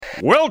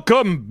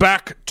Welcome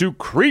back to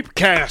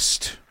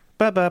CreepCast.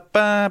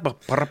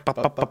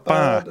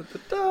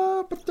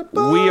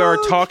 We are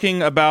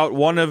talking about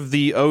one of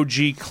the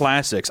OG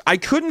classics. I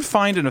couldn't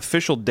find an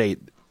official date.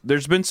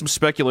 There's been some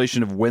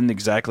speculation of when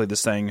exactly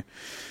this thing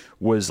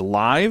was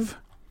live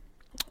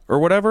or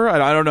whatever.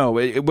 I don't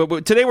know.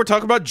 But today we're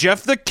talking about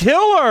Jeff the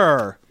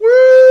Killer. Woo!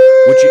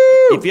 Which,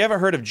 if you haven't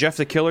heard of Jeff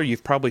the Killer,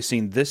 you've probably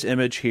seen this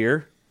image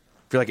here.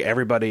 I feel like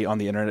everybody on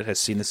the internet has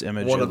seen this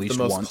image at least once.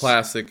 One of the most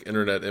classic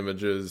internet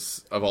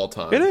images of all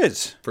time. It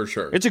is. For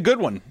sure. It's a good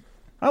one.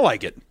 I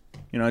like it.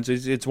 You know,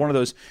 it's one of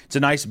those, it's a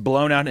nice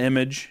blown out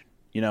image,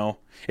 you know.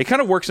 It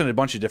kind of works in a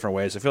bunch of different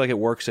ways. I feel like it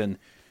works in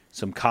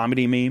some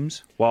comedy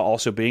memes while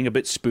also being a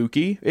bit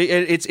spooky.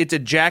 It's a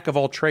jack of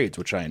all trades,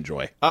 which I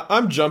enjoy.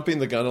 I'm jumping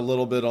the gun a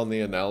little bit on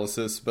the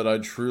analysis, but I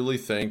truly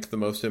think the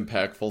most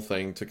impactful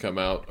thing to come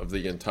out of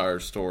the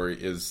entire story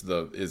is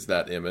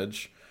that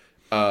image.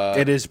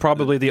 It is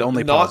probably the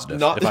only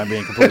positive, if I'm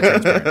being completely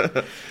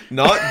transparent.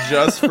 Not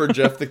just for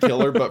Jeff the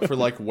Killer, but for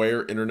like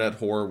where internet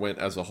horror went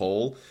as a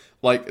whole.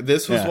 Like,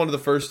 this was one of the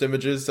first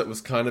images that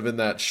was kind of in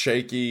that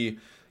shaky,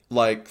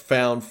 like,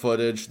 found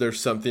footage,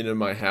 there's something in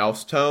my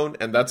house tone,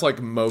 and that's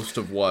like most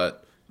of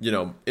what, you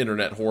know,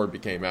 internet horror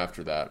became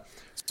after that.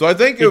 So I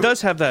think it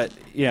does have that,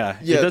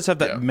 it does have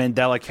that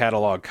Mandela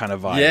catalog kind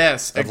of vibe.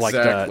 Yes, of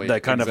exactly. Like the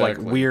kind of like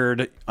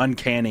weird,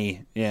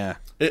 uncanny,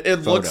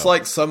 It looks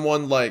like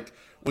someone like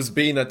was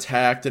being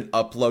attacked and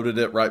uploaded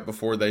it right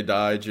before they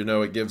died. You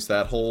know, it gives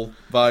that whole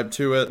vibe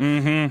to it.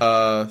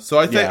 Mm-hmm. So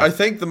I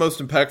think the most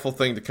impactful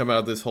thing to come out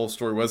of this whole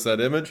story was that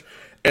image.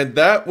 And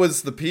that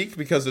was the peak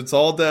because it's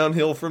all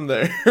downhill from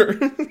there.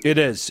 It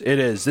is.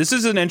 This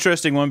is an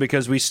interesting one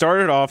because we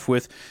started off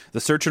with the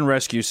Search and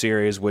Rescue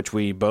series, which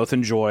we both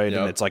enjoyed,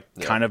 and it's like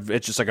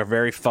it's just like a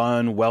very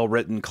fun,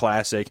 well-written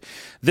classic.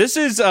 This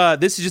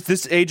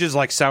ages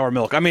like sour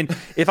milk. I mean,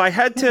 if I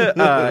had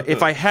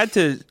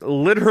to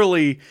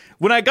literally,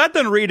 when I got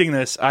done reading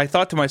this, I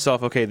thought to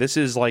myself, okay, this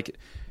is like,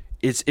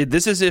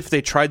 this is if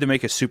they tried to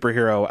make a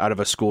superhero out of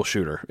a school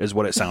shooter, is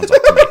what it sounds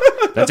like to me.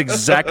 That's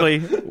exactly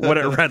what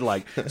it read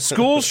like.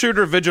 School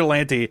shooter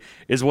vigilante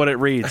is what it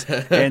reads.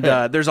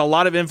 And there's a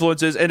lot of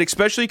influences, and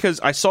especially because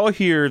I saw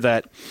here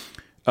that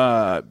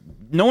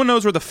no one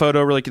knows where the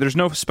photo, really, there's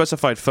no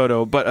specified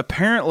photo, but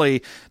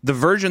apparently the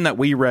version that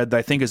we read that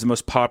I think is the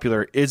most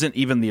popular isn't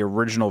even the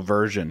original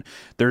version.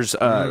 There's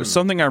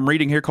something I'm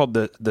reading here called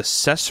the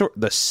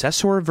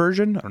Cesor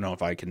version. I don't know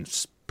if I can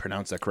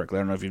pronounce that correctly.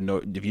 I don't know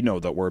if you know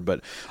that word,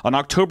 but on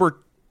October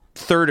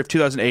 3rd of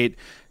 2008,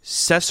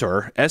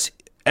 Cesor, Sesseur.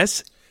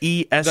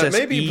 That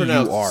may be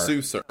pronounced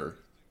Seuser.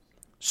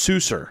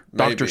 Seuser.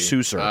 Dr.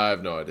 Seuser. I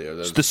have no idea.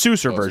 It's the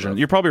Seuser version. Enough.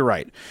 You're probably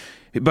right.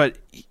 But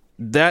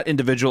that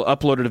individual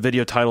uploaded a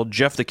video titled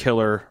Jeff the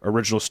Killer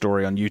Original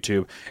Story on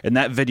YouTube, and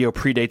that video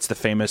predates the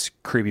famous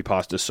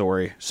creepypasta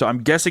story. So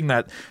I'm guessing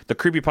that the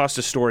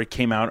creepypasta story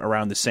came out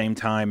around the same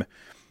time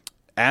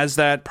as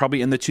that,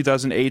 probably in the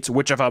 2008s,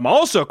 which, if I'm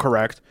also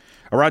correct,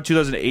 around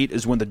 2008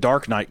 is when The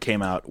Dark Knight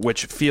came out,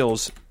 which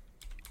feels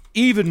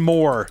even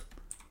more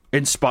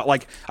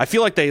like, I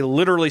feel like they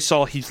literally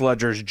saw Heath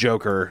Ledger's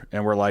Joker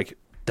and were like,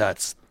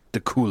 that's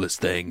the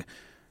coolest thing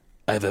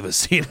I've ever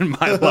seen in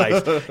my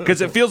life.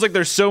 Because it feels like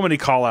there's so many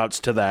call-outs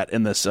to that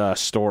in this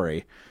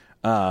story.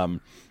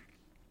 But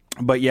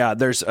yeah,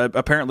 there's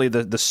apparently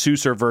the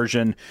Seuser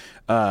version,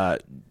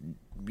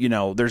 you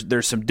know,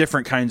 there's some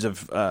different kinds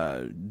of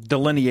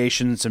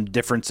delineation, some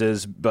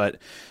differences, but,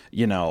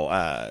 you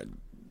know,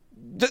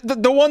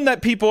 the one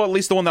that people, at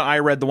least the one that I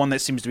read, the one that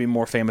seems to be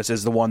more famous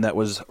is the one that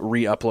was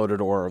re-uploaded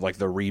or like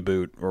the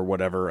reboot or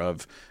whatever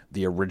of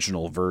the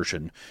original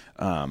version,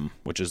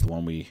 which is the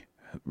one we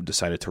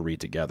decided to read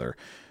together.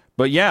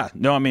 But yeah,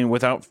 no, I mean,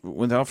 without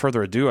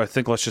further ado, I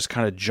think let's just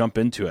kind of jump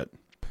into it.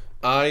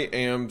 I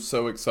am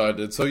so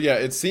excited. So yeah,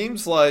 it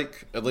seems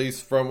like, at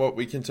least from what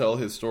we can tell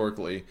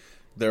historically,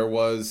 there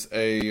was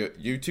a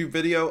YouTube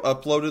video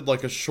uploaded,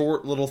 like a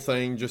short little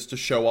thing just to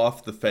show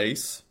off the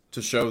face,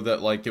 to show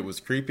that, like, it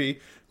was creepy,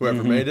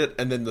 whoever made it,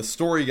 and then the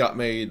story got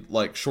made,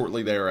 like,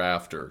 shortly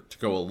thereafter to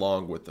go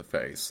along with the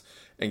face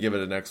and give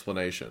it an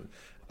explanation.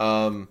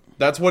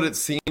 That's what it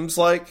seems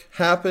like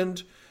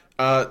happened.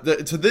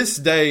 To this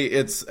day,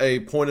 it's a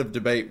point of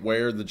debate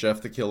where the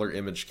Jeff the Killer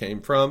image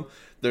came from.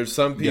 There's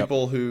some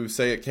people who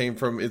say it came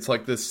from, it's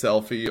like this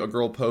selfie a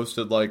girl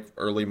posted, like,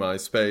 early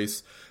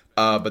MySpace.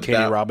 But Katie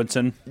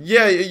Robinson?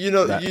 Yeah, you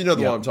know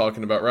the one I'm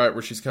talking about, right?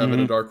 Where she's kind of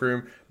in a dark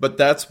room. But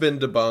that's been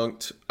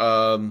debunked.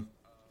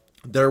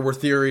 There were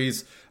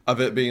theories of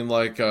it being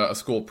like a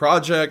school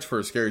project for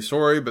a scary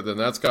story, but then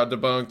that's got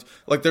debunked.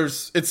 Like,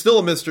 it's still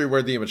a mystery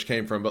where the image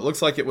came from, but it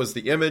looks like it was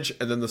the image,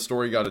 and then the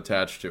story got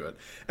attached to it.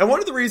 And one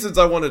of the reasons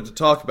I wanted to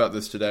talk about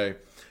this today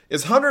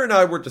is Hunter and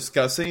I were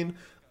discussing,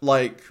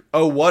 like,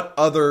 what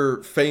other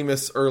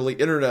famous early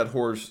internet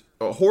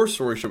horror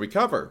stories should we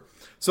cover?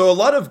 So a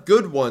lot of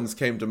good ones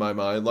came to my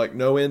mind, like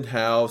No End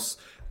House,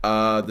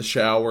 The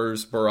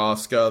Showers,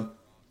 Baraska,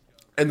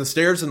 and The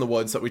Stairs in the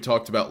Woods that we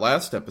talked about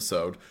last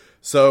episode.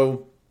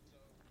 So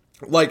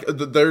like,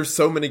 there's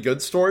so many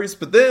good stories.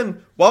 But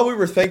then, while we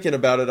were thinking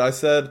about it, I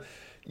said,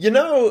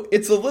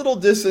 it's a little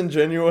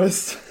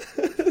disingenuous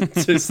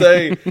to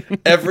say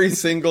every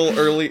single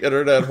early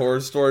internet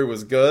horror story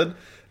was good.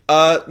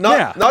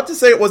 Not to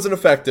say it wasn't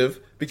effective,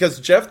 because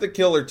Jeff the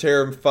Killer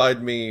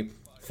terrified me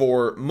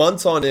for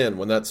months on end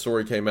when that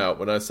story came out,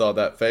 when I saw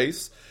that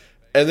face.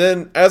 And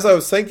then, as I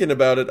was thinking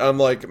about it, I'm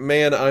like,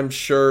 man, I'm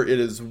sure it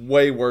is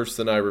way worse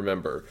than I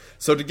remember.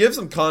 So to give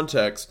some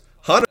context,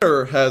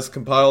 Hunter has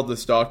compiled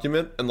this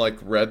document and, like,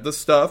 read the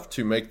stuff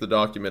to make the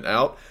document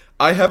out.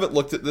 I haven't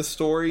looked at this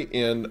story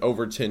in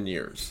over 10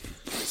 years.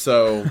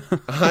 So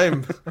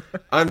I'm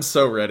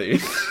so ready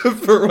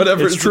for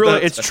whatever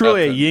it's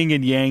truly a yin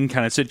and yang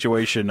kind of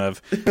situation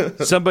of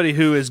somebody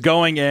who is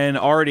going in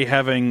already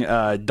having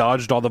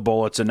dodged all the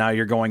bullets, and now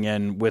you're going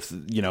in with,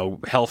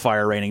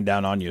 hellfire raining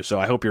down on you. So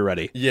I hope you're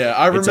ready. Yeah,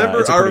 I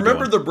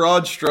remember the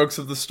broad strokes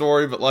of the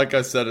story, but like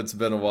I said, it's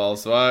been a while,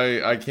 so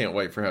I can't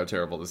wait for how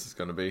terrible this is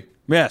going to be.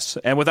 Yes,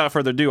 and without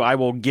further ado, I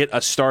will get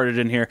us started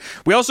in here.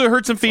 We also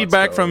heard some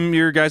feedback from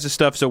your guys'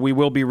 stuff, so we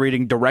will be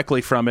reading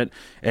directly from it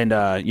and,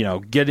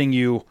 getting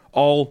you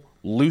all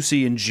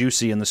loosey and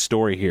juicy in the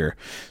story here.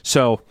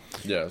 So,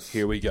 yes,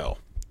 here we go.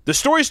 The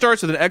story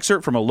starts with an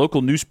excerpt from a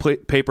local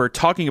newspaper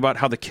talking about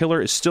how the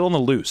killer is still on the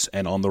loose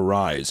and on the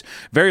rise.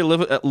 Very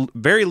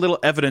little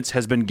evidence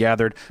has been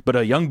gathered, but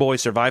a young boy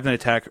survived an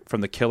attack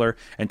from the killer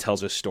and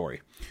tells his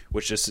story,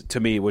 which just, to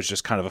me, was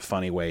just kind of a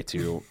funny way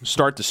to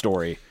start the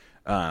story.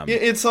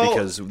 It's all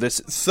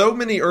because so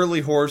many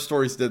early horror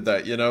stories did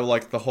that,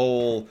 like the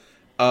whole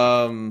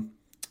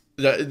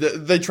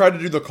they tried to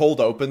do the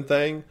cold open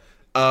thing,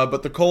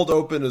 but the cold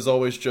open is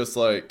always just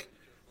like,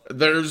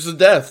 there's a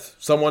death,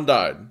 someone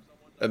died,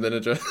 and then it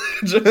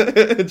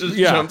just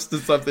jumps to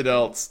something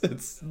else.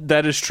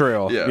 That is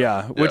true.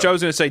 Yeah. Which I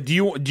was going to say, do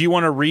you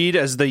want to read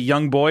as the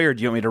young boy, or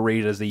do you want me to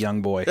read as the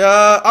young boy?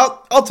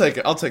 I'll take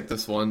it. I'll take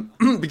this one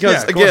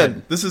because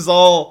again, this is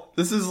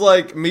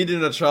like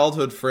meeting a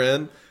childhood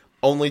friend,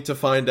 only to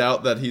find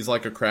out that he's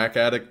like a crack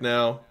addict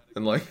now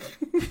and like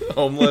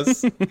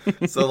homeless.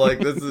 So like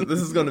this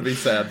is going to be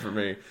sad for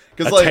me,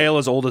 because a tale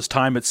as old as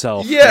time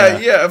itself.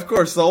 Yeah, of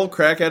course, the whole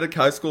crack addict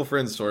high school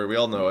friend story. We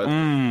all know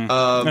it.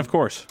 Of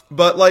course.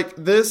 But like,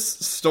 this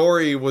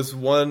story was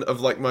one of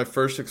like my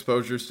first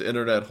exposures to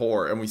internet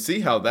horror, and we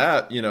see how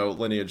that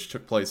lineage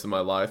took place in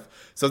my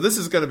life. So this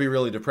is going to be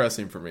really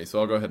depressing for me.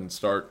 So I'll go ahead and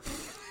start.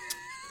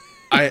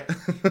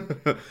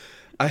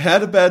 I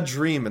had a bad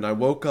dream and I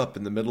woke up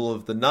in the middle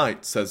of the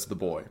night, says the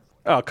boy.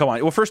 Oh, come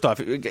on. Well, first off,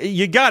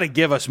 you got to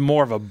give us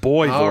more of a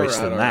boy voice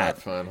than that.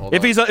 Fine, hold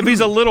if on. he's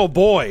a little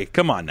boy,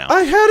 come on now.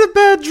 I had a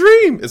bad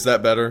dream. Is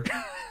that better?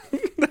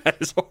 That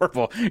is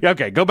horrible.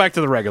 Okay, go back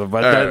to the regular.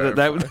 But I had a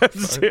bad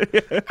dream.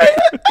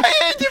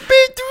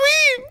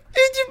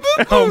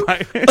 Oh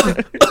my!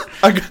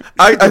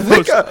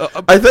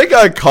 I think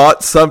I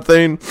caught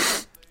something.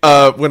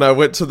 When I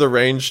went to the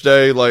range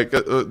day, like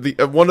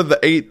one of the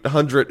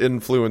 800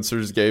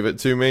 influencers gave it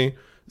to me.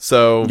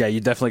 So yeah,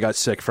 you definitely got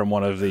sick from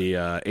one of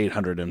the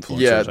 800 influencers.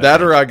 Yeah,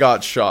 that or I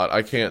got shot.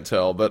 I can't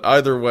tell, but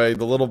either way,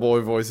 the little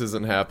boy voice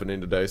isn't happening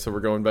today. So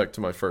we're going back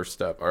to my first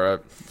step. All right.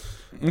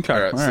 Okay.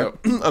 All right. So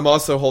I'm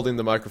also holding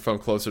the microphone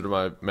closer to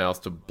my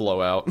mouth to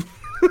blow out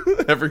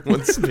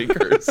everyone's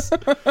speakers.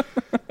 All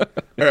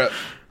right.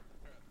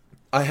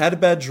 I had a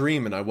bad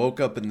dream and I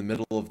woke up in the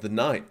middle of the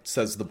night,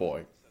 says the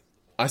boy.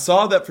 I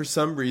saw that for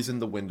some reason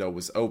the window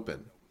was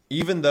open,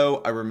 even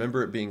though I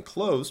remember it being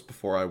closed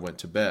before I went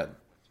to bed.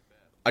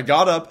 I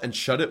got up and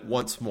shut it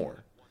once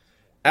more.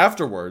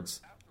 Afterwards,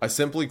 I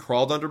simply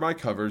crawled under my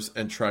covers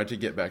and tried to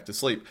get back to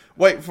sleep.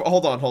 Wait,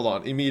 hold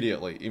on.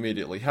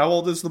 Immediately. How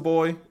old is the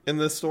boy in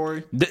this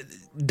story?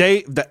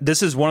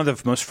 This is one of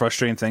the most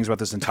frustrating things about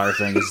this entire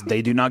thing is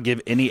they do not give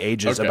any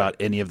ages about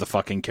any of the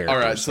fucking characters.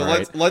 All right,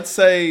 so let's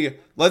say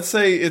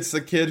it's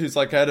the kid who's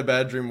like, I had a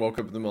bad dream, woke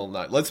up in the middle of the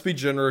night. Let's be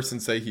generous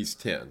and say he's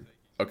 10.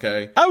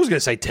 Okay. I was gonna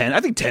say 10. I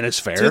think 10 is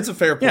fair. 10's a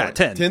fair point. Yeah,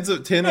 10.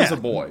 10 is a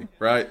boy,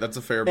 right? That's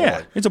a fair boy.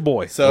 Yeah, it's a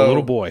boy. So a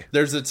little boy.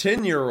 There's a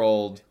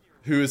 10-year-old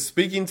who is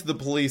speaking to the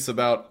police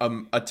about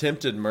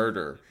attempted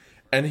murder,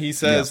 and he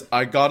says,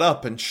 I got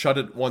up and shut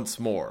it once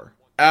more.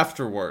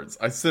 Afterwards,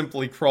 I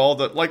simply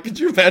crawled up. Like, could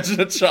you imagine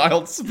a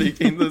child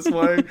speaking this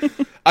way?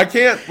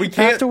 We can't.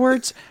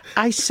 Afterwards,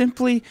 I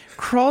simply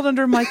crawled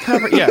under my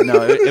cover. Yeah,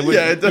 no.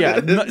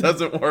 It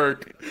doesn't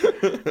work.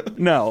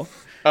 No.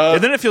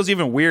 And then it feels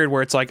even weird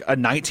where it's like a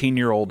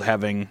 19-year-old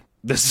having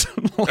this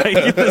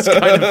this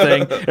kind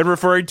of thing and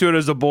referring to it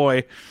as a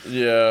boy.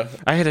 Yeah.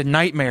 I had a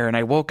nightmare and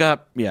I woke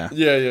up. Yeah.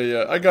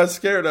 Yeah. I got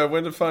scared. I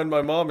went to find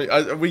my mommy.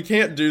 We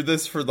can't do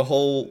this for the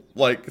whole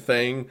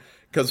thing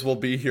because we'll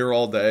be here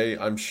all day,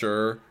 I'm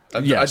sure.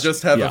 I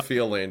just have a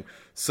feeling.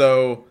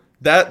 So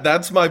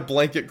that's my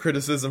blanket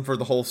criticism for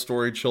the whole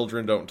story.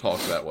 Children don't talk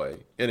that way.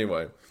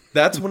 Anyway,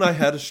 that's when I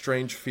had a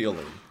strange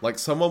feeling, like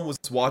someone was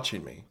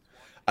watching me.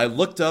 I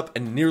looked up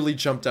and nearly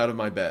jumped out of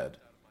my bed.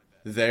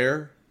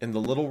 There, in the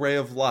little ray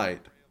of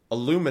light,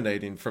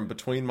 illuminating from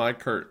between my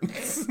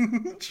curtains.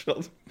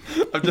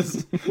 I'm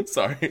just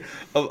sorry.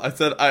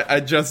 I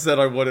just said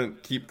I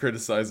wouldn't keep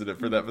criticizing it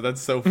for that, but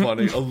that's so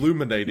funny.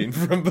 Illuminating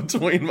from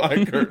between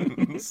my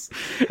curtains.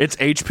 It's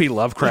H.P.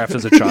 Lovecraft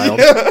as a child.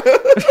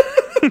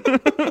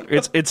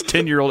 It's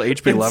 10-year-old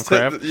H.P.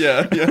 Lovecraft.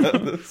 Yeah.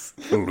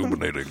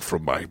 Illuminating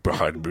from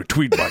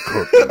between my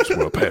curtains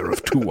were a pair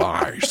of two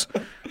eyes.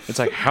 It's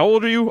like, how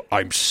old are you?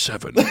 I'm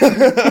 7.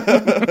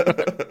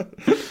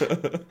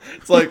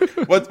 It's like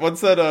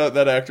what's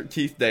that actor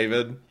Keith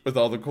David with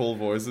all the cool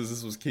voices?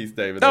 This was Keith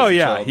David. Oh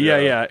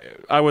yeah.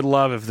 I would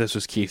love if this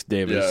was Keith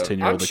David's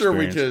 10-year-old.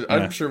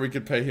 I'm sure we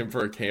could pay him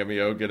for a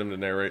cameo, get him to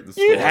narrate the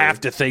story. You'd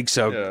have to think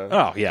so. Yeah.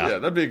 Oh yeah. Yeah,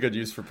 that'd be a good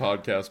use for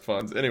podcast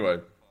funds. Anyway,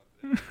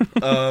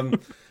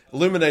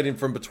 illuminating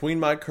from between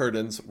my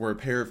curtains were a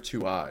pair of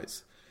two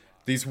eyes.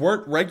 These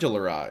weren't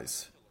regular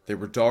eyes. They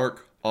were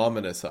dark,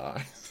 ominous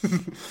eyes.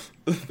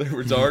 They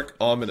were dark,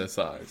 ominous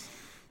eyes.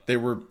 They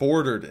were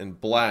bordered in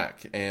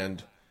black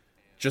and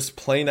just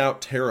plain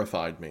out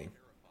terrified me.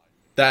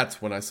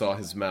 That's when I saw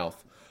his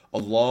mouth. A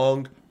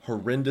long,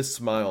 horrendous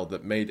smile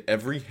that made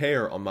every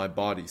hair on my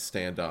body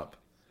stand up.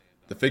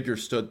 The figure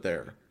stood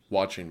there,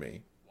 watching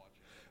me.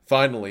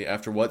 Finally,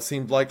 after what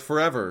seemed like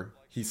forever,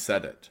 he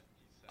said it.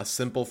 A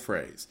simple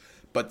phrase,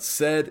 but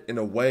said in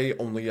a way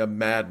only a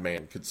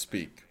madman could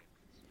speak.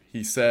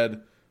 He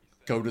said,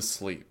 "Go to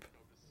sleep."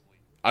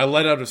 I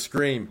let out a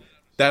scream.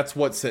 That's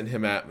what sent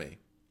him at me.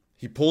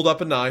 He pulled up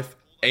a knife,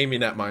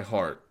 aiming at my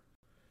heart.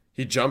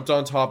 He jumped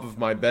on top of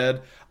my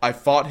bed. I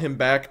fought him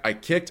back. I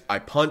kicked, I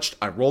punched,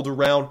 I rolled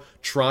around,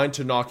 trying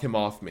to knock him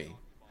off me.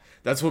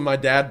 That's when my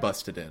dad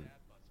busted in.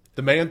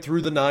 The man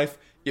threw the knife.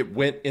 It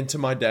went into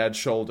my dad's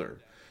shoulder.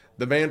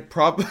 The man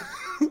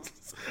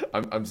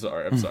I'm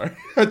sorry.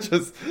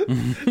 just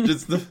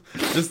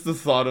the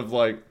thought of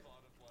like,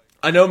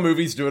 I know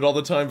movies do it all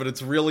the time, but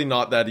it's really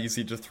not that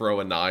easy to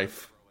throw a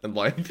knife. And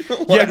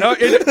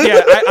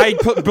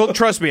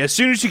trust me. As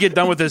soon as you get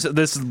done with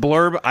this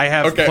blurb, I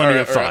have plenty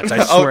of thoughts.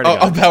 I swear to God.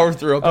 I'll power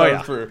through.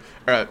 All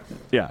right.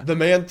 Yeah. The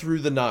man threw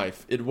the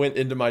knife. It went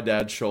into my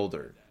dad's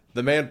shoulder.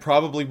 The man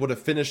probably would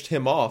have finished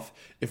him off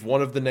if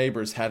one of the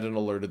neighbors hadn't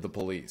alerted the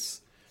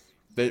police.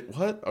 They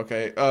drove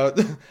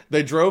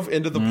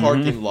into the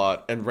parking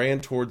lot and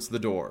ran towards the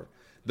door.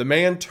 The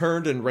man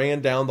turned and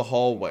ran down the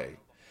hallway.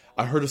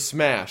 I heard a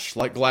smash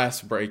like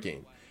glass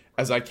breaking.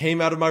 As I came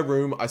out of my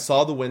room, I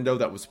saw the window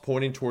that was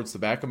pointing towards the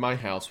back of my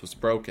house was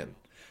broken.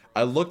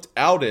 I looked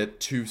out it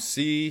to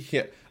see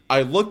him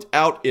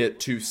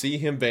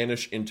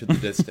vanish into the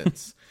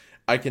distance.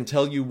 I can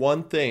tell you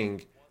one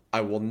thing,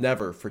 I will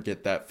never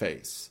forget that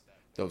face.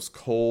 Those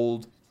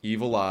cold,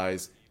 evil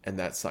eyes and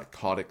that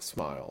psychotic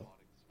smile.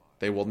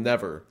 They will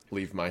never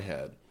leave my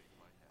head.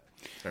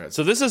 All right.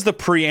 So this is the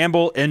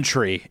preamble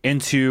entry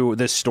into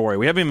this story.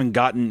 We haven't even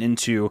gotten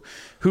into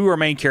who our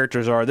main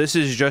characters are. This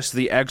is just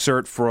the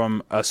excerpt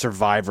from a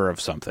survivor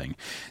of something.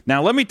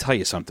 Now, let me tell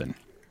you something.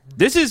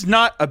 This is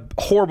not a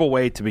horrible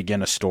way to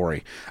begin a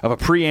story, of a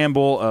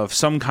preamble of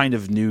some kind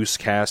of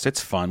newscast.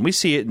 It's fun. We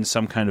see it in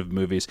some kind of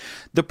movies.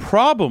 The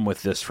problem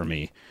with this for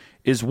me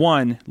is,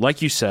 one,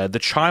 like you said, the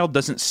child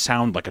doesn't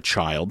sound like a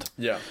child.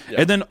 Yeah.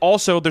 And then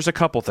also there's a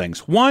couple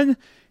things. One,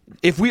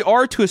 if we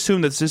are to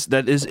assume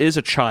that is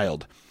a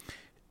child,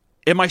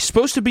 am I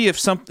supposed to be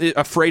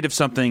afraid of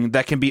something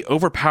that can be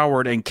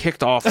overpowered and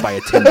kicked off by a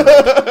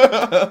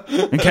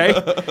 10-year-old? Okay?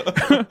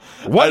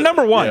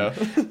 Number one. Yeah.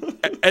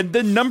 And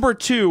then number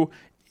two,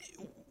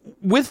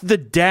 with the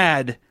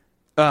dad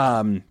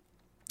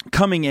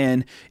coming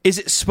in, is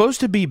it supposed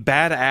to be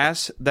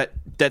badass that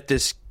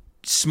this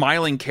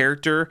smiling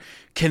character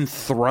can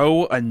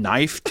throw a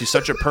knife to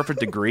such a perfect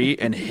degree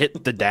and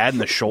hit the dad in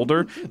the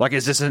shoulder? Like,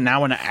 is this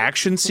now an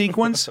action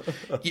sequence?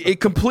 It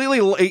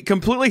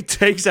completely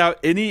takes out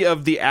any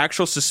of the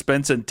actual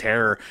suspense and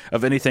terror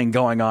of anything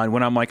going on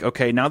when I'm like,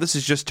 okay, now this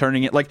is just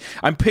turning it, like,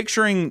 I'm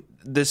picturing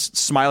this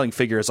smiling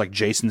figure as like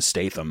Jason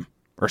Statham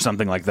or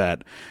something like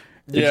that.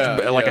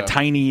 A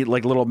tiny,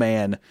 like, little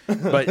man.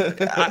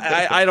 But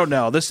I don't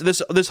know,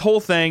 this whole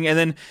thing, and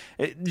then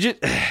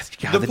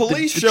the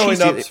police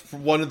showing up's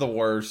one of the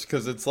worst,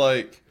 because it's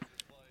like,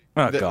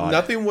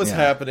 nothing was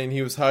happening.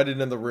 He was hiding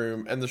in the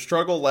room, and the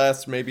struggle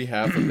lasts maybe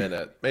half a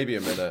minute,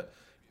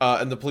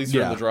 and the police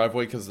are in the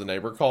driveway because the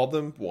neighbor called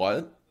them.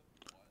 What?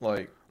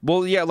 Like,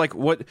 well, yeah, like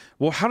what?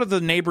 Well, how did the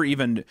neighbor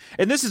even?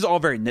 And this is all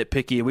very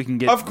nitpicky. We can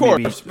get, of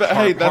course, but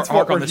hey, that's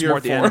what we're here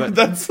for.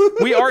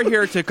 We are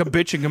here to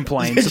bitch and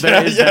complain. So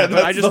that is that.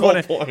 But I just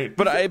want to.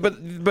 But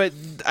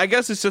I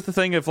guess it's just the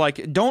thing of,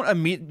 like,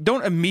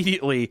 don't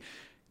immediately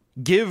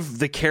give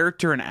the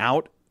character an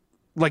out.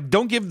 Like,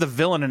 don't give the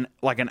villain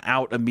an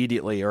out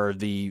immediately, or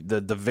the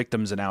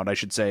victims an out, I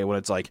should say, when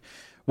it's like,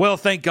 well,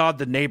 thank God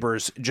the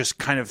neighbors just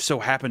kind of so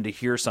happened to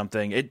hear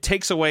something. It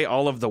takes away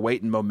all of the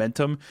weight and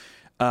momentum.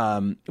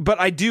 But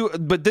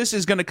this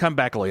is going to come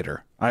back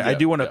later. I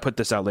do want to put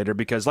this out later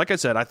because, like I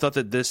said, I thought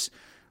that this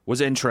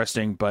was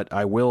interesting, but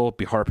I will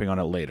be harping on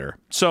it later.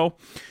 So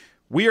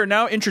we are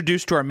now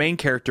introduced to our main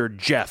character,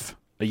 Jeff.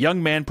 A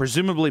young man,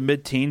 presumably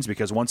mid-teens,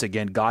 because once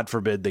again, God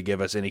forbid they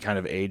give us any kind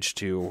of age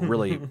to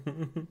really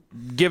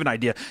give an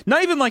idea.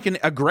 Not even like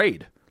a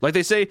grade. Like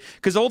they say,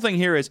 because the whole thing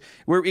here is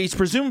where he's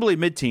presumably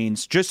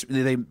mid-teens. Just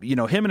him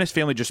and his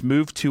family just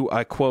moved to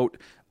a quote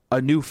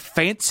a new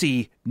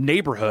fancy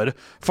neighborhood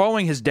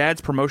following his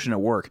dad's promotion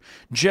at work.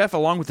 Jeff,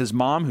 along with his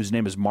mom, whose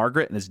name is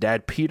Margaret, and his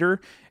dad Peter,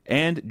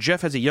 and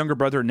Jeff has a younger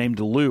brother named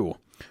Lou,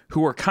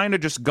 who are kind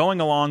of just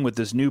going along with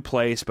this new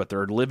place, but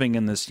they're living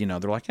in this, they're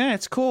like,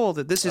 it's cool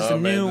that this is the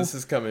new... this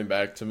is coming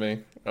back to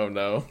me. Oh,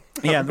 no.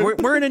 Yeah,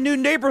 we're in a new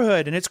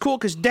neighborhood, and it's cool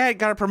because Dad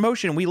got a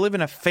promotion. We live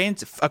in a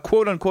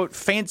quote-unquote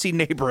fancy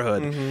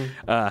neighborhood.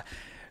 Mm-hmm.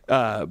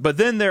 But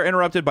then they're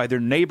interrupted by their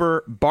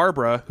neighbor,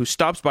 Barbara, who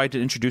stops by to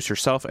introduce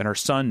herself and her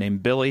son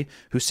named Billy,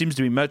 who seems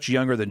to be much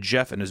younger than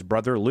Jeff and his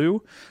brother,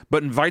 Lou,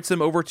 but invites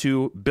them over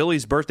to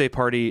Billy's birthday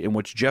party, in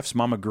which Jeff's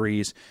mom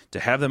agrees to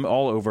have them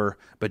all over,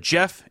 but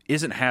Jeff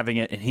isn't having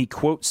it, and he,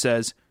 quote,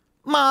 says,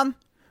 "Mom,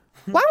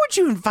 why would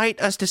you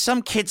invite us to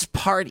some kid's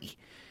party?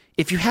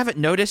 If you haven't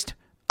noticed,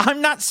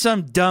 I'm not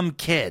some dumb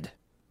kid."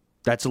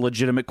 That's a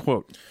legitimate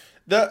quote.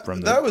 That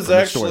was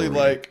actually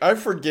like, I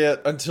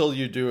forget until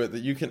you do it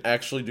that you can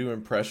actually do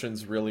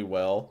impressions really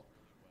well.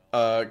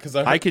 Because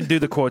I can do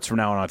the quotes from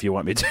now on if you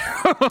want me to.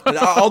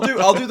 I'll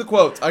do the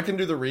quotes. I can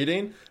do the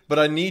reading, but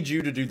I need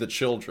you to do the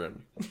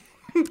children.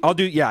 I'll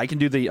do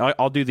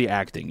the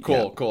acting.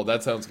 Cool.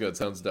 That sounds good.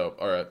 Sounds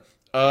dope. All right.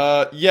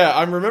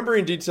 I'm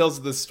remembering details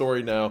of this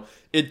story now.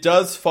 It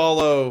does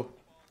follow,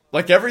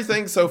 like,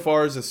 everything so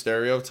far is a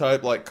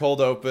stereotype. Like,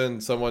 cold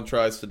open, someone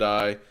tries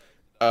to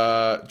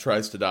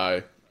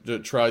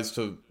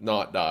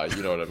not die,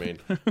 you know what I mean?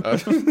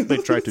 They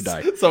try to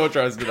die. Someone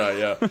tries to die,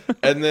 yeah.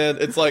 And then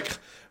it's like,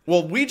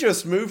 well, we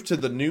just moved to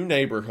the new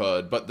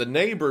neighborhood, but the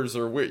neighbors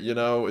are weird,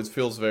 it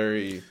feels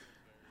very,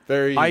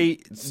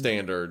 very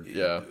standard,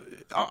 yeah.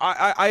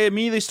 I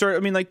immediately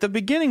started, like, the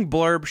beginning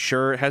blurb,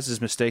 sure, it has its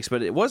mistakes,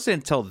 but it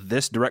wasn't until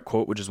this direct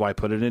quote, which is why I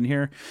put it in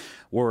here,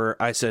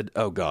 where I said,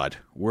 oh, God,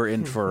 we're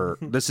in for,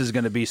 this is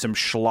going to be some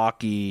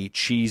schlocky,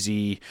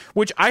 cheesy,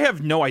 which I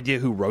have no idea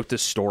who wrote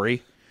this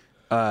story.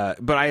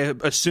 But I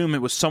assume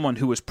it was someone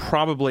who was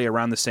probably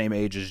around the same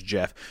age as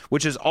Jeff,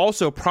 which is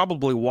also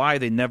probably why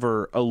they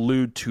never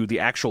allude to the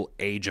actual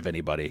age of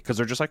anybody, because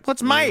they're just like,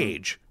 what's my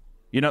age?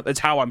 That's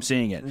how I'm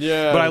seeing it.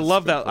 Yeah, but I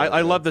love that.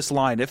 I love this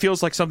line. It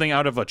feels like something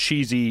out of a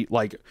cheesy,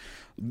 like,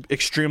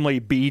 extremely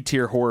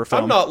B-tier horror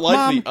film. I'm not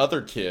like the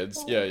other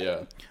kids. Yeah.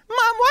 Mom,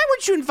 why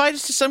would you invite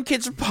us to some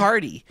kid's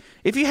party?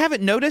 If you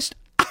haven't noticed,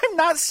 I'm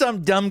not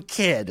some dumb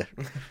kid,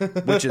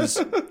 which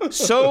is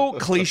so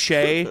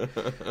cliche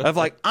of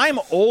like, I'm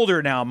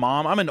older now,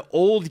 Mom. I'm an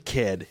old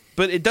kid,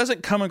 but it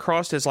doesn't come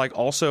across as like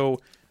also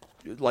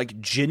like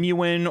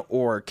genuine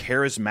or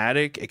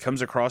charismatic. It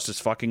comes across as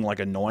fucking like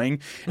annoying.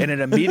 And it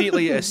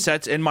immediately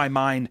sets in my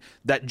mind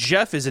that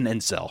Jeff is an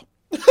incel.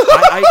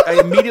 I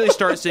immediately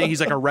start saying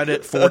he's like a Reddit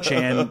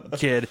 4chan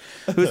kid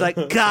who's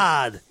like,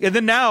 God. And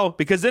then now,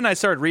 because then I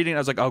started reading, I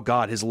was like, oh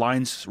God, his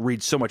lines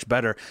read so much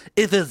better.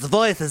 If his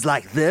voice is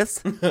like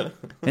this, and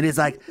he's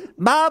like,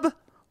 Mom,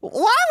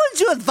 why would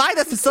you invite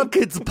us to some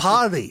kid's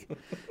party?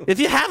 If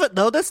you haven't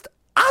noticed,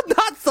 I'm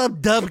not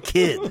some dumb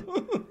kid.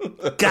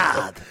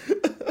 God.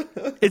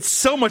 It's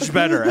so much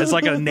better as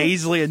like a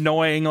nasally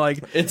annoying,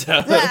 like,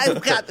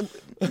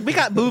 we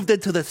got moved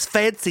into this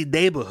fancy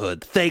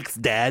neighborhood. Thanks,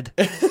 Dad.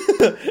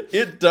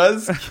 It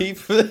does keep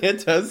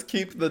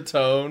the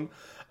tone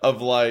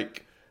of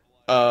like,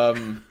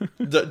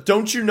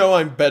 don't you know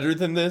I'm better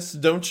than this?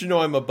 Don't you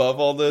know I'm above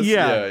all this?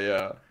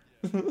 Yeah.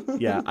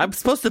 Yeah, I'm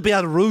supposed to be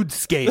on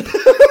RuneScape.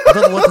 I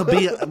don't want to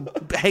be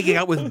hanging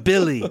out with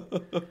Billy.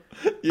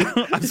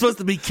 I'm supposed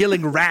to be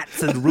killing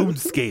rats in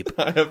RuneScape.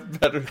 I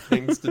have better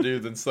things to do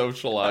than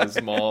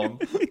socialize, Mom.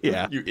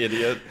 Yeah, you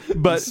idiot.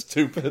 But you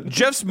stupid.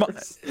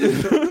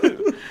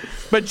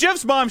 But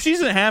Jeff's mom, she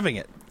isn't having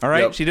it. All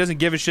right, Yep. She doesn't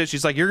give a shit.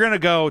 She's like, "You're gonna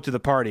go to the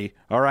party.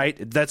 All right,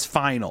 that's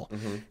final."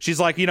 Mm-hmm. She's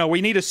like,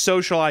 we need to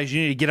socialize.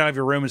 You need to get out of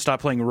your room and stop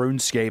playing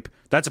RuneScape.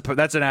 That's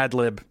an ad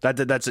lib.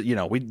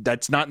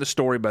 That's not in the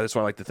story, but that's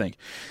what I like to think.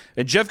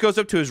 And Jeff goes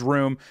up to his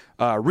room,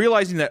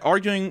 realizing that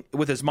arguing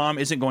with his mom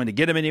isn't going to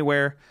get him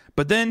anywhere.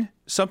 But then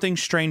something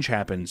strange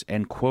happens.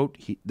 And quote,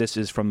 this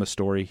is from the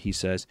story. He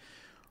says,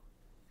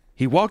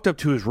 he walked up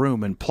to his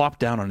room and plopped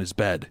down on his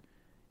bed.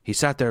 He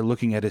sat there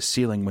looking at his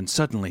ceiling when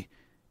suddenly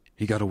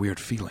he got a weird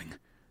feeling.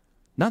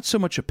 Not so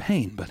much a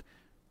pain, but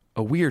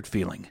a weird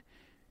feeling.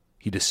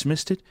 He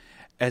dismissed it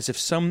as if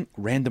some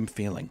random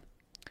feeling.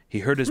 He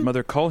heard his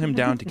mother call him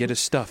down to get his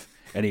stuff,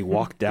 and he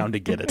walked down to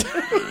get it.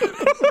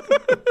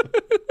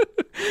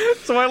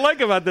 So what I like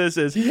about this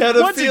is he had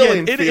a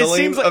feeling. It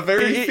seems like a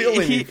very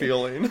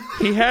feeling.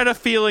 He had a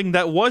feeling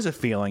that was a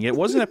feeling. It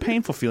wasn't a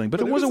painful feeling,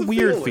 but it was a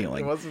weird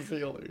feeling. It was a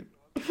feeling.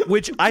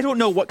 Which I don't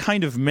know what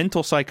kind of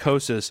mental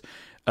psychosis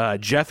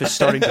Jeff is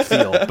starting to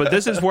feel, but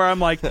this is where I'm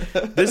like,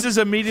 this is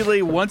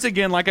immediately, once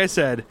again, like I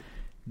said,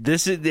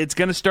 it's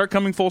going to start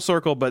coming full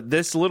circle. But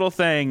this little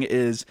thing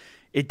is,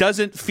 it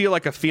doesn't feel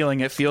like a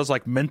feeling. It feels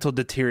like mental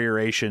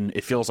deterioration.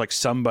 It feels like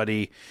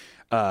somebody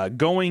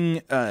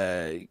going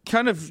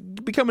kind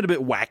of becoming a bit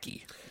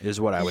wacky is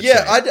what I would say.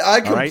 Yeah,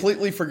 I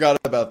completely forgot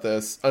about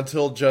this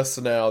until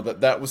just now,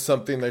 that was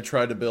something they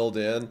tried to build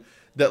in.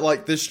 That,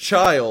 like, this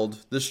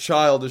child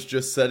is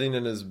just sitting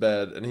in his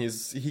bed and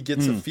he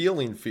gets a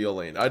feeling.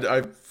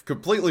 I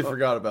completely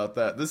forgot about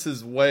that. This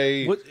is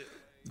way...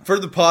 For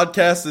the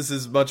podcast, this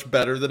is much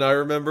better than I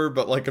remember,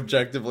 but, like,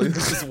 objectively,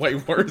 this is way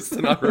worse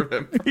than I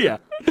remember. Yeah.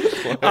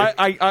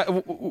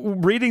 I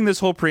reading this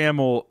whole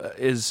preamble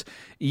is...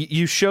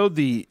 You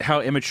showed how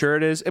immature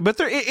it is, but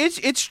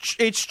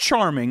it's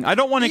charming. I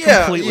don't want to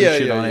completely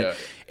shit on it.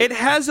 It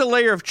has a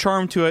layer of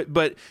charm to it,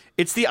 but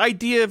it's the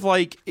idea of,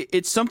 like,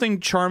 it's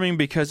something charming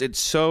because it's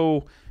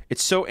so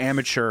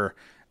amateur.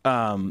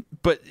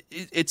 But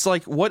it's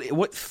like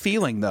what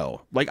feeling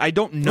though? Like, I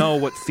don't know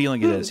what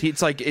feeling it is.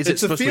 It's like, is it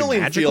supposed to be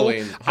magical?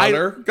 Feeling,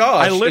 Hunter.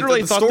 Gosh, I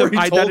literally thought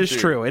that is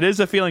true. It is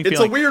a feeling. It's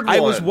a weird one.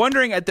 I was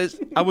wondering at this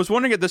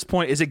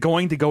point, is it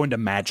going to go into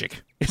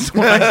magic? It's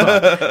what I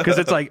thought, because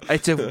it's like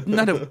it's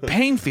not a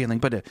pain feeling,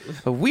 but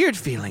a weird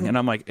feeling, and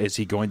I'm like, is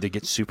he going to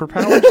get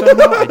superpowers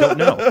somehow? I don't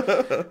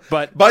know.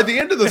 But by the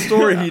end of the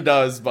story, he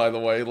does. By the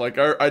way, like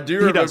I do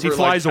remember, he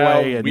flies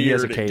away and he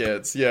has a cape. It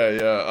gets.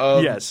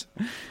 Yeah. Yes.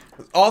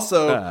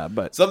 Also,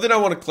 but something I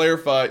want to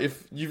clarify,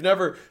 if you've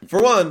never...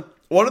 For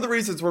one of the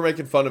reasons we're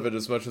making fun of it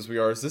as much as we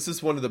are is this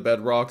is one of the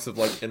bedrocks of,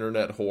 like,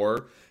 internet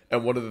horror,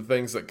 and one of the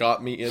things that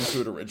got me into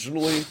it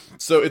originally.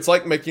 So it's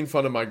like making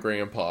fun of my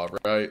grandpa,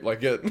 right? Like,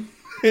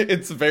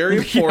 it's very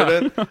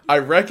important. Yeah. I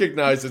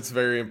recognize it's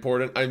very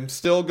important. I'm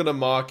still going to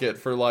mock it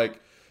for,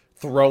 like,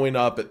 throwing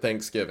up at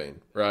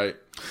Thanksgiving, right?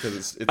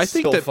 Because it's I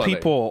think still that funny.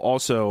 People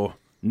also...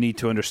 need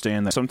to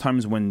understand that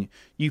sometimes when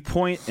you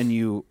point and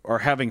you are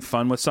having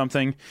fun with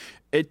something,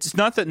 it's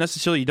not that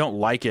necessarily you don't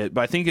like it,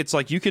 but I think it's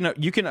like you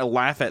can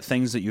laugh at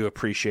things that you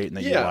appreciate and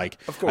that you like.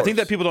 Of course. I think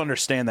that people don't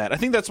understand that. I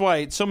think that's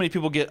why so many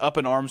people get up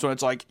in arms when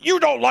it's like,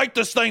 you don't like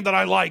this thing that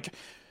I like.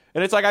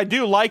 And it's like, I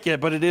do like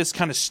it, but it is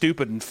kind of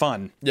stupid and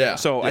fun. Yeah.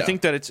 So I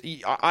think that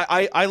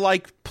I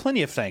like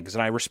plenty of things,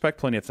 and I respect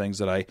plenty of things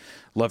that I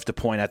love to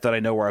point at that I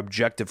know are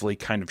objectively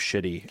kind of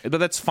shitty. But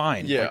that's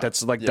fine. Yeah.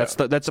 That's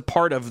a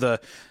part of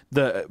the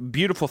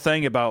beautiful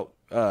thing about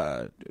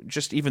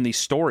just even these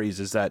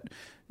stories is that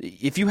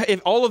if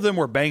all of them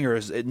were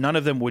bangers, none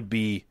of them would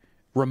be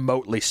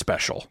remotely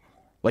special.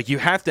 Like, you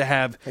have to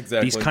have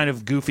these kind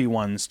of goofy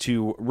ones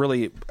to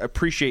really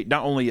appreciate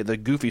not only the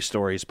goofy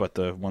stories, but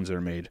the ones that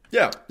are made,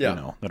 that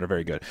are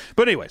very good.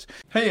 But anyways.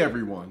 Hey,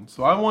 everyone.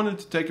 So I wanted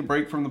to take a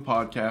break from the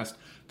podcast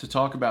to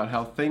talk about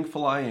how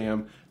thankful I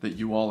am that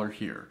you all are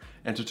here,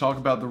 and to talk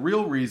about the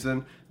real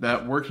reason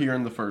that we're here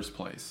in the first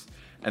place.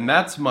 And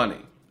that's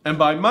money. And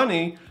by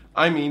money,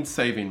 I mean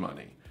saving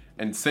money.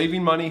 And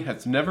saving money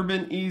has never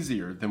been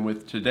easier than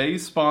with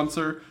today's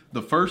sponsor,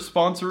 the first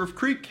sponsor of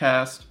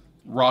CreepCast,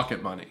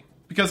 Rocket Money.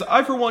 Because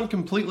I, for one,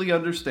 completely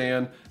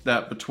understand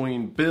that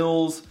between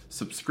bills,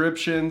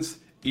 subscriptions,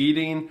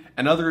 eating,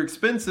 and other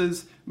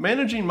expenses,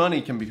 managing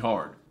money can be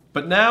hard.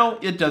 But now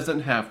it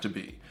doesn't have to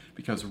be,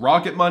 because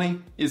Rocket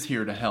Money is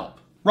here to help.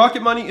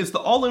 Rocket Money is the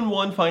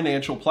all-in-one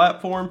financial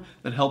platform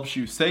that helps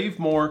you save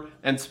more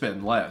and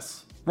spend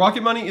less.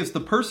 Rocket Money is the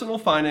personal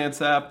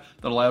finance app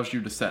that allows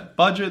you to set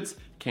budgets,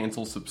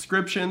 cancel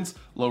subscriptions,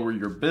 lower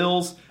your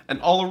bills, and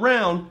all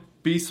around,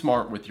 be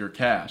smart with your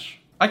cash.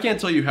 I can't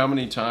tell you how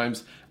many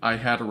times I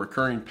had a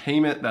recurring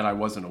payment that I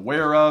wasn't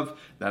aware of,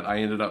 that I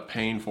ended up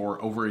paying for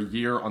over a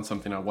year on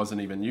something I wasn't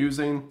even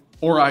using.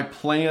 Or I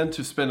planned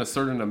to spend a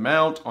certain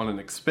amount on an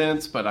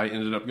expense, but I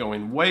ended up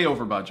going way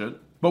over budget.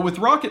 But with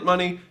Rocket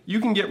Money, you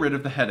can get rid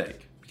of the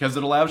headache, because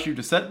it allows you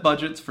to set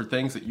budgets for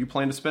things that you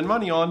plan to spend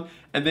money on,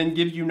 and then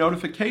give you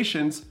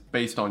notifications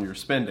based on your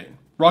spending.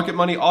 Rocket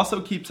Money also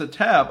keeps a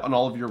tab on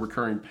all of your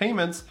recurring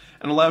payments,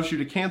 and allows you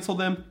to cancel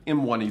them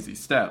in one easy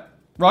step.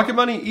 Rocket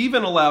Money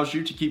even allows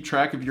you to keep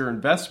track of your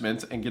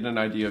investments and get an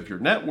idea of your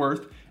net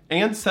worth,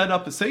 and set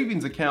up a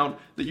savings account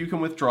that you can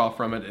withdraw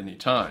from at any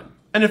time.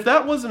 And if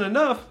that wasn't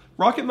enough,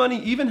 Rocket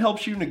Money even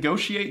helps you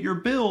negotiate your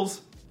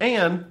bills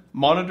and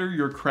monitor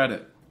your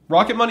credit.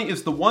 Rocket Money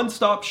is the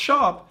one-stop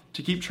shop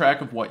to keep track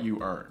of what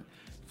you earn.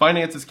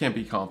 Finances can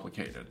be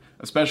complicated,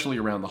 especially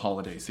around the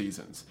holiday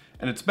seasons,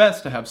 and it's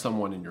best to have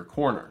someone in your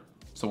corner.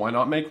 So why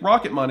not make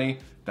Rocket Money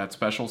that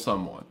special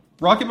someone?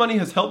 Rocket Money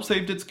has helped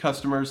save its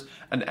customers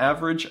an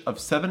average of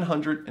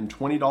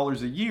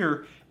 $720 a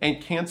year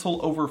and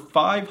cancel over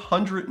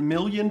 $500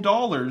 million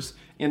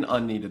in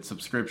unneeded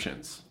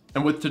subscriptions.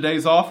 And with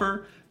today's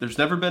offer, there's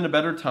never been a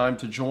better time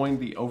to join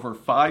the over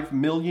 5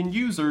 million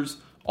users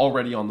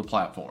already on the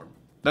platform.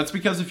 That's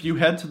because if you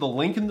head to the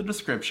link in the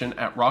description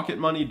at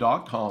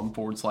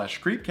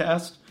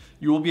rocketmoney.com/creepcast,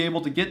 you will be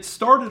able to get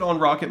started on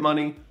Rocket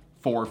Money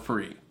for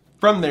free.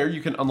 From there, you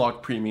can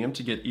unlock premium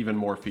to get even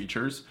more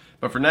features.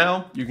 But for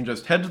now, you can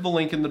just head to the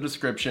link in the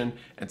description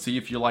and see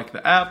if you like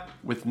the app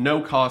with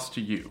no cost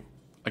to you.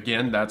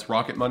 Again, that's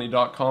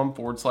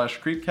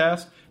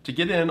rocketmoney.com/creepcast to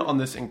get in on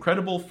this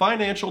incredible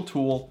financial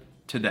tool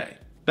today.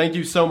 Thank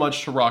you so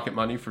much to Rocket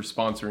Money for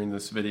sponsoring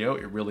this video.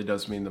 It really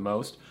does mean the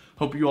most.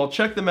 Hope you all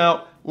check them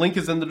out. Link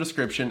is in the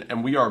description,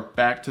 and we are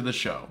back to the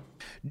show.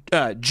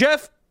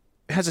 Jeff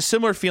has a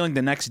similar feeling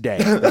the next day.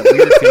 That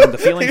weird feeling,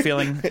 the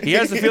feeling. He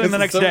has the feeling the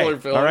next day.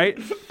 Feeling. All right?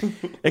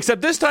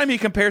 Except this time he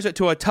compares it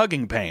to a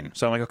tugging pain.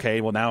 So I'm like,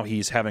 okay, well, now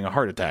he's having a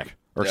heart attack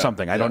or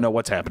something. I don't know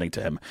what's happening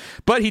to him.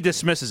 But he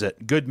dismisses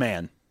it. Good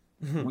man.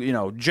 You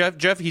know,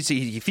 Jeff, he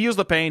feels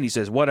the pain. He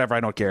says, whatever, I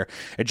don't care.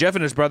 And Jeff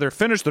and his brother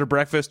finish their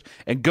breakfast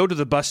and go to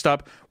the bus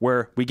stop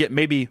where we get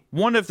maybe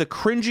one of the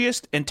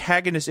cringiest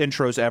antagonist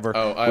intros ever,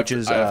 which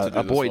is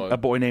a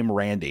boy named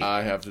Randy.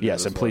 I have to do Yes,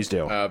 this and please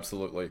do.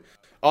 Absolutely.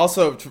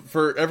 Also,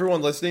 for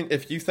everyone listening,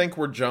 if you think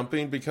we're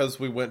jumping because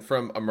we went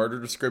from a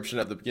murder description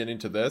at the beginning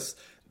to this,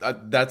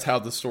 that's how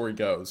the story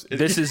goes.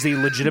 This is the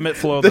legitimate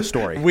flow of the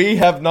story. We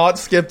have not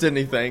skipped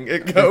anything.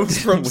 It goes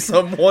from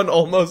someone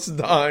almost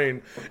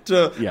dying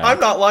to, I'm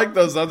not like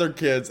those other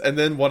kids, and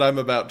then what I'm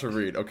about to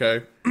read,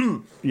 okay?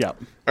 Yeah.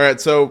 All right,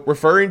 so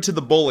referring to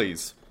the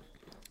bullies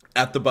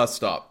at the bus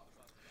stop.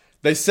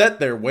 They sat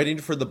there waiting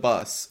for the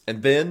bus,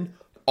 and then,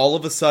 all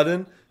of a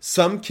sudden,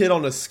 some kid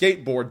on a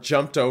skateboard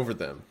jumped over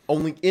them,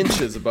 only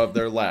inches above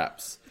their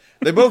laps.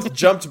 They both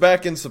jumped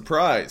back in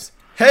surprise.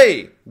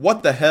 Hey,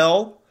 what the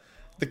hell?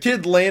 The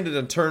kid landed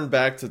and turned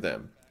back to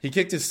them. He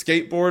kicked his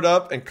skateboard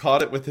up and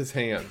caught it with his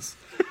hands.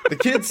 The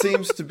kid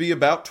seems to be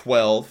about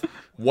 12,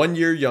 1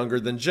 year younger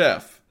than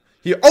Jeff.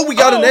 We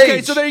got an age!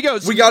 Okay, so there you go.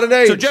 We got an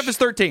age! So Jeff is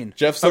 13.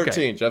 Jeff's 13.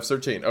 Okay. Jeff's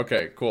 13.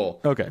 Okay,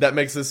 cool. Okay. That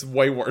makes this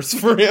way worse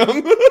for him.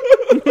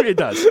 It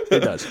does.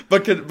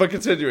 But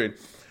continuing.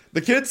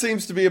 The kid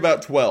seems to be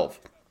about 12,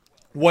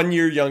 1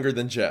 year younger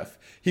than Jeff.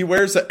 He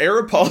wears an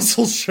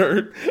Aeropostale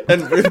shirt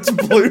and ripped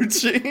blue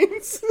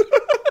jeans.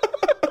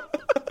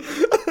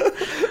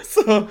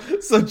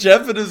 So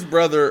Jeff and his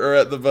brother are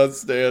at the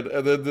bus stand,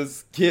 and then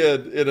this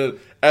kid in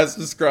as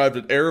described,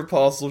 an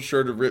Aeropostale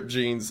shirt and ripped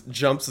jeans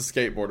jumps a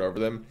skateboard over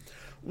them.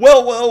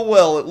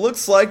 Well, it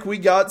looks like we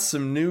got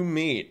some new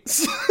meat.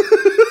 This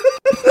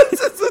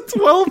is a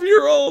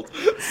 12-year-old.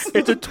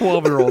 It's a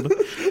 12-year-old.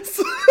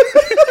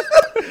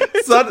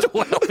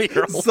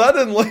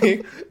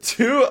 Suddenly,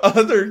 two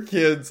other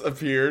kids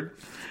appeared.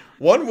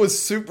 One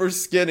was super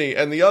skinny,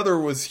 and the other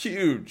was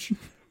huge.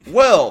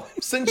 Well,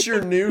 since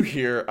you're new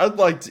here, I'd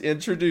like to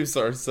introduce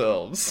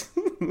ourselves.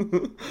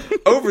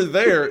 Over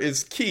there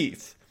is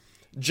Keith.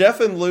 Jeff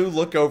and Lou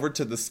look over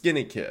to the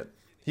skinny kid.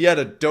 He had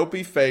a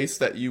dopey face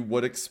that you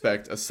would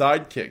expect a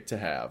sidekick to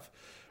have.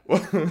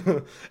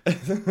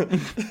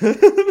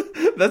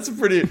 That's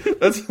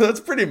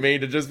pretty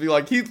mean to just be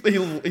like, he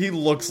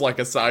looks like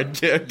a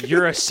sidekick.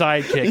 You're a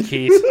sidekick,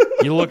 Keith.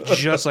 You look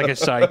just like a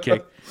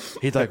sidekick.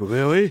 He's like,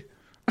 really?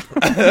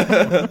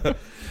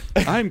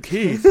 I'm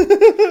Keith.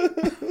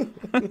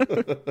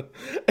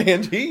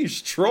 And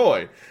he's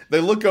Troy. They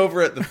look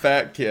over at the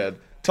fat kid.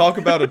 Talk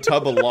about a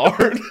tub of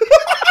lard.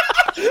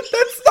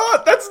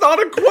 That's not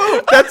a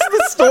quote. That's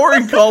the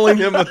story calling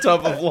him a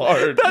tub of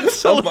lard.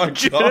 That's a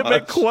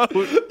legitimate quote.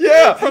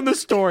 Yeah. From the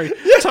story.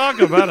 Yeah. Talk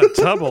about a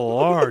tub of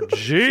lard.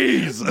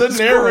 Jeez. The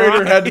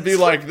narrator had to be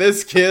like,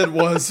 this kid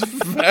was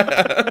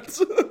fat.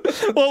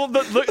 Well,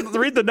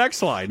 read the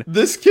next line.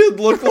 This kid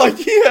looked like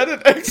he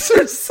hadn't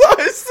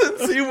exercised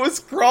since he was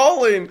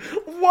crawling.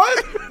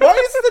 What? Why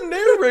is the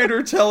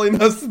narrator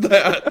telling us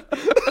that?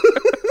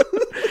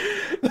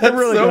 I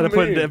really got to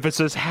put into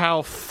emphasis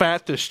how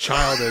fat this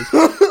child is.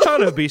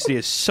 Child obesity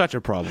is such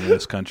a problem in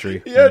this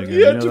country.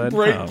 You had to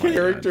break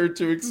character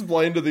to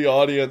explain to the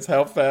audience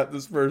how fat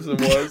this person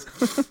was.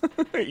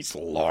 He's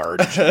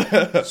large.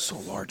 So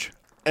large.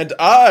 And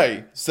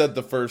I, said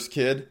the first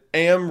kid,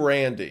 am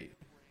Randy.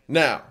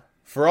 Now,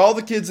 for all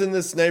the kids in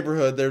this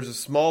neighborhood, there's a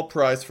small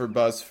price for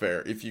bus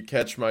fare, if you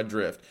catch my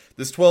drift.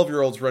 This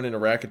 12-year-old's running a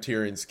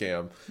racketeering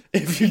scam,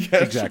 if you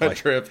catch my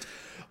drift.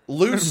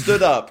 Lou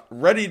stood up,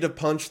 ready to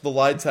punch the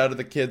lights out of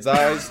the kid's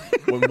eyes,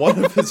 when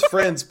one of his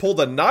friends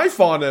pulled a knife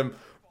on him.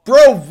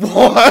 Bro,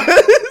 what?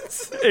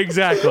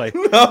 Exactly.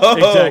 No.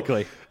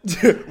 Exactly.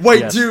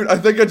 Dude, I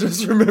think I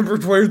just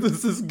remembered where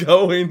this is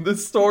going.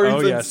 This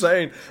story's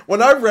insane.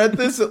 When I read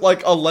this at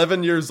like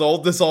 11 years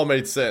old, this all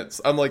made sense.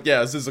 I'm like,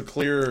 yeah, this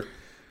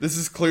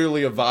is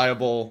clearly a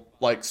viable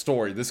like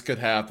story. This could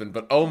happen,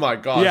 but oh my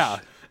gosh. Yeah.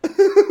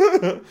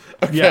 Okay.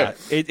 Yeah,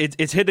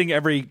 it's hitting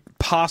every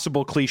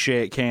possible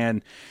cliche it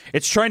can.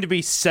 It's trying to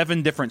be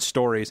 7 different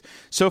stories.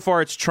 So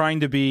far, it's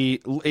trying to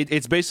be.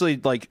 It's basically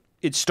like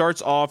it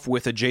starts off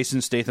with a Jason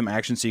Statham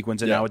action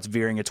sequence, and now it's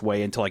veering its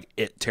way into like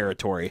It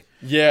territory.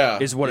 Yeah,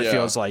 is what it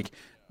feels like.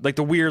 Like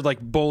the weird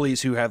like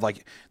bullies who have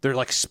like they're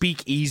like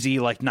speakeasy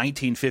like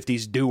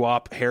 1950s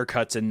doo-wop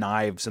haircuts and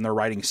knives, and they're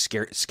riding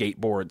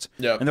skateboards.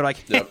 Yeah, and they're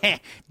like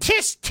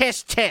tisk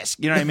tisk tisk.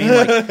 You know what I mean?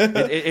 Like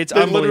it's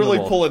they unbelievable.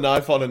 Literally pull a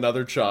knife on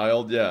another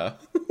child. Yeah.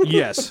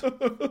 Yes. All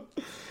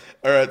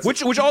right. So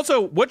which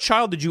also, what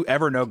child did you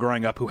ever know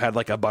growing up who had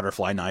like a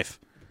butterfly knife?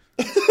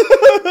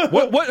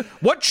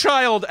 What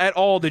child at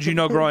all did you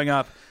know growing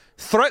up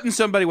threatened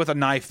somebody with a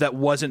knife that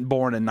wasn't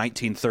born in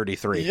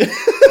 1933? Yeah.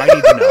 I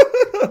need to know.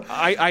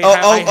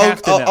 I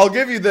have to know. I'll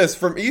give you this.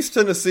 From East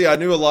Tennessee, I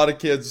knew a lot of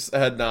kids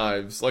had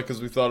knives, like,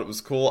 because we thought it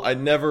was cool. I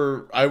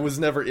was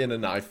never in a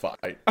knife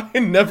fight. I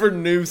never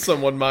knew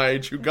someone my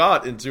age who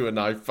got into a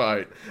knife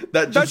fight.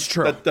 That's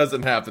true. That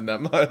doesn't happen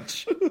that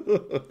much.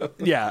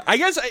 Yeah, I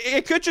guess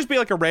it could just be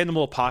like a random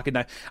little pocket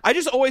knife. I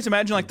just always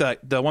imagine like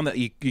the one that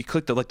you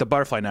click the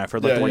butterfly knife, or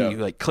like the one you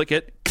like click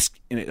it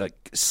and it like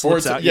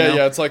slips out.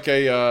 Yeah, it's like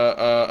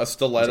a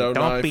stiletto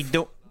knife.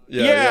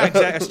 Yeah,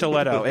 exactly. A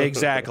stiletto,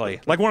 exactly.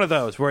 Like one of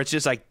those where it's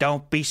just like,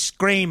 don't be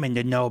screaming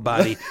to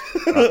nobody.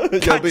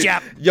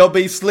 You'll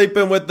be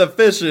sleeping with the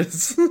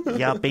fishes.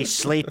 You'll be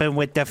sleeping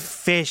with the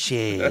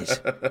fishes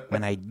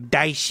when I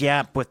dice you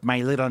up with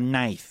my little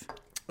knife.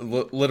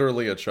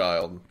 Literally a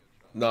child,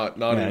 not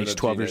even he's a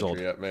 12 years old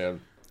yet, man.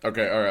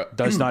 Okay, all right.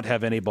 Does not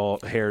have any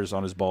hairs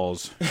on his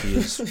balls. He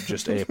is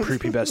just a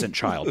prepubescent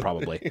child,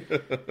 probably.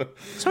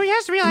 So he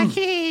has to be like,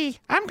 hey,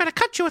 I'm going to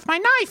cut you with my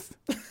knife.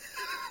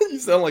 You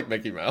sound like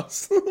Mickey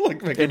Mouse.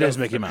 It is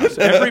Mickey Mouse.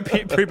 Every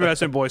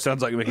prepubescent boy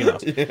sounds like Mickey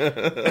Mouse.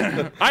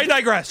 Yeah. I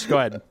digress. Go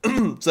ahead.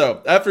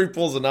 So, after he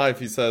pulls a knife,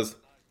 he says,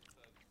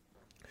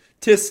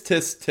 "Tisk,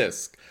 tisk,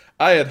 tisk.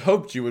 I had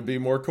hoped you would be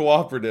more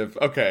cooperative."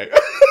 Okay.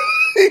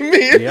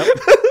 Yep.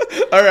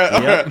 All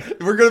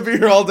right. We're going to be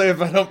here all day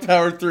if I don't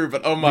power through,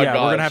 but oh my god.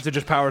 Yeah, we're going to have to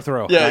just power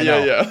through.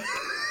 Yeah.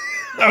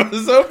 I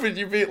was hoping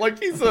you'd be like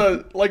he's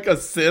a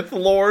Sith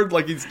Lord,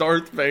 like he's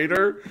Darth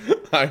Vader.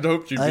 I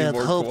hoped you'd be more cooperative. I had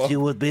hoped you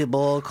would be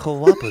more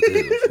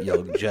cooperative,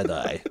 young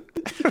Jedi.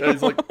 Yeah,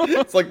 it's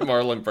like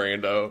Marlon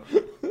Brando.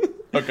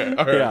 Okay,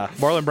 all right. Yeah,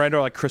 Marlon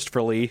Brando like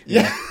Christopher Lee.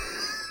 Yeah.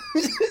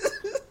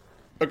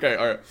 Okay,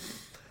 all right.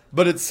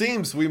 But it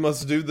seems we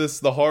must do this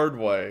the hard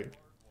way.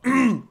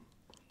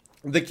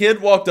 The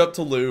kid walked up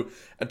to Lou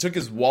and took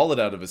his wallet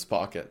out of his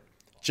pocket.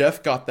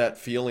 Jeff got that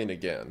feeling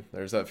again.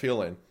 There's that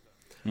feeling.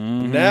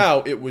 Mm-hmm.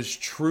 Now it was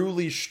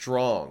truly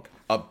strong,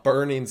 a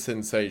burning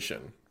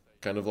sensation,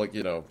 kind of like,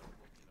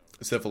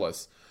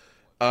 syphilis.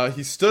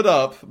 He stood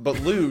up,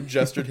 but Lou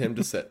gestured him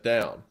to sit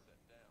down.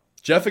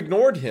 Jeff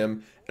ignored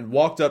him and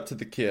walked up to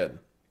the kid.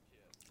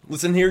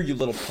 "Listen here, you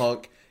little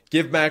punk.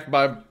 Give back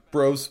my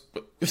bro's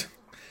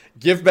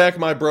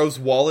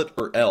wallet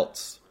or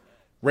else."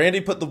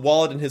 Randy put the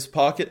wallet in his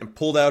pocket and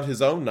pulled out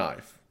his own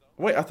knife.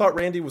 Wait, I thought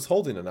Randy was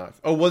holding a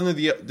knife. Oh,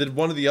 did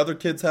one of the other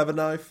kids have a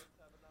knife?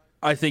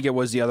 I think it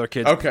was the other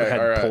kids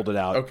had pulled it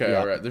out. Okay,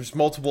 all right. There's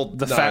multiple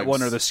The knives. fat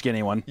one or the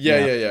skinny one.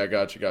 Yeah.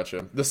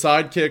 Gotcha. The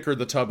sidekick or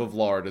the tub of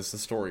lard, as the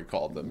story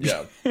called them.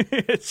 Yeah.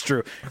 It's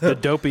true. The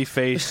dopey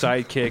face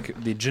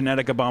sidekick, the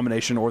genetic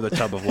abomination, or the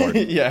tub of lard.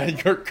 Yeah,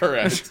 you're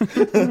correct.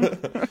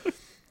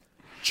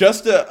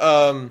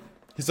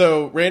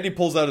 So Randy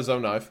pulls out his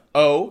own knife.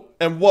 "Oh,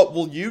 and what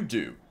will you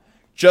do?"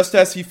 Just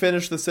as he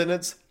finished the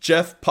sentence,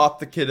 Jeff popped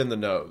the kid in the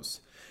nose.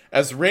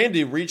 As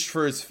Randy reached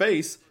for his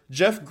face,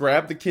 Jeff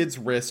grabbed the kid's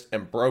wrist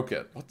and broke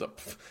it.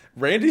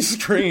 Randy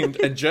screamed,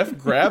 and Jeff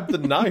grabbed the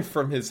knife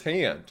from his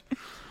hand.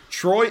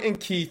 Troy and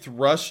Keith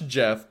rushed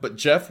Jeff, but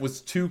Jeff was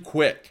too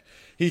quick.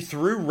 He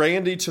threw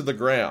Randy to the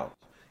ground.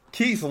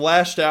 Keith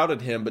lashed out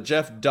at him, but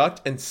Jeff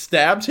ducked and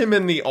stabbed him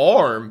in the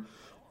arm.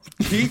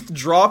 Keith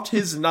dropped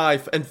his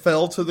knife and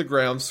fell to the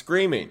ground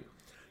screaming.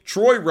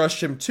 Troy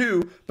rushed him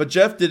too, but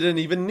Jeff didn't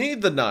even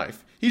need the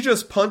knife. He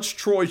just punched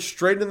Troy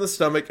straight in the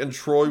stomach and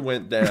Troy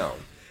went down.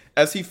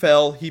 As he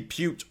fell, he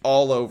puked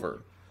all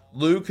over.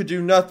 Lou could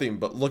do nothing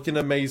but look in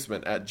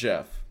amazement at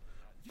Jeff.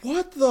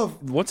 What the...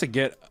 Once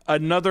again,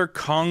 another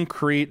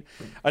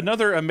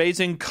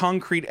amazing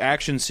concrete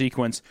action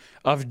sequence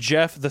of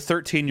Jeff, the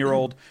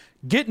 13-year-old,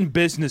 getting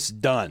business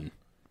done,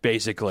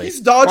 basically.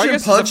 He's dodging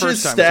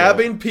punches,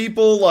 stabbing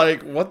people,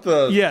 like, what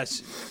the...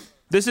 Yes.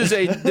 This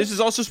is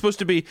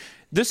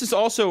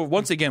also,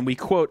 once again, we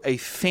quote, a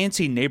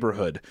fancy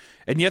neighborhood.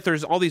 And yet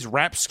there's all these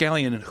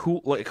rapscallion and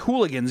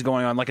hooligans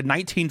going on, like a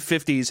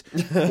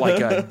 1950s, like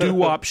a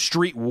doo-wop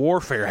street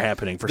warfare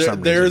happening for some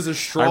reason. There is a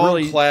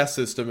strong class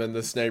system in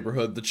this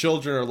neighborhood. The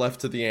children are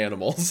left to the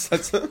animals.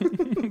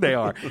 They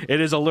are.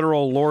 It is a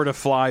literal Lord of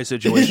Flies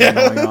situation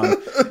going on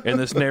in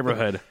this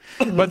neighborhood.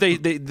 But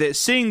they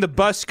seeing the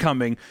bus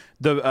coming,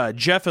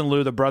 Jeff and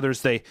Lou, the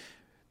brothers, they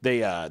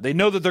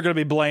know that they're going to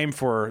be blamed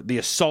for the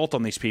assault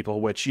on these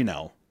people, which,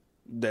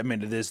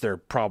 it is their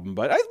problem.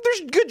 But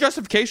there's good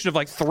justification of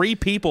like 3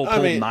 people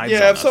pulled knives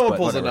on if us, someone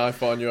pulls a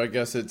knife on you, I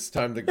guess it's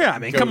time to go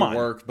to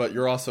work, but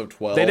you're also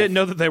 12. They didn't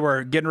know that they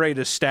were getting ready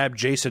to stab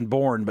Jason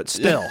Bourne, but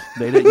still,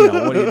 they didn't,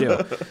 what do you do?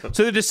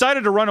 So they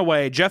decided to run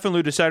away. Jeff and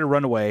Lou decided to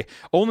run away,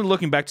 only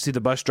looking back to see the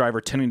bus driver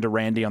tending to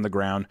Randy on the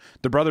ground.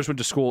 The brothers went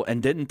to school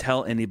and didn't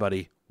tell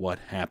anybody what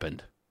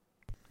happened.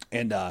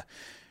 And,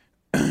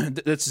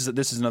 this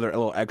is another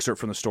little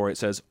excerpt from the story. It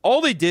says, "All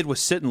they did was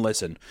sit and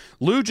listen.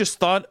 Lou just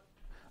thought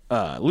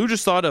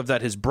of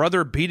that his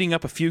brother beating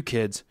up a few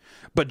kids,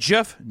 but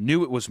Jeff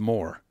knew it was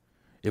more.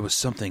 It was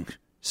something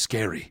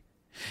scary.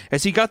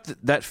 As he got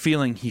that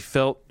feeling, he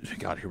felt...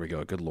 God, here we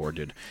go. Good Lord,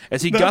 dude.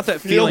 As he got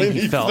that feeling,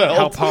 he felt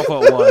how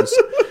powerful it was.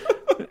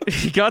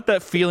 He got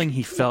that feeling,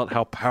 he felt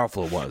how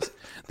powerful it was.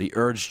 The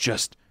urge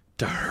just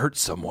to hurt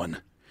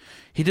someone.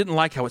 He didn't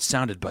like how it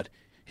sounded, but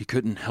he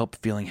couldn't help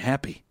feeling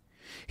happy.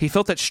 he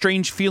felt that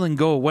strange feeling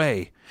go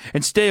away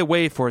and stay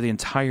away for the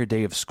entire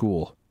day of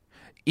school.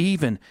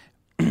 Even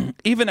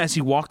as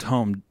he walked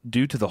home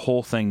due to the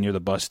whole thing near the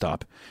bus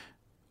stop.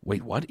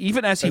 Wait, what?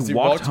 Even as he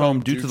walked home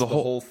due to the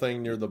whole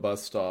thing near the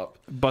bus stop.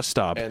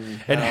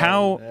 And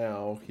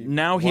how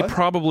now he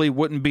probably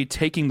wouldn't be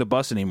taking the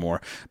bus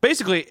anymore.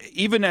 Basically,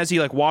 even as he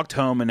walked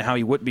home and how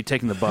he wouldn't be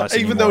taking the bus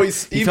even anymore.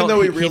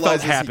 Though he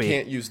realizes he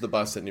can't use the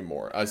bus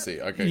anymore. I see.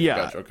 Okay. Yeah.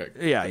 Gotcha. Okay.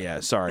 Yeah.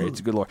 Sorry. It's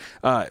a good Lord.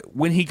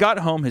 When he got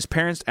home, his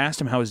parents asked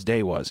him how his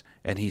day was,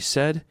 and he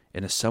said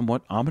in a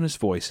somewhat ominous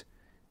voice,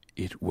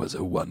 "It was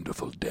a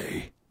wonderful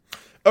day."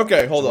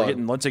 Okay, hold on. We're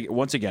getting,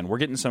 once again, we're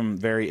getting some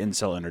very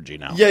incel energy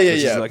now.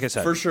 Yeah. Like I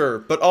said, for sure.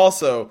 But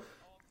also,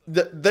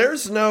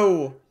 there's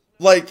no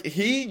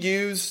he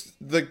used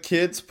the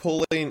kids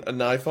pulling a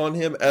knife on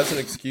him as an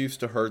excuse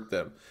to hurt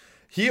them.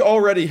 He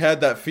already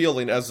had that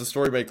feeling, as the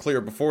story made clear,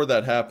 before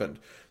that happened.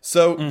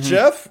 So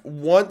Jeff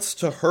wants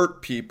to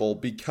hurt people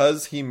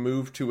because he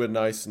moved to a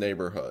nice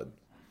neighborhood.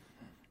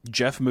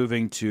 Jeff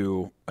moving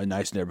to a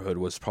nice neighborhood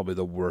was probably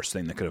the worst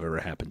thing that could have ever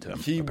happened to him.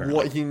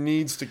 He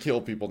needs to kill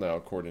people now,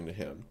 according to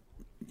him.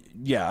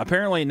 Yeah,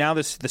 apparently now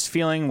this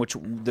feeling,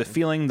 the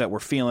feeling that we're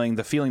feeling,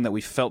 the feeling that we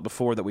felt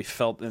before that we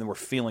felt, and we're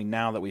feeling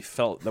now that we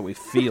felt that we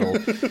feel,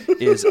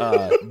 is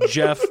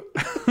Jeff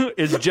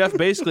is Jeff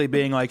basically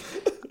being like,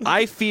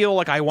 I feel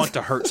like I want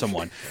to hurt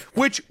someone,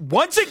 which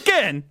once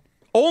again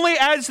only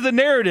adds to the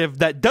narrative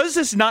that does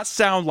this not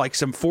sound like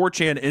some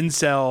 4chan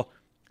incel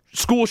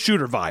school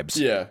shooter vibes.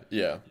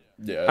 Yeah.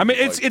 I mean,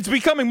 it's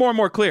becoming more and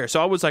more clear.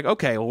 So I was like,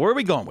 okay, well, where are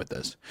we going with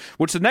this?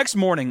 Which the next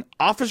morning,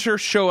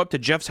 officers show up to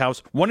Jeff's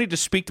house wanting to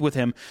speak with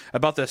him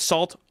about the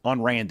assault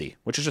on Randy,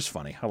 which is just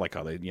funny. I like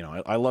how they,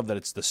 I love that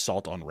it's the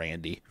assault on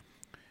Randy.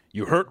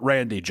 You hurt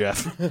Randy,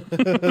 Jeff.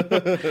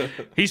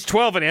 He's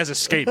 12 and he has a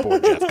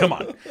skateboard, Jeff. Come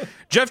on.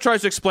 Jeff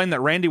tries to explain that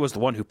Randy was the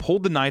one who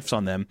pulled the knives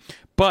on them,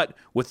 but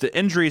with the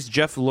injuries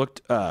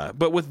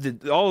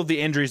all of the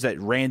injuries that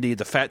Randy,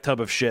 the fat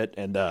tub of shit,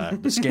 and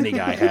the skinny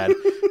guy had,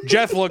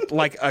 Jeff looked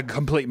like a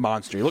complete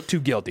monster. He looked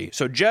too guilty.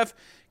 So Jeff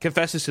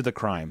confesses to the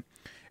crime,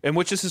 in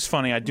which this is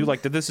funny. I do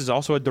like that this is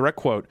also a direct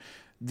quote.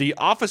 The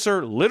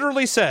officer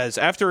literally says,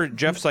 after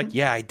Jeff's like,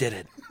 yeah, I did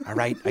it. All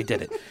right, I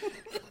did it.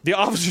 The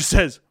officer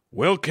says,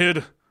 well,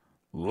 kid,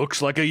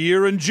 looks like a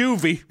year in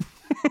juvie.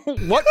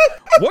 What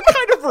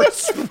kind of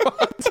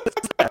response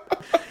is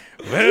that?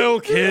 Well,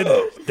 kid,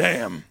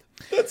 damn.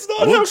 That's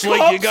not looks how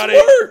like cops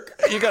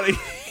work. You got a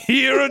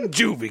year in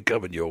juvie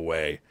coming your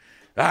way.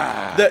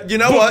 You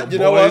know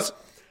what?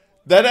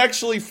 That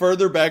actually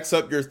further backs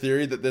up your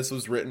theory that this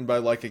was written by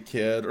a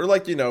kid or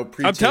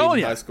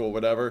preteen, high school,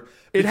 whatever.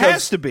 It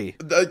has to be.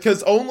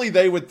 Because only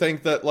they would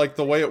think that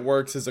the way it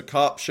works is a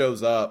cop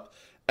shows up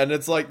and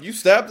it's like, you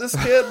stabbed this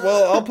kid?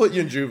 Well, I'll put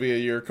you in juvie a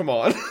year. Come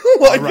on.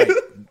 All right.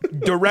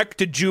 Direct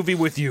to juvie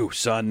with you,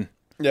 son.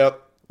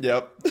 Yep.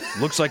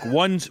 Looks like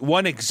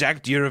one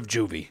exact year of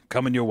juvie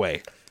coming your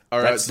way. All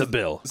right, that's the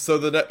bill. So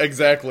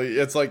exactly.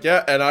 It's like,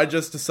 yeah, and I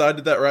just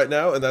decided that right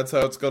now, and that's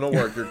how it's going to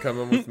work. You're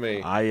coming with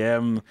me. I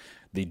am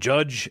the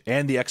judge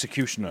and the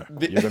executioner.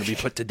 You're going to be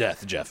put to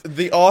death, Jeff.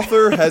 The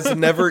author has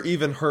never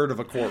even heard of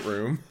a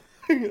courtroom.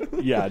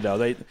 Yeah, no,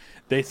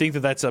 they think that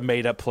that's a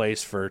made-up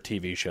place for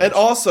TV shows. And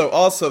also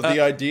the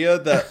idea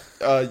that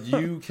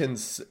you can,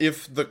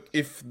 if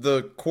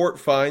the court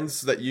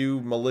finds that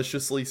you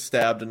maliciously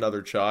stabbed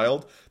another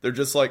child, they're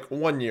just like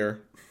 1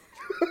 year.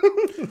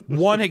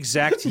 1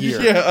 exact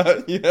year.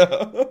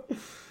 Yeah.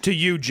 To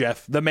you,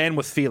 Jeff, the man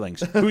with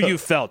feelings, who you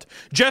felt.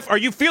 Jeff, are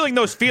you feeling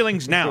those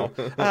feelings now?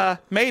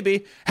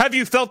 Maybe. Have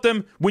you felt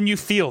them when you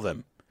feel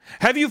them?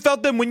 Have you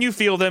felt them when you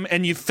feel them,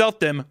 and you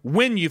felt them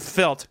when you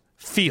felt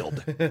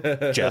feeled,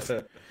 Jeff?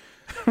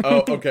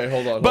 Oh, okay,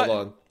 hold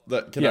on.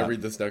 Can I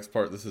read this next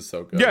part? This is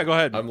so good. Yeah, go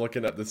ahead. I'm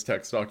looking at this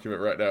text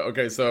document right now.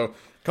 Okay, so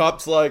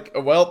cop's like,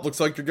 well, looks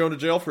like you're going to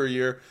jail for a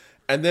year.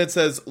 And then it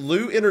says,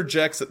 Lou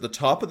interjects at the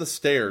top of the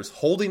stairs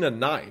holding a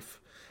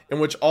knife, in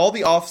which all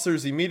the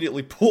officers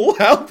immediately pull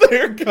out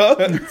their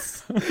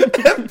guns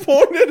and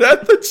point it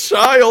at the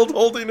child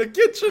holding a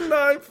kitchen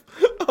knife.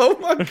 Oh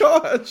my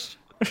gosh.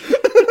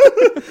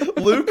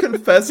 Lou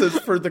confesses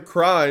for the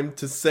crime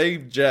to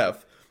save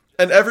Jeff,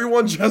 and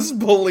everyone just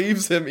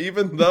believes him,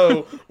 even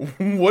though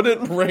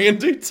wouldn't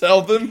Randy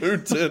tell them who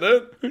did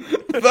it?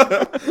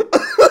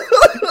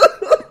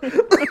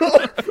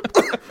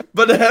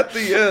 But at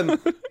the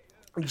end,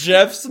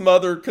 Jeff's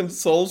mother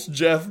consoles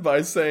Jeff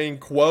by saying,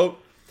 quote,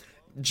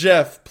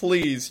 Jeff,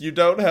 please, you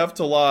don't have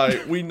to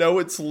lie. We know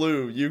it's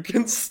Lou. You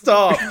can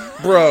stop.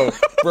 Bro,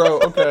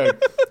 okay.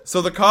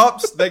 So the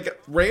cops,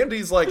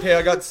 Randy's like, hey,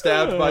 I got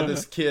stabbed by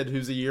this kid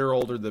who's a year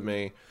older than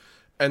me.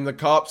 And the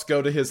cops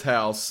go to his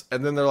house,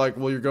 and then they're like,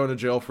 well, you're going to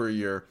jail for a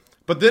year.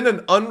 But then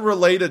an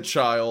unrelated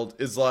child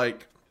is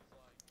like,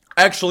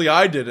 actually,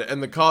 I did it.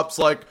 And the cop's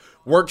like,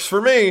 works for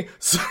me.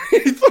 So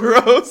he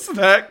throws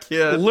that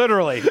kid.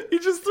 Literally. He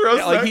just throws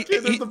that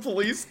kid in the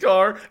police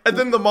car. And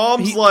then the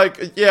mom's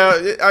like,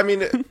 yeah, I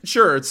mean,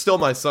 sure, it's still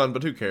my son,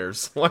 but who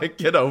cares? Like,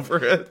 get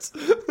over it.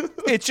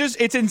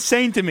 It's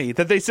insane to me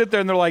that they sit there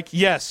and they're like,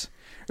 yes,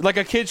 Like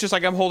a kid's just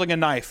like, I'm holding a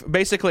knife.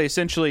 Basically,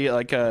 essentially,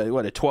 like a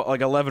 11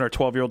 or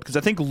 12-year-old, because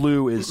I think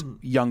Lou is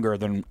younger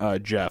than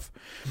Jeff.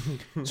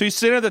 So he's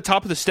sitting at the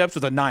top of the steps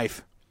with a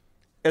knife,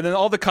 and then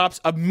all the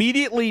cops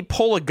immediately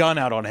pull a gun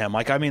out on him.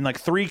 Like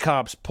 3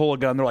 cops pull a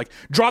gun. They're like,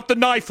 drop the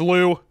knife,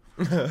 Lou.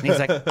 And he's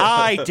like,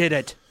 I did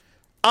it.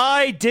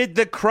 I did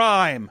the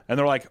crime. And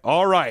they're like,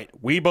 all right,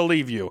 we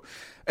believe you.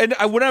 And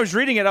when I was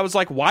reading it, I was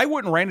like, why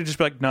wouldn't Randy just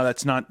be like, no,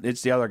 that's not,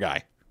 it's the other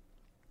guy.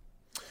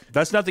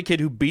 That's not the kid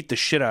who beat the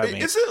shit out of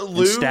me. Isn't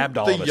Lou stabbed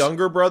all of the us.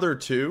 younger brother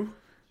too?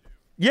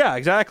 Yeah,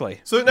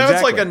 exactly. So now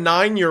it's like a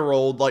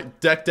 9-year-old like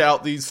decked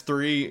out these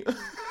 3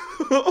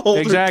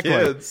 older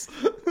kids.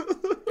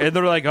 And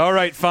they're like, all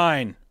right,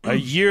 fine. A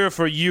year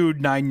for you,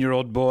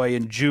 9-year-old boy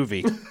in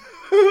juvie.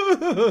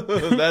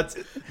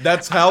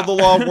 That's how the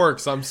law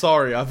works. I'm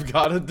sorry, I've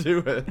got to do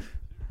it.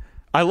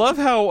 I love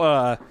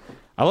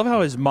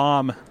how his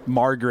mom,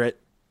 Margaret,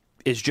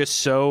 is just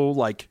so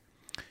like,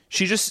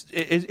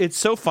 it's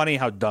so funny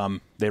how dumb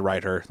they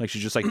write her. Like,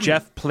 she's just like,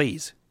 Jeff,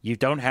 please, you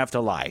don't have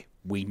to lie.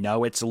 We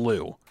know it's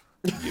Lou.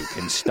 You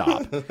can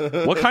stop.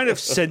 What kind of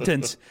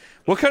sentence?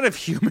 What kind of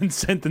human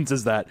sentence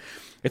is that?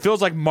 It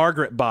feels like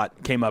Margaret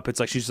Bot came up. It's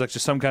like she's like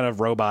just some kind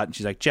of robot, and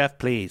she's like, Jeff,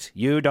 please,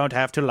 you don't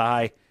have to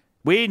lie.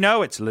 We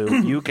know it's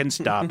Lou. You can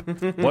stop.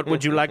 What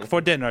would you like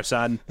for dinner,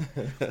 son?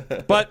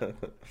 But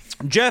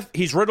Jeff,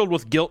 he's riddled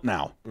with guilt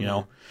now. You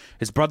know,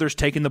 his brother's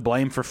taking the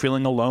blame for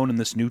feeling alone in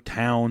this new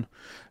town.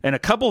 And a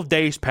couple of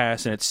days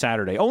pass, and it's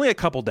Saturday. Only a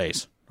couple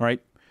days,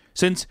 right?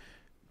 Since,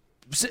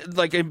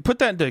 like, and put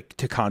that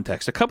into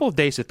context. A couple of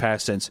days have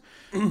passed since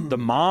the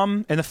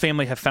mom and the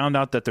family have found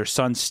out that their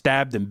son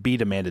stabbed and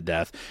beat a man to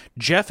death.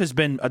 Jeff has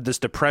been this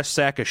depressed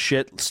sack of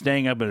shit,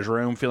 staying up in his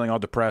room, feeling all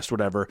depressed,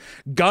 whatever.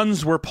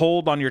 Guns were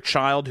pulled on your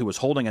child who was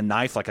holding a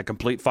knife like a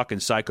complete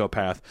fucking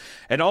psychopath.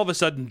 And all of a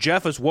sudden,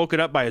 Jeff is woken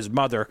up by his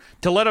mother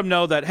to let him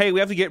know that, hey, we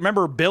have to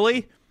remember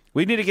Billy?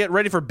 We need to get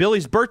ready for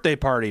Billy's birthday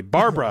party.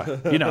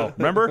 Barbara,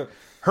 remember?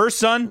 Her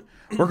son?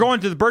 We're going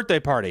to the birthday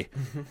party.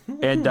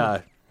 And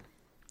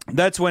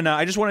that's when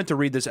I just wanted to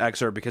read this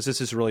excerpt because this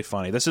is really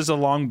funny. This is a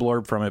long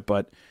blurb from it,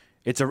 but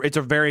it's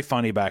a very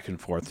funny back and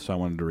forth, so I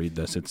wanted to read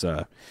this. It's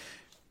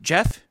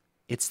Jeff,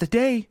 it's the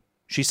day,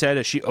 she said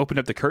as she opened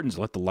up the curtains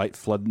and let the light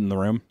flood in the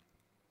room.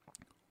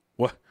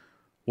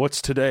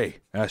 What's today?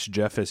 Asked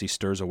Jeff as he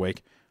stirs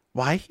awake.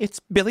 Why, it's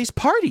Billy's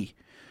party.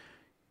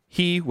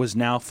 He was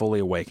now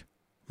fully awake.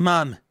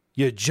 Mom,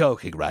 you're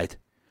joking, right?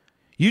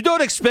 You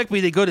don't expect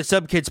me to go to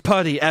some kid's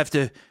party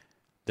after...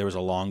 There was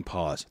a long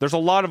pause. There's a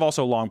lot of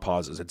also long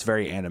pauses. It's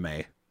very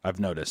anime, I've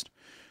noticed.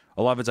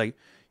 A lot of it's like,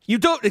 you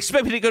don't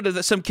expect me to go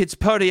to some kid's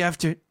party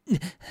after...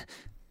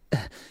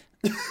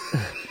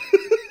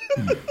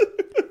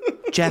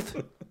 Jeff,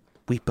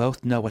 we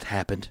both know what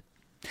happened.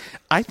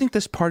 I think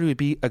this party would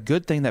be a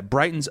good thing that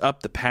brightens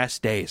up the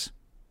past days.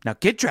 Now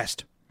get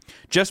dressed.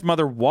 Jeff's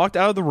mother walked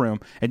out of the room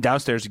and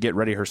downstairs to get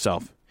ready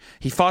herself.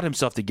 He fought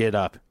himself to get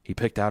up. He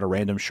picked out a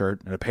random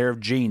shirt and a pair of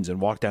jeans and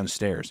walked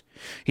downstairs.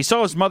 He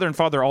saw his mother and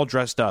father all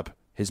dressed up,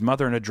 his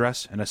mother in a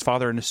dress and his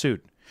father in a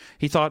suit.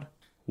 He thought,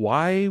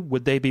 why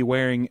would they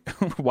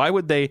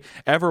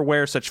ever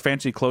wear such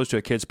fancy clothes to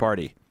a kid's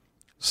party?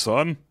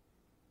 Son,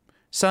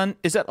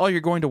 is that all you're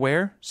going to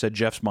wear? Said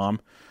Jeff's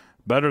mom.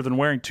 Better than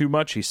wearing too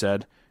much, he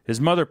said. His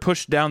mother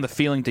pushed down the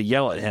feeling to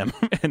yell at him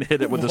and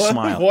hit it with a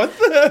smile. What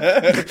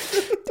the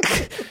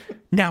heck?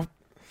 Now,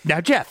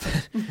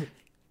 Jeff,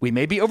 we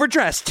may be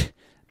overdressed,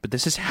 but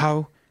this is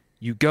how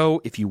you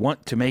go if you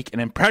want to make an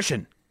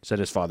impression, said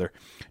his father.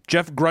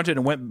 Jeff grunted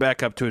and went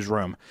back up to his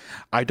room.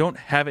 I don't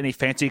have any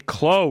fancy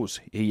clothes,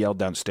 he yelled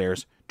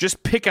downstairs.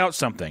 Just pick out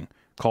something,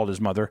 called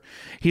his mother.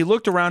 He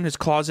looked around his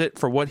closet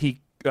for what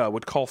he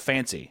would call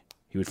fancy.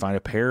 He would find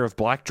a pair of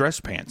black dress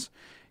pants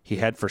he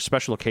had for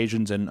special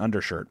occasions and an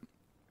undershirt.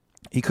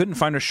 He couldn't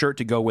find a shirt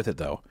to go with it,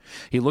 though.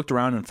 He looked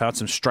around and found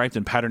some striped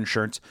and patterned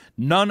shirts,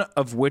 none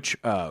of which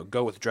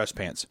go with dress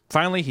pants.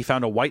 Finally, he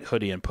found a white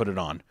hoodie and put it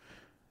on.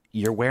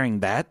 You're wearing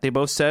that? They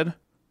both said.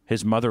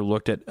 His mother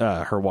looked at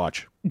her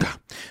watch.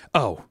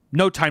 Oh,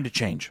 no time to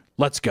change.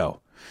 Let's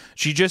go.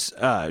 She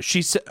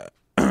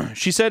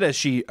said as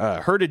she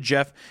herded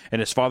Jeff and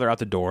his father out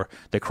the door.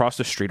 They crossed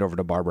the street over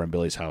to Barbara and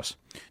Billy's house.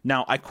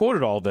 Now, I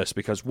quoted all this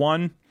because,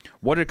 one,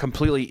 what a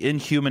completely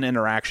inhuman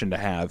interaction to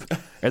have.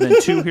 And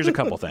then, two, here's a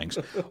couple things.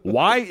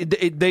 Why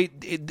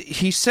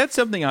he said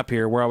something up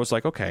here where I was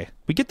like, okay,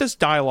 we get this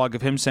dialogue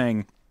of him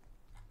saying...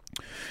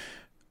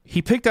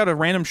 He picked out a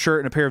random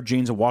shirt and a pair of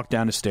jeans and walked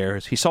down the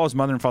stairs. He saw his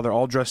mother and father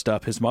all dressed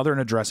up, his mother in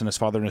a dress and his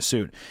father in a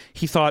suit.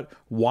 He thought,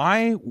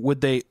 why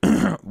would they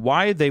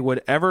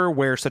ever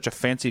wear such a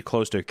fancy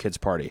clothes to a kid's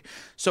party?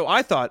 So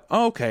I thought,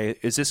 oh, okay,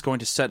 is this going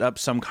to set up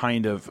some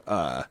kind of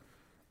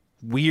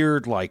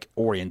weird like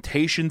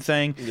orientation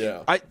thing.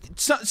 Yeah.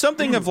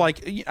 Something of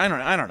like I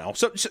don't know,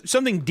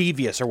 something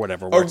devious or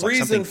whatever. A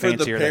reason for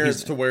the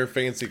parents to wear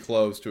fancy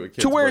clothes to a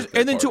kid's birthday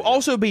and then party. to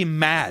also be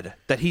mad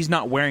that he's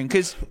not wearing,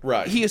 because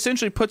Right. he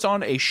essentially puts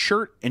on a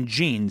shirt and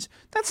jeans.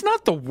 That's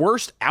not the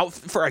worst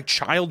outfit for a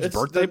child's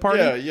birthday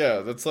party. Yeah.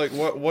 That's like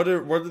what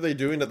are they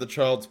doing at the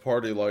child's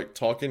party? Like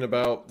talking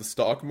about the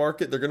stock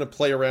market? They're gonna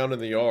play around in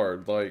the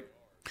yard, like.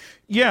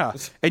 Yeah,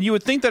 and you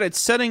would think that it's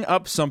setting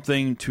up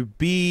something to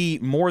be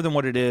more than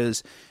what it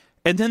is.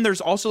 And then there's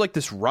also like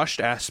this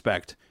rushed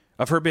aspect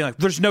of her being like,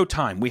 there's no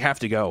time, we have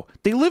to go.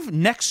 They live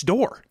next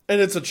door. And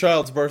it's a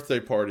child's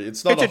birthday party.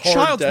 It's not It's a hard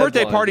child's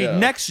birthday deadline, party yeah.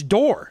 next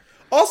door.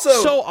 Also,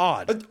 so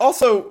odd.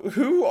 Also,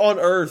 who on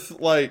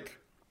earth, like...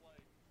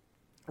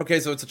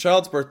 Okay, so it's a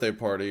child's birthday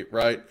party,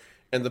 right?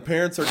 And the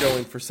parents are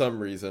going for some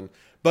reason.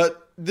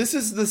 But this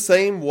is the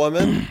same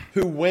woman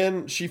who,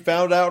 when she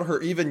found out her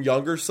even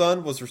younger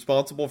son was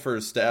responsible for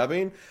his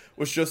stabbing,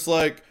 was just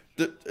like,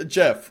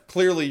 Jeff,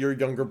 clearly your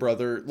younger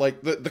brother,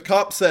 like the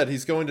cop said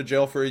he's going to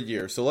jail for a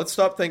year. So let's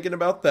stop thinking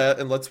about that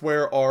and let's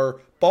wear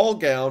our ball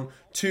gown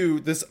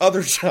to this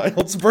other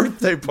child's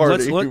birthday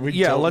party.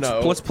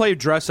 Let's play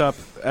dress up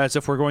as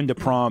if we're going to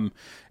prom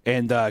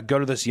and go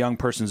to this young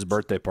person's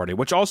birthday party,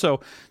 which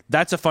also,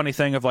 that's a funny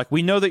thing of like,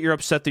 we know that you're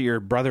upset that your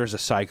brother is a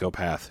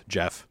psychopath,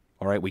 Jeff.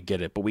 All right, we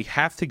get it. But we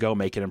have to go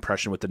make an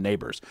impression with the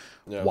neighbors.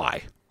 Yeah.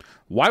 Why?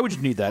 Why would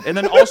you need that? And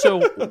then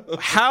also,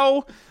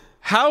 how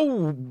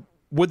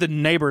would the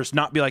neighbors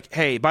not be like,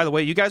 hey, by the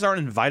way, you guys aren't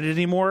invited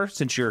anymore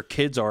since your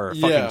kids are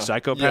fucking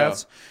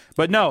psychopaths? Yeah.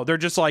 But no, they're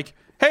just like,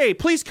 hey,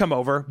 please come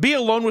over. Be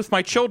alone with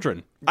my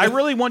children. I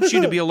really want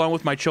you to be alone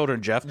with my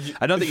children, Jeff.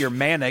 I know that you're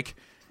manic,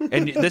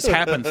 and this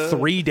happened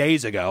 3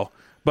 days ago.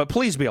 But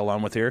please be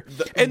alone with her.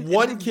 And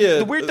one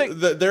kid, the weird thing,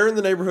 they're in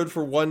the neighborhood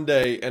for one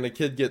day, and a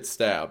kid gets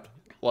stabbed.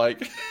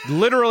 Like,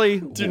 literally,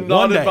 do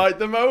not invite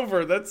them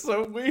over. That's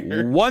so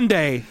weird. One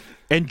day,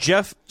 and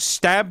Jeff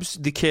stabs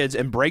the kids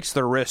and breaks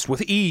their wrist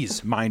with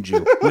ease, mind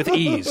you, with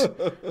ease.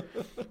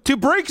 To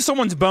break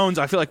someone's bones,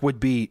 I feel like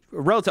would be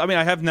relative. I mean,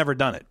 I have never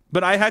done it,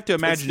 but I have to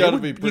imagine it's got to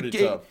be pretty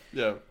tough.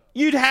 Yeah,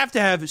 you'd have to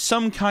have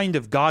some kind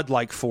of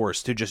godlike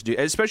force to just do,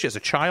 especially as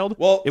a child.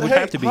 Well, it would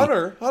have to be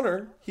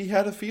Hunter. He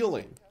had a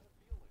feeling.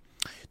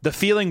 The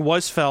feeling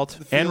was felt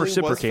and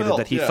reciprocated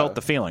that he felt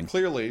the feeling.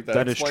 Clearly,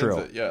 that is true.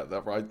 It. Yeah,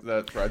 that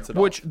writes it.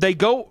 Which they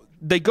go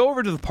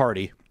over to the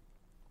party,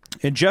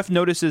 and Jeff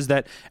notices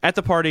that at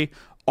the party,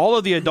 all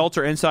of the adults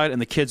are inside and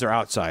the kids are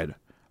outside.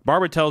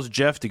 Barbara tells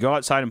Jeff to go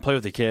outside and play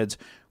with the kids,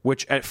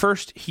 which at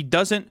first he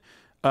doesn't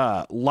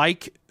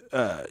like.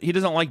 He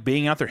doesn't like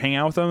being out there hanging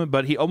out with them,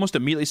 but he almost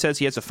immediately says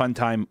he has a fun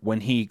time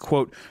when he,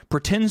 quote,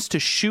 pretends to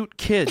shoot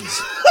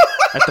kids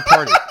at the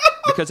party.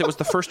 Because it was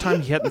the first time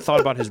he hadn't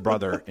thought about his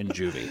brother in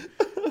juvie,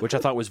 which I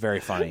thought was very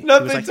funny.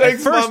 Nothing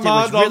takes my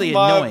mind off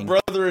my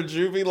brother in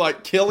juvie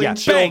like killing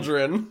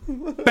children.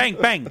 Bang,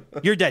 bang,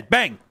 you're dead,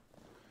 bang.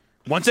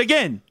 Once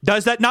again,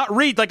 does that not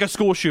read like a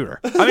school shooter?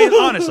 I mean,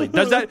 honestly,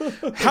 does that?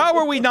 How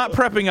are we not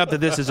prepping up that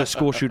this is a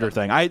school shooter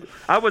thing? I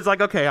was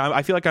like, okay,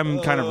 I feel like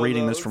I'm kind of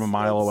reading this from a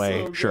mile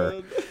away, so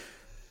sure.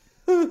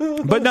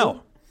 But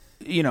no.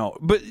 You know,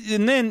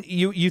 and then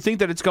you think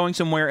that it's going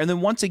somewhere, and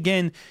then once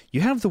again, you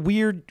have the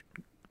weird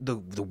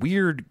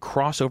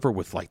crossover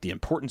with like the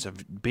importance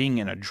of being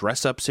in a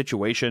dress-up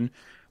situation,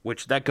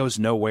 which that goes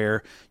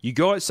nowhere. You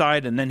go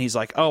outside, and then he's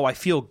like, oh, I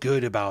feel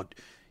good about,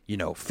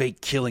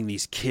 fake killing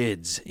these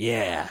kids.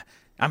 Yeah,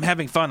 I'm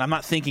having fun. I'm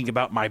not thinking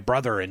about my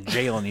brother in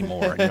jail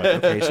anymore. And you're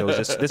like, okay, so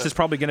this is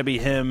probably going to be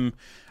him,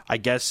 I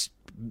guess,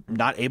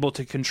 not able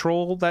to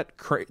control that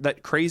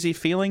crazy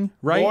feeling,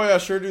 right? Boy, I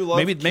sure do love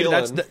killing. Maybe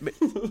that's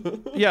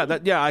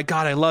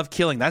I love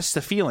killing. That's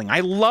the feeling. I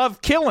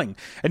love killing.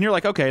 And you're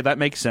like, okay, that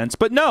makes sense.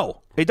 But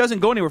no, it doesn't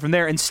go anywhere from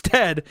there.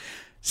 Instead,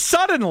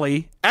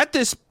 suddenly at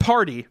this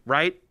party,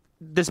 right,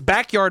 this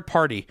backyard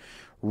party,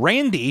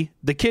 Randy,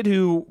 the kid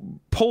who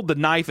pulled the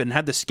knife and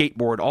had the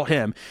skateboard, all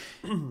him,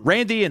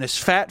 Randy and his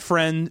fat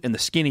friend and the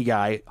skinny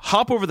guy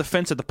hop over the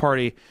fence at the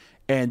party.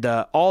 And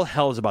all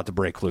hell is about to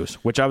break loose.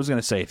 Which I was going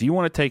to say, if you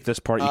want to take this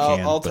part, you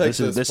can. I'll take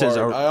this part.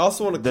 I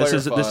also want to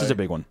clarify. This is a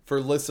big one for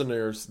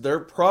listeners.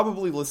 They're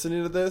probably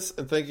listening to this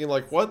and thinking,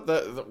 like, "Where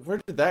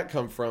did that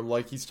come from?"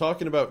 Like he's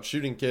talking about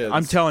shooting kids.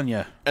 I'm telling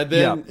you. And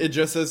then it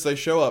just says they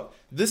show up.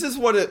 This is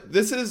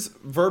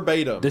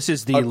verbatim. This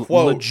is the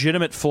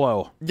legitimate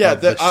flow. Yeah,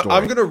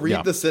 I'm going to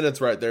read the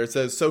sentence right there. It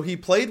says, "So he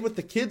played with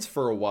the kids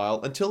for a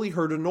while until he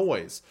heard a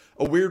noise,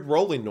 a weird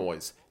rolling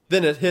noise.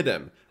 Then it hit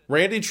him.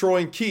 Randy,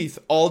 Troy, and Keith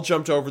all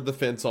jumped over the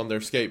fence on their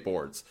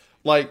skateboards."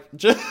 Like,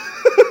 just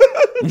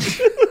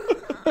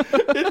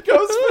it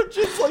goes from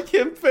just like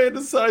him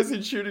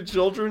fantasizing shooting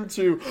children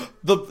to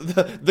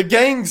the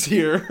gang's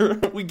here.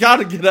 We got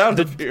to get out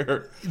of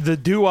here. The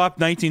doo-wop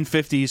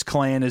 1950s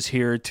clan is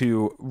here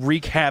to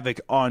wreak havoc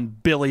on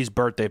Billy's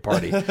birthday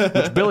party.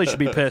 Which Billy should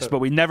be pissed, but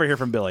we never hear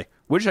from Billy.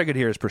 Wish I could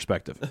hear his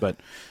perspective, but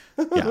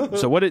yeah.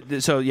 So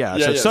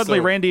suddenly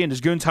Randy and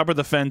his goons hop over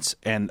the fence,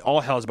 and all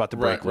hell is about to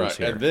break loose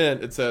here. And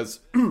then it says,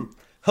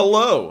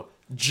 "Hello,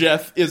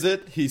 Jeff, is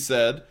it?" he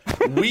said.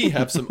 We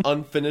have some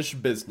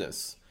unfinished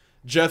business.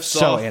 Jeff So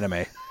saw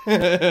anime.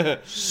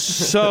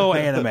 So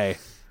anime.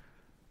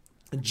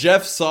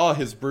 Jeff saw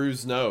his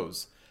bruised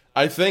nose.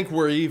 I think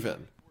we're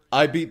even.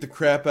 I beat the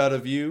crap out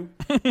of you,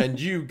 and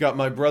you got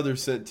my brother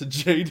sent to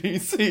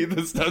JDC.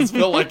 This does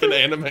feel like an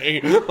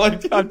anime.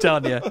 Like, I'm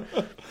telling you.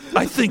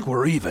 I think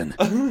we're even.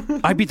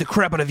 I beat the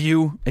crap out of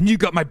you, and you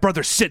got my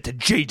brother sent to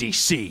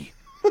JDC.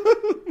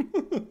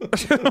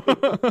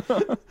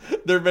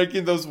 they're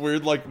making those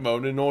weird, like,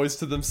 moaning noise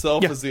to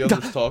themselves as the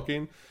other's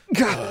talking.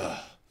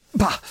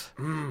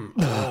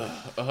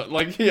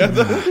 Like,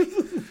 yeah.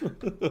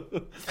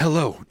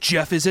 Hello,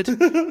 Jeff, is it?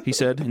 He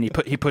said, and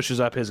he pushes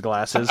up his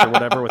glasses or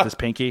whatever with his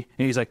pinky,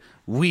 and he's like,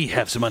 "We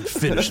have some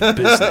unfinished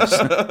business."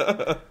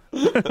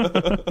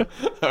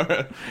 All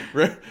right.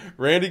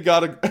 Randy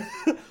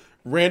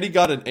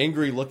got an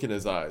angry look in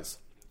his eyes.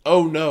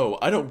 Oh no,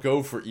 I don't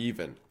go for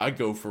even. I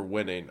go for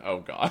winning. Oh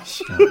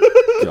gosh.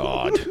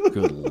 God,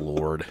 good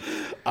lord.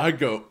 I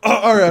go.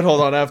 All right,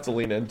 hold on. I have to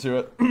lean into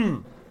it.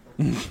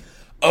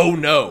 Oh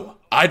no,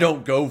 I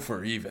don't go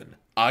for even.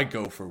 I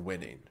go for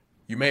winning.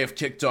 You may have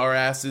kicked our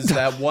asses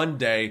that one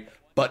day,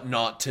 but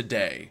not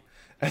today.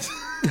 I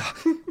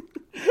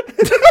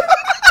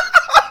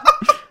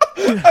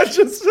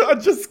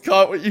just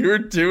caught what you were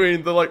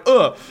doing. They're like,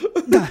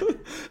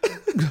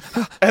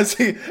 as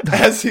he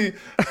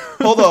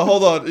hold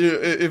on.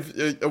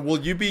 If will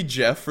you be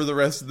Jeff for the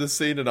rest of the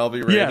scene and I'll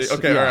be Randy? Yes,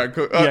 okay, yeah. all right,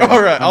 cool. Yeah,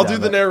 all right. I'll I'm do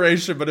down the with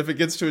narration, but if it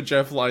gets to a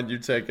Jeff line, you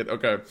take it.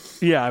 Okay.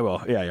 Yeah, I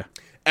will. Yeah.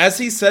 As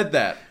he said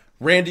that,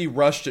 Randy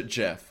rushed at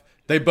Jeff.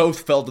 They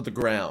both fell to the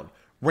ground.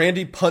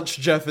 Randy punched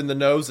Jeff in the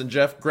nose, and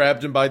Jeff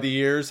grabbed him by the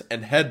ears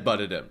and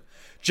headbutted him.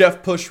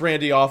 Jeff pushed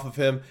Randy off of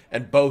him,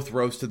 and both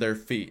rose to their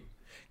feet.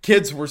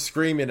 Kids were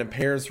screaming, and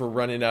parents were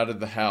running out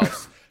of the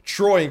house.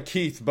 Troy and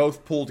Keith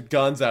both pulled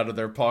guns out of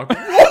their pockets.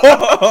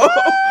 Whoa!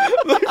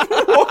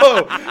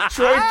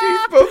 Troy and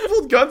Keith both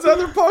pulled guns out of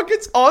their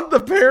pockets on the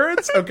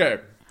parents? Okay.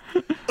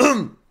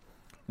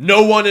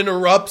 No one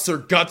interrupts or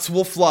guts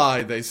will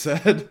fly, they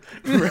said.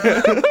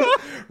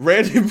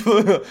 Randy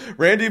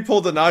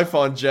pulled a knife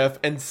on Jeff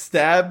and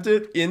stabbed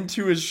it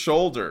into his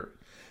shoulder.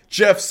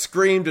 Jeff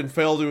screamed and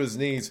fell to his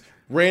knees.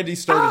 Randy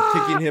started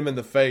kicking him in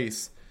the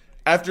face.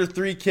 After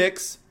 3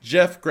 kicks,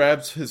 Jeff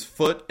grabs his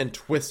foot and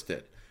twists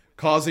it,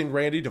 causing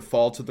Randy to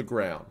fall to the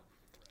ground.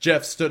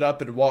 Jeff stood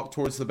up and walked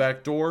towards the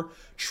back door.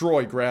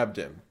 Troy grabbed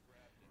him.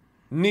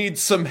 Need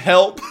some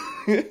help?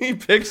 He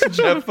picks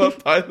Jeff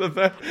up by the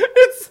back.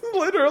 It's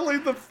literally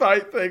the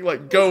fight thing,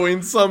 like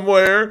going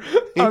somewhere.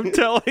 I'm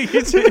telling you,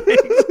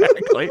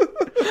 exactly.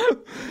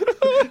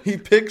 He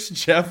picks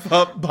Jeff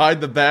up by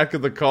the back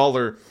of the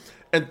collar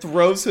and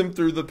throws him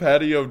through the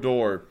patio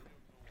door.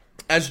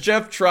 As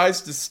Jeff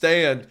tries to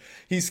stand,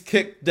 he's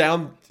kicked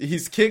down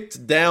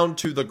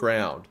to the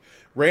ground.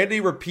 Randy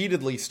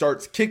repeatedly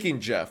starts kicking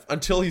Jeff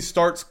until he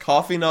starts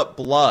coughing up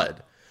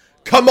blood.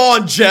 Come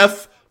on,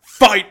 Jeff!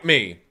 Fight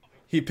me!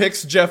 He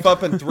picks Jeff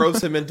up and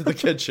throws him into the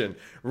kitchen.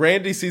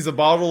 Randy sees a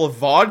bottle of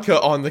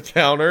vodka on the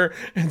counter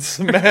and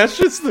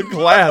smashes the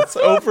glass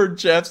over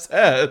Jeff's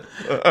head.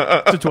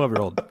 It's a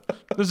 12-year-old.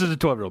 This is a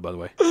 12-year-old, by the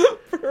way.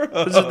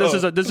 This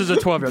is a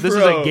 12-year-old. This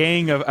is a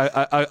gang of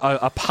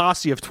a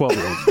posse of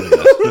 12-year-olds.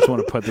 Just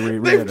want to put the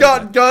They've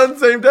got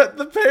guns aimed at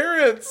the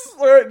parents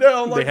right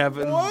now. Like, they have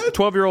what?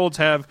 12-year-olds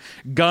have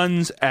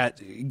guns at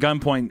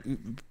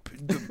gunpoint,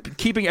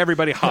 keeping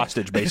everybody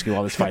hostage basically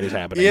while this fight is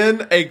happening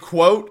in a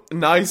quote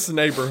nice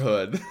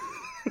neighborhood.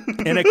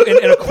 in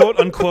a quote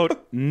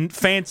unquote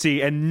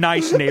fancy and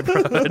nice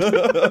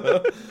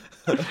neighborhood.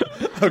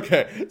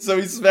 Okay, so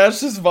he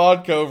smashes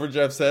vodka over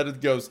Jeff's head and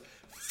goes,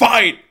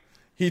 "Fight!"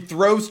 He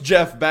throws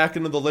Jeff back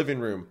into the living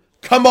room.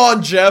 Come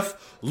on,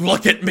 Jeff,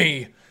 look at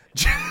me.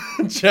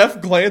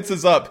 Jeff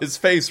glances up, his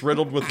face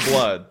riddled with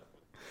blood.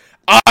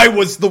 I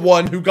was the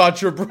one who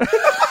got your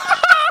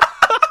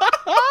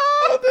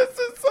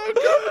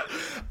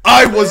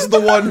I was the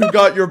one who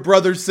got your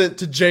brother sent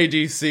to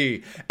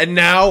JDC, and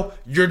now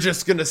you're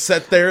just gonna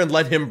sit there and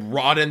let him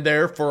rot in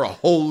there for a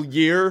whole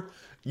year?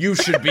 You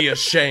should be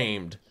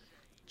ashamed.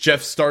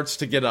 Jeff starts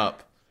to get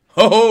up.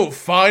 Oh,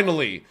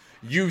 finally,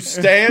 you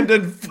stand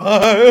and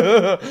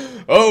fight.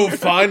 Oh,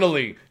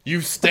 finally,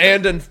 you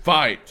stand and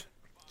fight.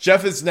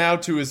 Jeff is now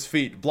to his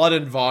feet, blood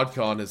and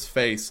vodka on his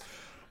face.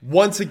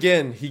 Once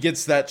again, he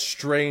gets that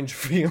strange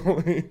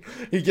feeling.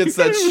 He gets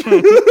that...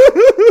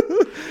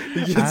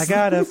 I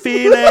got a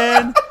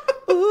feeling.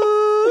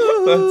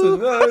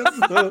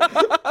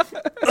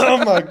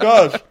 Oh my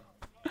gosh.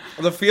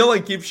 The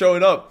feeling keeps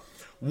showing up.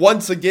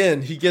 Once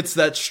again, he gets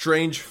that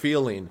strange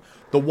feeling.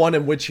 The one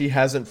in which he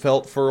hasn't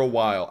felt for a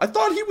while. I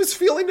thought he was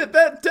feeling it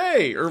that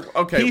day. Or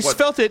okay, He's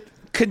felt it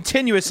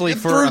continuously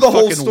for through a the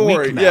whole fucking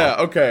story. week now. Yeah,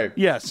 okay.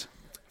 Yes.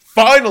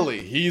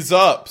 Finally, he's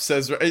up,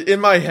 says... In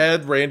my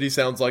head, Randy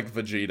sounds like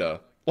Vegeta.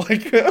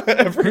 Like,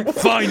 everyone...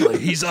 Finally,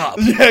 he's up.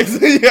 Yeah.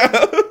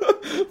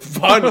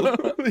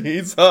 Finally,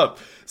 he's up,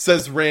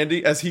 says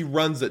Randy as he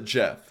runs at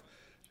Jeff.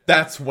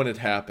 That's when it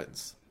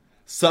happens.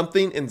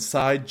 Something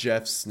inside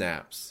Jeff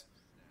snaps.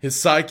 His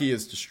psyche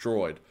is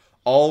destroyed.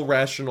 All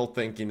rational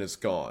thinking is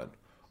gone.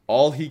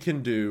 All he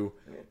can do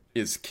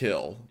is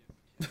kill.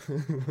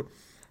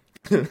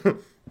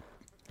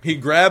 He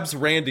grabs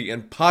Randy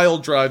and pile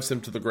drives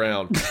him to the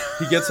ground.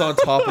 He gets on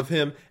top of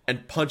him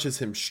and punches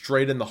him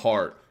straight in the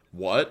heart.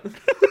 What?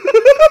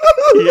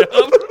 Yep.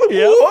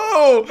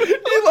 Whoa!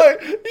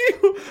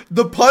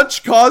 The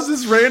punch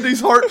causes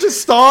Randy's heart to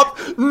stop?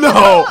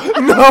 No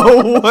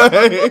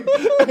way!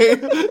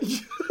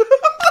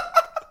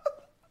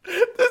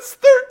 This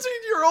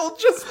 13-year-old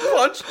just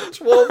punched a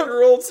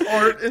 12-year-old's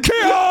heart and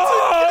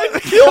killed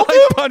him. He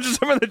punches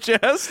him in the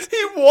chest.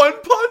 He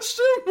one-punched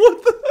him?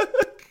 What the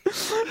heck?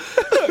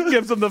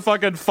 Gives him the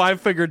fucking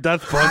 5-finger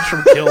death punch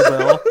from Kill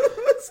Bill.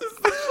 This is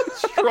the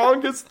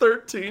strongest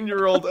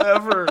 13-year-old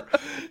ever.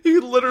 He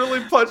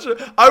literally punched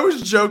it. I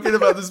was joking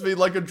about this being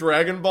like a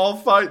Dragon Ball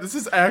fight. This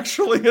is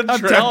actually a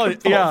Dragon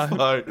Ball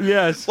fight.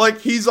 Yes.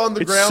 Like, he's on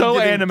the ground so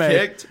getting anime.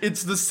 kicked.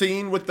 It's the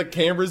scene with the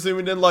camera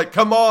zooming in, like,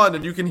 come on,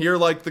 and you can hear,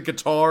 like, the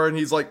guitar, and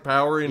he's, like,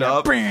 powering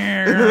up.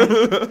 Yeah,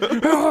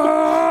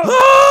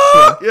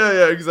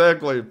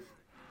 exactly.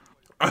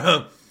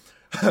 The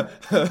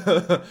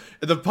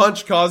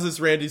punch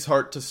causes Randy's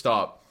heart to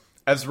stop.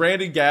 As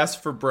Randy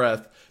gasps for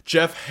breath,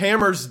 Jeff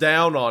hammers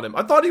down on him.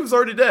 I thought he was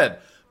already dead.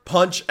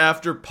 Punch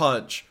after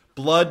punch.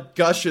 Blood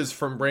gushes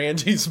from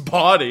Randy's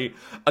body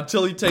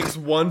until he takes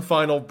one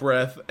final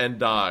breath and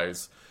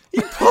dies.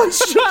 He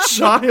punched a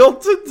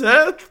child to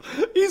death.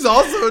 He's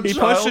also a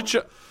child.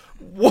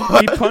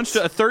 What? He punched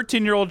a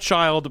 13-year-old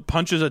child,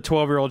 punches a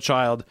 12-year-old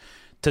child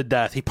to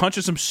death. He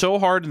punches him so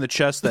hard in the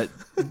chest that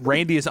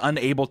Randy is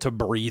unable to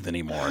breathe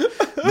anymore.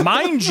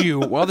 Mind you,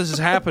 while this is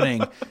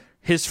happening,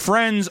 his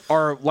friends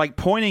are like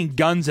pointing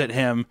guns at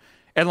him,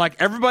 and like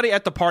everybody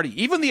at the party,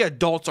 even the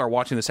adults are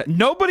watching this.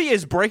 Nobody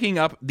is breaking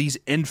up these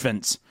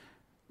infants.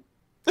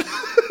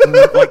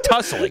 Like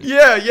tussling.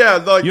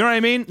 Yeah, like, you know what I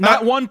mean?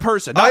 Not one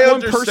person. Not I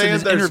one person understand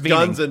is there's intervening.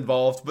 guns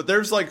involved, but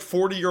there's like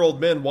 40-year-old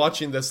men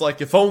watching this.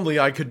 Like, if only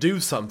I could do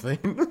something.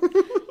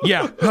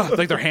 Yeah,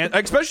 like their hands,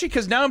 especially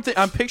because now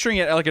I'm picturing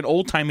it like an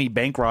old timey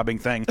bank robbing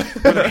thing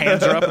where their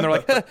hands are up and they're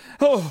like,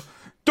 "Oh,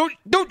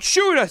 don't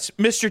shoot us,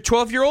 Mr.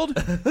 12-year-old."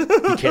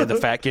 You kid, the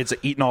fat kid's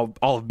eating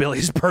all of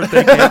Billy's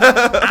birthday cake.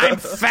 I'm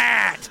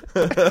fat.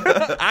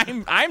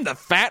 I'm the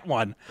fat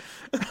one.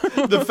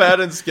 The fat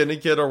and skinny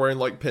kid are wearing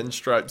like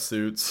pinstripe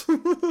suits.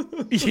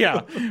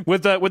 Yeah,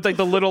 with like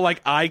the little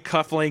like eye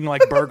cuffling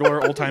like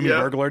burglar, old timey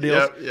burglar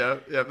deals. Yeah.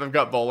 They've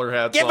got bowler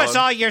hats. Give on. us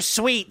all your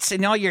sweets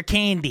and all your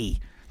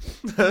candy.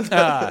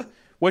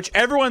 Which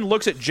everyone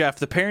looks at Jeff,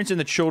 the parents and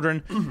the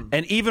children,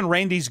 and even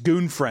Randy's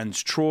goon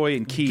friends, Troy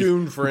and Keith.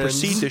 Goon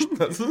friends.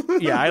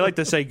 Yeah, I like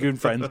to say goon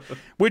friends.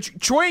 Which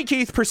Troy and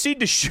Keith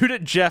proceed to shoot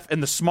at Jeff in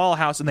the small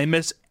house, and they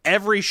miss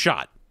every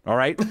shot. All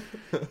right?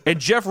 And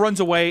Jeff runs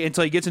away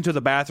until he gets into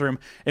the bathroom,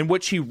 in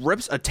which he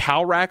rips a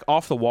towel rack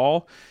off the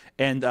wall.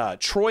 And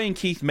Troy and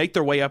Keith make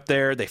their way up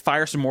there. They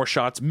fire some more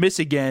shots, miss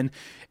again.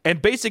 And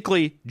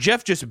basically,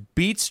 Jeff just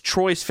beats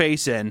Troy's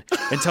face in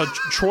until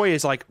Troy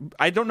is like,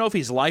 I don't know if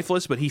he's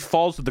lifeless, but he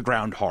falls to the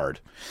ground hard.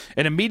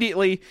 And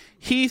immediately,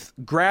 Heath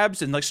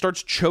grabs and like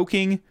starts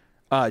choking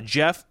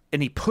Jeff,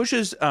 and he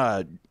pushes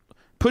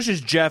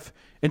Jeff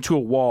into a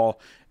wall,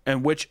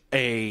 in which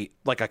a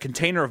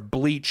container of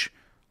bleach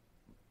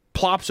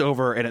plops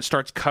over, and it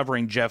starts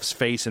covering Jeff's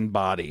face and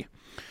body.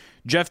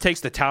 Jeff takes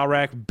the towel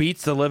rack,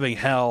 beats the living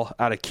hell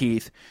out of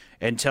Keith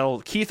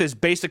until Keith is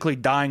basically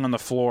dying on the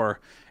floor.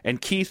 And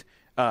Keith,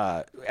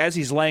 as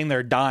he's laying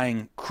there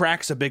dying,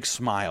 cracks a big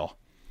smile.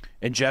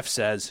 And Jeff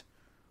says,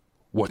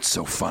 "What's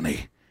so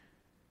funny?"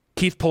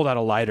 Keith pulled out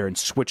a lighter and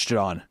switched it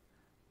on.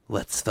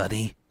 "What's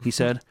funny," he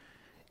said,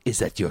 "is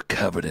that you're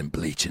covered in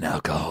bleach and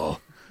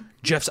alcohol."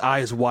 Jeff's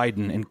eyes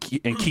widened, and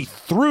Keith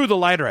threw the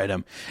lighter at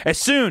him. As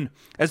soon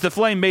as the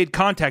flame made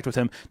contact with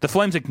him, the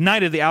flames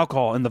ignited the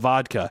alcohol in the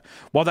vodka.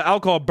 While the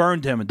alcohol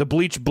burned him, the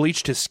bleach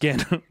bleached his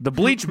skin. The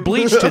bleach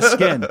bleached his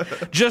skin.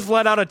 Jeff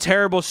let out a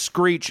terrible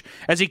screech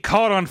as he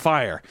caught on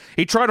fire.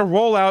 He tried to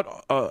roll out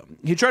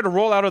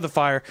of the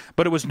fire,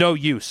 but it was no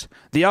use.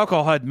 The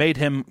alcohol had made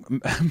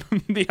him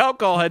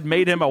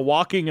a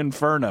walking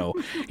inferno.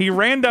 He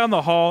ran down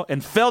the hall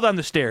and fell down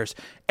the stairs.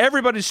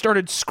 Everybody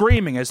started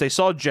screaming as they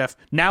saw Jeff,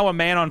 now a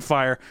man on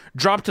fire,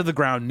 drop to the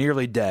ground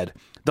nearly dead.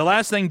 The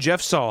last thing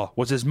Jeff saw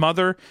was his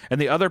mother and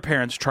the other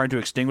parents trying to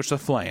extinguish the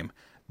flame.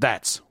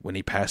 That's when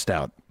he passed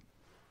out.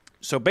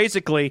 So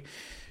basically,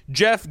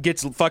 Jeff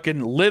gets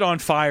fucking lit on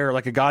fire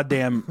like a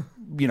goddamn,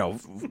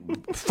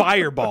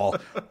 fireball,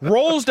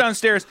 rolls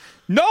downstairs.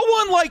 No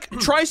one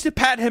tries to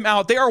pat him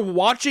out. They are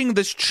watching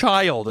this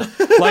child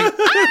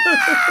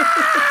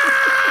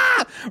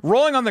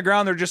rolling on the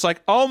ground. They're just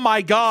like, "Oh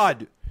my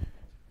God,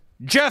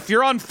 Jeff,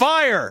 you're on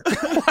fire."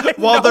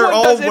 While they're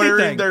all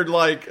wearing their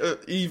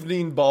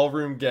evening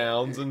ballroom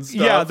gowns and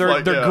stuff. Yeah,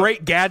 they're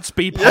Great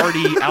Gatsby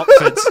party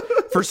outfits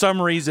for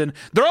some reason.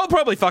 They're all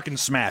probably fucking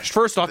smashed.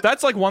 First off,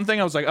 that's one thing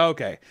I was like,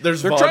 okay. They're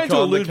trying to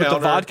allude with the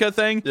vodka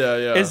thing.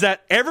 Yeah. Is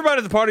that everybody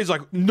at the party is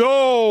like,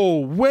 "No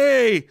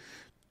way,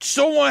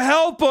 someone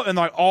help us," and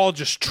all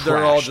just trashed.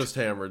 They're all just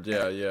hammered.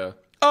 Yeah.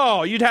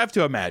 Oh, you'd have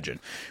to imagine.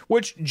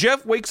 Which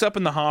Jeff wakes up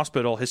in the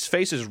hospital. His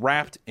face is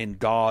wrapped in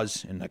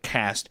gauze and a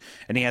cast,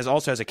 and he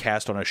also has a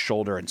cast on his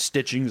shoulder and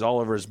stitchings all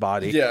over his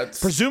body. Yeah,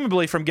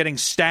 presumably from getting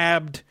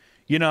stabbed.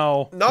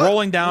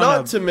 Rolling down.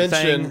 Not to thing.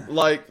 mention,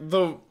 like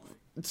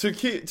to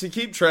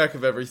keep track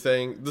of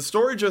everything. The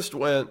story just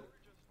went.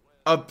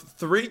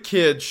 3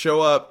 kids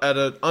show up at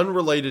an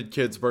unrelated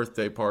kid's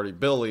birthday party.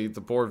 Billy,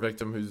 the poor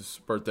victim whose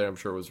birthday I'm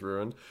sure was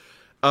ruined.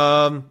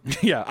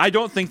 Yeah, I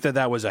don't think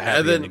that was a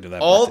happy ending to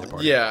that birthday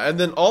party. Yeah, and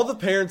then all the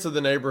parents of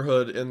the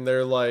neighborhood in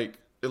their like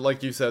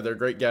you said, their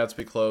Great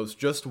Gatsby clothes,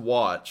 just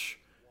watch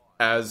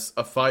as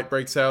a fight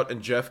breaks out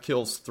and Jeff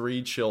kills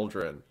 3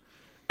 children,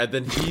 and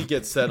then he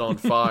gets set on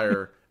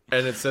fire.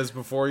 And it says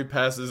before he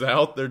passes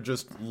out, they're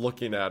just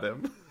looking at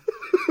him.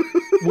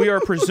 We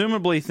are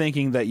presumably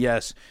thinking that,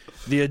 yes,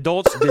 the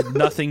adults did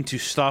nothing to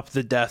stop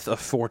the death of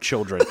 4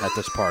 children at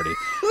this party,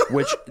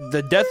 which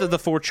the death of the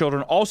 4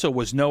 children also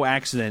was no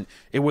accident.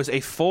 It was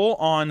a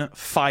full-on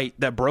fight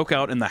that broke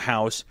out in the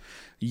house.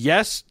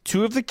 Yes,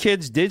 2 of the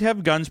kids did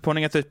have guns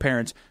pointing at their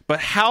parents, but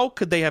how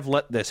could they have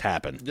let this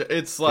happen?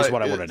 It's like, is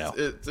what I want to know.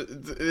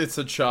 It's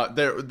a child.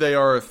 They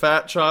are a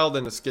fat child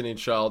and a skinny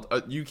child.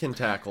 You can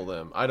tackle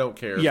them. I don't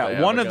care.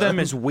 Yeah, one of them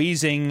is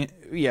wheezing.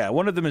 Yeah,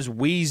 one of them is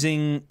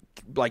wheezing,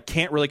 like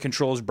can't really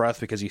control his breath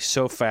because he's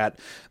so fat.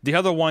 The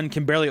other one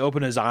can barely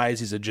open his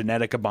eyes. He's a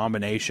genetic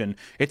abomination.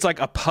 It's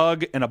like a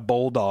pug and a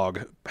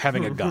bulldog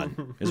having a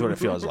gun is what it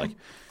feels like.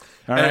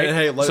 All right. And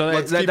hey,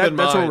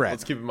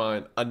 let's keep in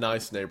mind a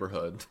nice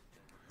neighborhood.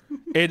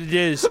 It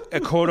is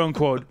a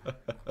quote-unquote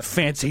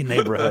fancy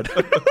neighborhood.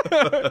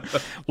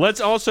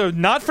 Let's also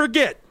not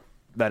forget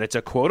that it's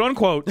a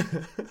quote-unquote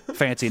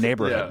fancy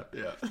neighborhood.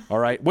 Yeah. All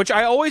right. Which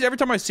I always, every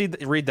time I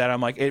read that,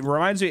 I'm like,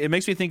 it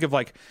makes me think of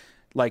like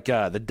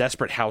the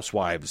Desperate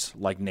Housewives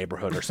like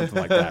neighborhood or something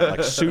like that,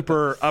 like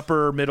super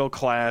upper middle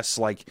class,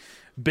 like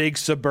big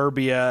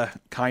suburbia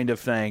kind of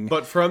thing.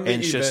 But from the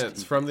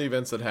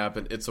events that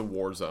happen, it's a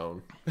war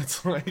zone.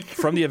 It's like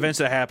from the events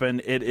that happen,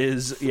 it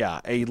is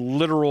a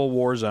literal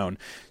war zone.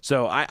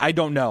 So I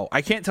don't know.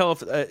 I can't tell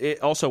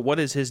if also what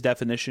is his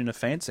definition of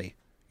fancy.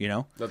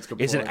 That's a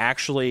good is point. It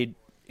actually?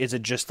 Is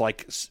it just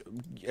like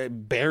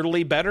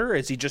barely better?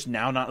 Is he just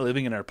now not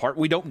living in an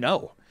apartment? We don't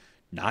know.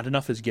 Not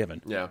enough is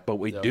given. Yeah. But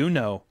we do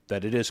know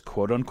that it is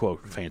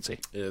quote-unquote fancy.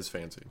 It is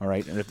fancy. All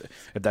right? And if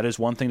that is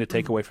one thing to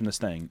take away from this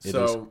thing, it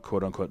is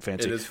quote-unquote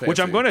fancy. It is fancy. Which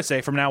I'm going to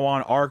say from now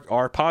on,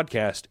 our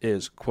podcast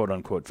is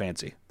quote-unquote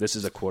fancy. This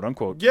is a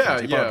quote-unquote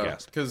fancy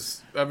podcast.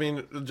 Because, I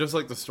mean, just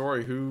like the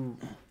story,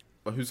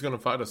 who's going to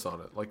fight us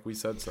on it? Like we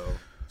said so.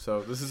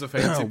 So this is a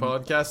fancy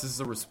podcast. This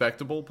is a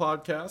respectable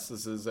podcast.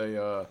 This is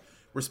a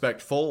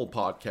respectful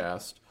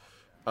podcast.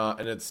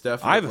 And it's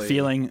definitely I have a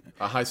feeling,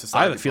 a high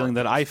society I have a feeling podcast.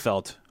 that I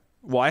felt...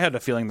 Well, I had a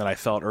feeling that I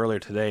felt earlier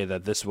today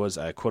that this was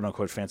a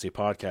quote-unquote fancy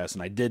podcast,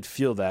 and I did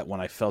feel that when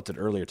I felt it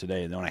earlier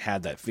today, when I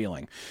had that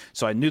feeling.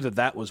 So I knew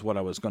that was what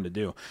I was going to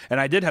do.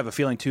 And I did have a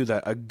feeling, too,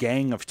 that a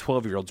gang of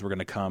 12-year-olds were going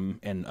to come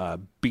and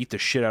beat the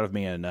shit out of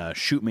me and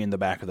shoot me in the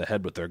back of the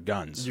head with their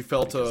guns. You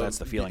felt that's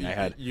the feeling I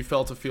had. You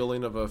felt a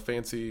feeling of a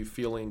fancy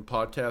feeling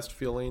podcast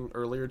feeling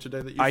earlier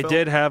today that you I felt?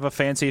 did have a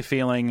fancy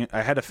feeling.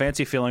 I had a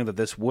fancy feeling that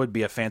this would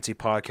be a fancy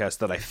podcast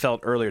that I felt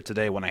earlier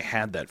today when I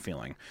had that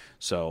feeling.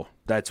 So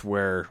that's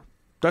where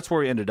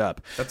we ended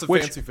up. That's a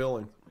fancy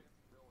feeling.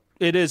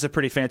 It is a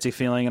pretty fancy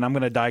feeling, and I'm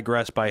going to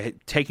digress by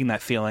taking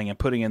that feeling and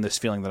putting in this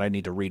feeling that I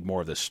need to read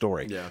more of this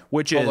story. Yeah.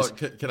 Which Hold is, on.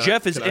 Can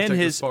Jeff I is take in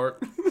his... this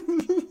part?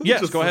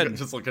 Yes, go ahead.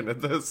 Just looking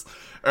at this.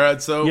 All right,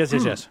 so...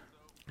 Yes.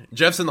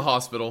 Jeff's in the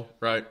hospital,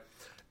 right?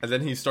 And then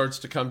he starts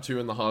to come to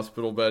in the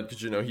hospital bed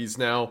because, he's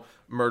now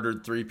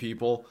murdered 3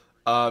 people.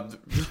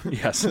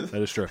 Yes, that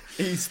is true.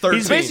 He's 13.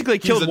 He's basically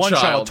killed one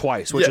child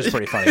twice, which is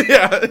pretty funny.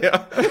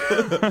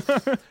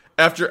 Yeah.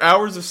 After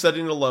hours of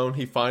sitting alone,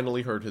 he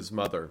finally heard his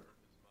mother.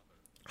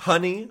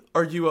 "Honey,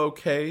 are you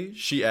okay?"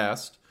 she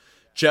asked.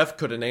 Jeff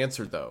couldn't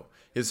answer, though.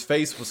 His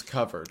face was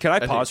covered. Can I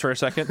pause for a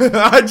second?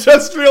 I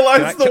just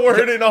realized the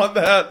wording on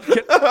that.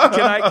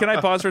 Can I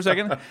pause for a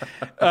second?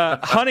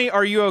 Honey,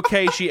 are you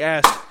okay? She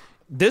asked.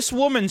 This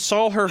woman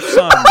saw her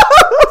son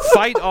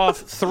fight off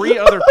 3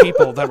 other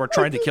people that were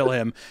trying to kill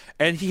him,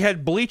 and he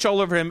had bleach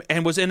all over him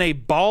and was in a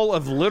ball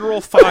of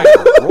literal fire,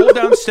 rolled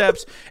down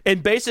steps,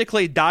 and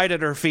basically died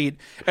at her feet.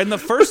 And the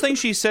first thing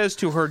she says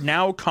to her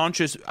now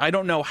conscious, I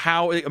don't know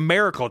how, a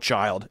miracle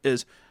child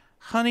is,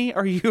 "Honey,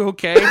 are you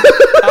okay?"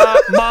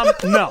 Mom,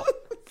 no.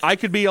 I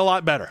could be a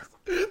lot better.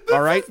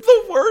 All right?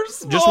 The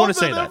worst Just mom want to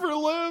say that ever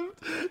lived.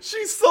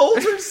 She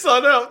sold her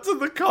son out to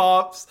the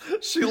cops.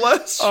 She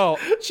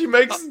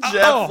makes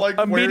Jeff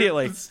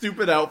immediately wear the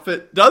stupid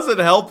outfit, doesn't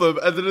help him,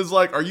 and then is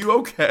like, "Are you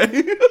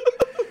okay?"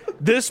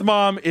 This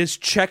mom is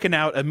checking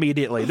out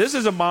immediately. This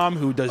is a mom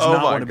who does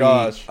not want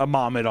to be a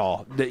mom at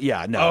all.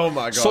 Yeah, no. Oh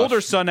my gosh. Sold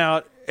her son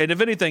out, and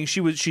if anything,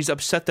 she's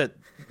upset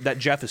that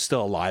Jeff is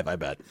still alive. I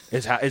bet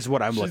is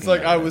what I'm looking at. She's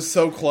like, I was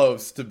so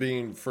close to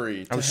being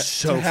free. I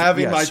was to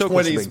having my so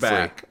close to 20s being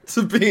back.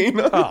 To being.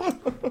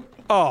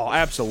 Oh,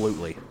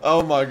 absolutely.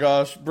 Oh my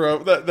gosh, bro.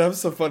 That was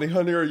so funny.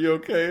 "Honey, are you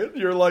okay?" And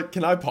you're like,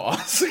 "Can I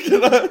pause?"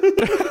 Can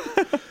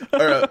I?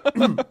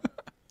 right.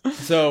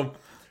 So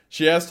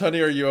she asked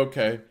Honey, are you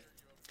okay?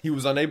 He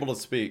was unable to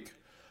speak.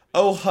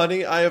 Oh,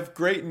 honey, I have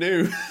great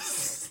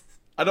news.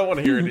 I don't want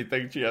to hear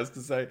anything she has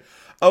to say.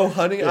 Oh,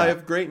 honey, I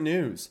have great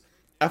news.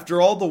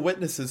 After all the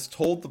witnesses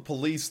told the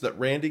police that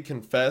Randy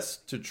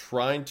confessed to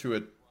trying to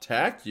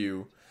attack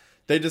you,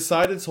 they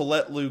decided to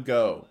let Lou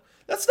go.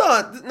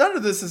 None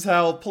of this is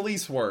how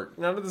police work.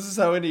 None of this is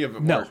how any of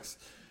it works.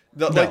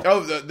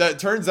 That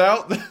turns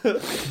out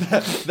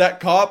that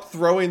cop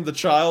throwing the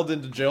child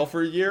into jail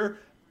for a year,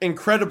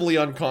 incredibly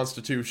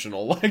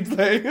unconstitutional. Like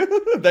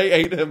they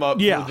ate him up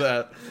for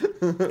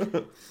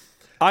that.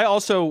 I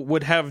also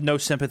would have no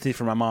sympathy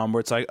for my mom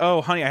where it's like,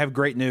 oh, honey, I have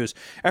great news.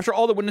 After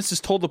all the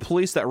witnesses told the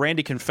police that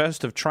Randy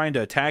confessed of trying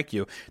to attack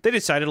you, they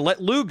decided to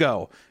let Lou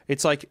go.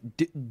 It's like,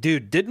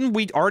 dude, didn't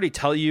we already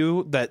tell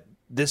you that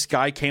this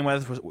guy came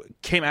at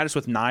us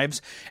with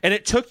knives? And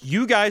it took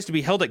you guys to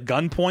be held at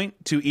gunpoint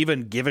to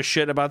even give a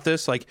shit about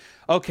this? Like,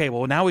 okay,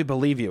 well, now we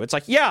believe you. It's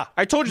like, yeah,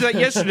 I told you that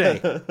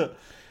yesterday.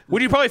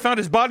 When you probably found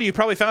his body, you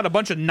probably found a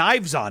bunch of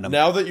knives on him.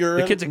 Now that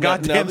you're kid's a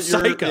goddamn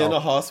psycho. In a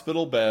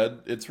hospital bed,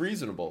 it's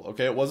reasonable.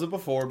 Okay, it wasn't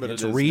before, but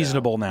it's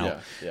reasonable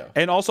now. Yeah.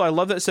 And also, I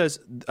love that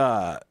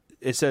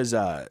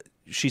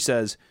she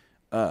says,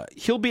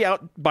 he'll be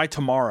out by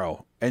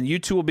tomorrow, and you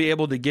two will be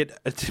able to get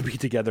to be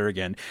together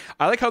again.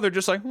 I like how they're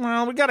just like,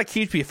 well, we got to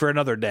keep you for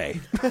another day.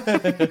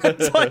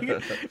 It's like,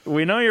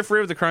 we know you're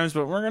free of the crimes,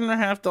 but we're gonna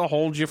have to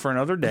hold you for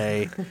another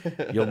day.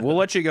 We'll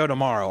let you go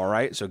tomorrow, all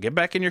right? So get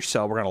back in your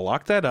cell. We're gonna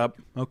lock that up.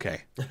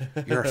 Okay,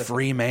 you're a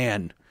free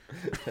man.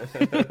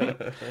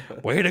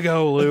 Way to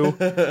go, Lou.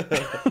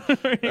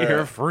 You're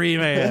a free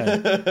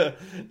man.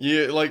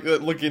 You like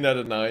looking at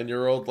a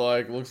 9-year-old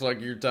like, looks like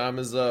your time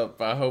is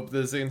up. I hope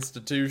this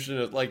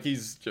institution, like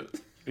he's just...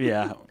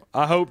 Yeah.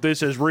 I hope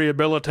this has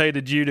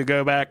rehabilitated you to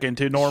go back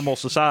into normal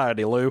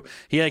society, Lou.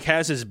 He like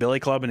has his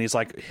billy club and he's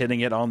like hitting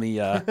it on the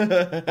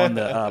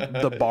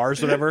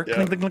bars, whatever. Yeah.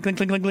 Clink, clink, clink,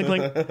 clink, clink,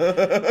 clink,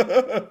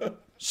 clink.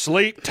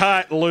 Sleep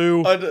tight,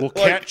 Lou. We'll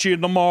catch you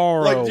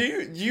tomorrow. Like,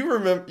 do you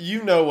remember?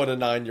 You know what a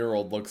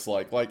 9-year-old looks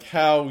like? Like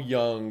how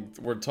young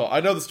we're talking. I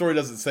know the story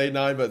doesn't say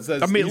 9, but it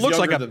says. I mean, it looks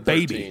like a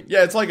baby. 13.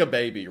 Yeah, it's like a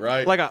baby,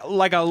 right?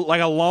 Like a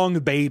long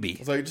baby.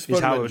 It's like just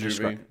put him in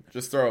juvie.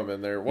 Just throw him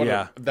in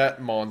there.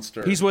 That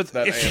monster. He's with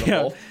that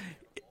animal.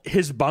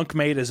 His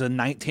bunkmate is a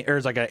 19 or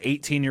is like an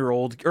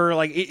 18-year-old or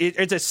like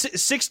it's a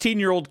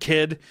 16-year-old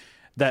kid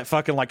that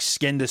fucking like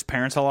skinned his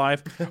parents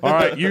alive. All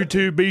right, you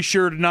two be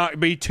sure to not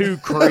be too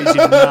crazy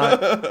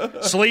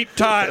tonight. Sleep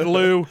tight,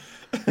 Lou.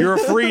 You're a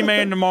free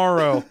man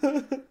tomorrow.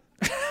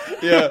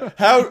 Yeah.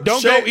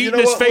 Don't go eating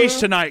his face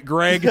tonight,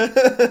 Greg.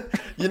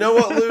 You know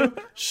what, Lou?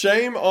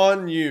 Shame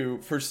on you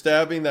for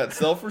stabbing that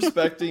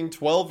self-respecting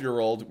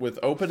 12-year-old with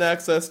open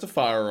access to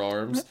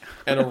firearms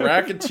and a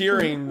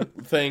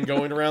racketeering thing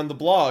going around the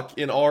block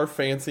in our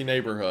fancy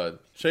neighborhood.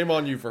 Shame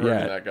on you for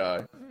hurting that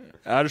guy.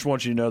 I just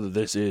want you to know that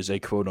this is a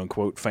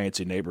quote-unquote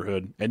fancy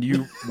neighborhood, and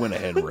you went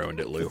ahead and ruined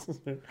it, Lou.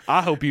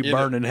 I hope you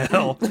burn in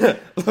hell.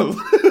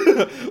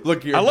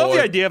 Look here, I love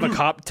the idea of a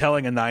cop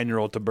telling a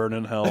 9-year-old to burn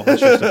in hell.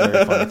 It's just a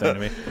very funny thing to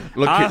me.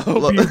 I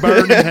hope you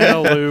burn in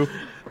hell, Lou.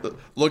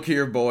 Look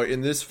here, boy. In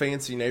this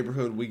fancy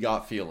neighborhood, we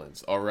got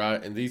feelings, all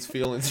right? And these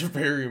feelings are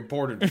very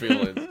important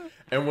feelings.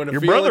 And when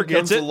a feeling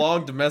comes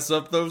along to mess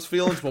up those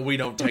feelings, well, we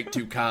don't take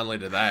too kindly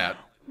to that.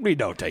 We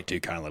don't take too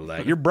kindly to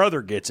that. Your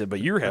brother gets it,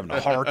 but you're having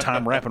a hard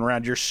time wrapping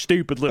around your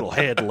stupid little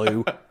head,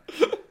 Lou.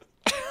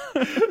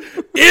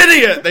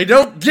 Idiot! They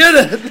don't get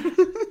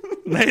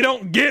it! They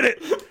don't get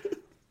it!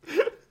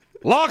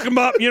 Lock them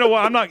up! You know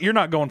what? You're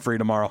not going free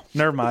tomorrow.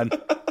 Never mind.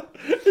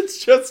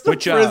 It's just a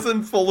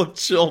prison full of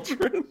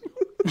children.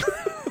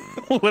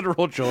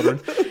 Literal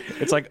children.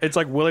 It's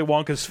like Willy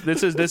Wonka's.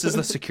 This is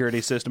the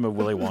security system of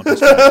Willy Wonka's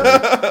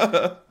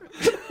factory.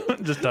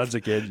 Just tons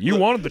of kids. You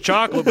wanted the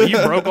chocolate, but you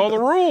broke all the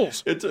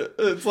rules.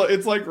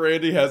 It's like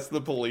Randy has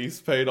the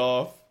police paid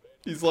off.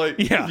 He's like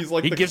he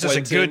the gives Clintons. us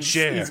a good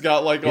share. He's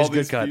got like all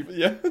these people.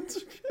 Yeah.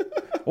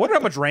 I wonder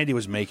how much Randy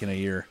was making a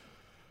year.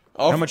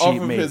 How much he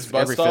made his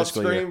bus stop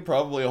stream?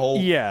 Probably a whole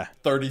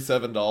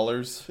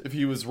 $37 if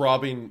he was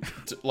robbing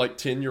like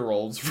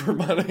 10-year-olds for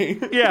money.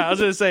 Yeah, I was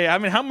gonna say. I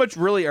mean, how much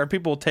really are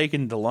people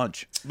taking to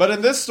lunch? But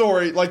in this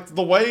story, like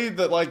the way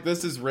that like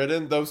this is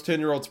written, those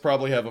 10-year-olds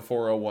probably have a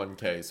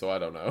 401k. So I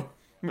don't know.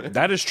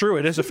 That is true.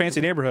 It is a fancy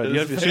neighborhood. You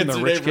have to assume they're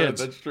rich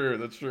kids. That's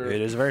true.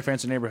 It is a very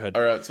fancy neighborhood.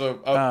 All right, so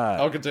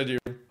I'll continue.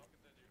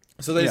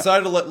 So they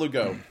decided to let Lou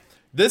go.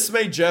 This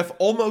made Jeff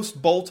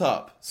almost bolt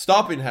up,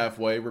 stopping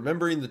halfway,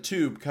 remembering the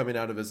tube coming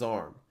out of his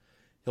arm.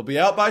 He'll be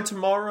out by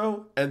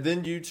tomorrow, and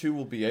then you two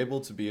will be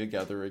able to be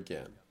together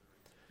again.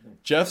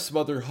 Jeff's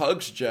mother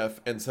hugs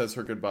Jeff and says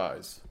her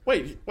goodbyes.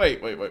 Wait.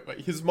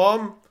 His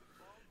mom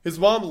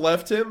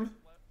left him?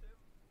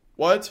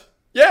 What?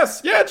 Yes,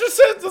 yeah, it just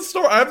says the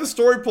story. I have the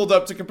story pulled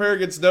up to compare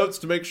against notes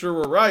to make sure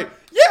we're right.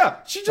 Yeah,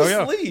 she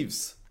just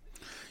leaves.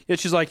 Yeah,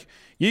 she's like,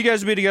 you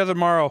guys will be together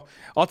tomorrow.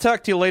 I'll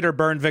talk to you later,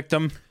 burn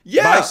victim.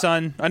 Yeah. Bye,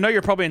 son. I know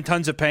you're probably in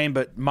tons of pain,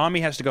 but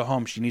mommy has to go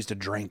home. She needs to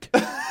drink.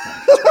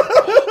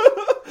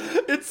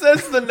 It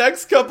says the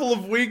next couple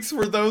of weeks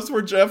were those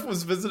where Jeff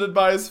was visited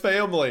by his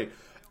family.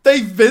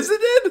 They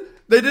visited?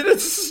 They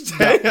didn't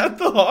stay at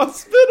the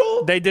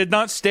hospital? They did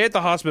not stay at the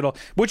hospital,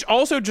 which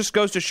also just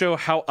goes to show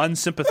how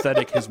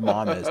unsympathetic his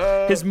mom is.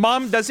 His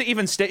mom doesn't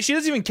even stay. She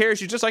doesn't even care.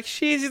 She's just like,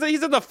 he's in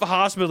the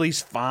hospital.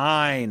 He's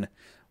fine.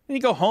 When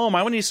you go home,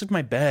 I want you to sleep in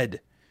my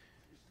bed.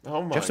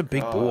 Oh my Jeff's a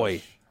big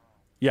boy.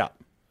 Yeah.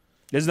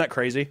 Isn't that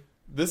crazy?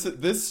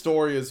 This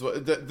story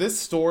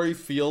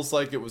feels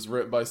like it was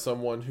written by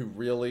someone who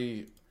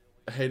really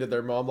hated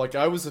their mom. Like,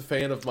 I was a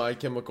fan of My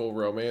Chemical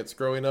Romance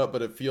growing up,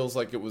 but it feels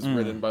like it was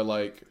written by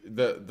like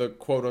the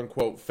quote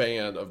unquote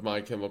fan of My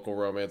Chemical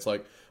Romance.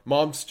 Like,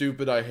 mom's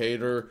stupid, I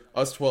hate her.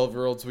 Us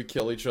 12-year-olds, we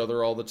kill each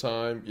other all the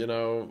time. You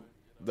know,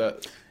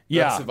 that's the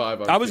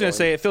vibe I was going to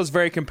say, it feels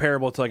very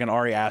comparable to like an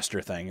Ari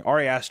Aster thing.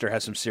 Ari Aster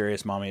has some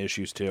serious mommy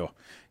issues too.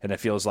 And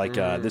it feels like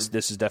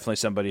this is definitely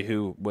somebody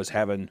who was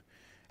having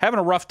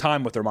a rough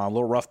time with their mom, a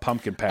little rough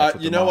pumpkin patch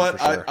with you their know mom, what?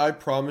 for sure. I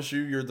promise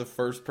you're the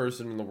first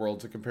person in the world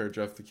to compare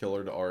Jeff the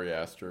Killer to Ari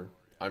Aster.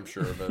 I'm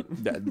sure of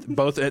it.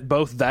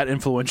 both that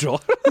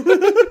influential.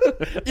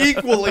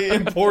 Equally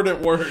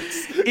important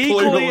works.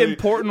 Equally Clearly.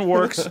 important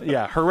works.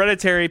 Yeah,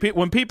 Hereditary.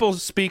 When people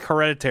speak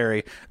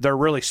Hereditary, they're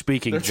really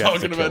speaking They're Jeff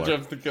the talking about Killer.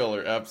 Jeff the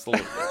Killer.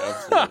 Absolutely.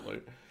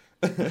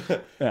 Absolutely.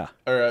 Yeah.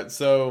 All right,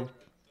 so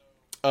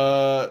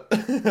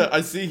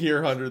I see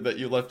here, Hunter, that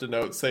you left a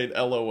note saying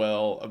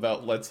LOL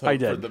about let's hope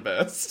for the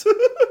best.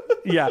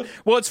 Yeah.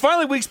 Well, it's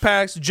finally weeks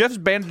past. Jeff's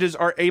bandages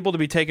are able to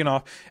be taken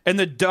off, and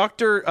the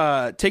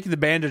doctor taking the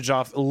bandage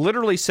off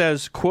literally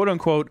says, quote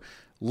unquote,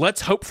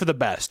 let's hope for the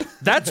best.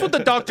 That's what the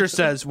doctor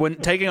says when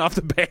taking off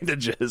the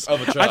bandages.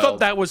 Of a child. I thought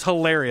that was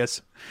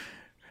hilarious.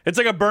 It's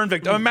like a burn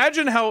victim.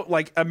 Imagine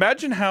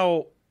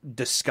how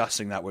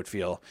disgusting that would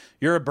feel.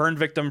 You're a burn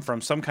victim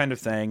from some kind of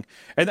thing,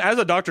 and as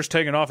the doctor's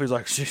taking off, he's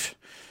like,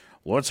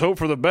 let's hope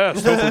for the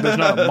best. Hopefully there's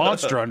not a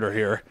monster under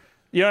here.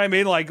 You know what I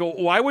mean? Like,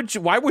 why would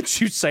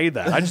you say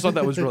that? I just thought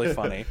that was really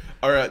funny.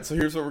 All right, so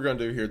here's what we're going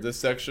to do here. This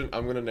section,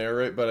 I'm going to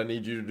narrate, but I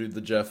need you to do the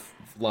Jeff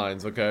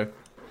lines, okay?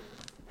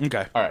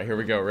 Okay. All right, here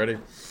we go. Ready?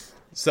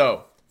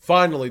 So,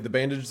 finally, the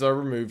bandages are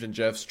removed and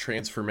Jeff's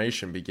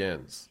transformation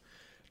begins.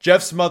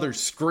 Jeff's mother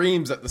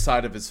screams at the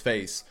sight of his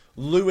face.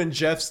 Lou and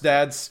Jeff's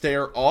dad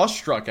stare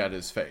awestruck at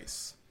his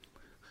face.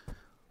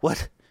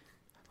 What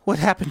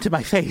happened to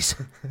my face?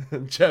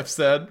 Jeff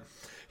said.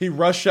 He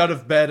rushed out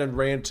of bed and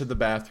ran to the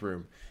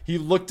bathroom. He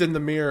looked in the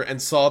mirror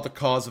and saw the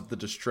cause of the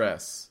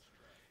distress.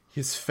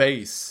 His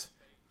face.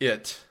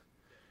 It's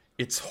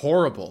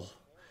horrible.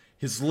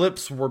 His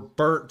lips were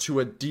burnt to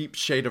a deep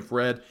shade of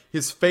red.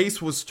 His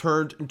face was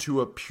turned into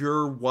a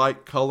pure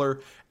white color,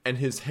 and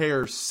his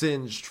hair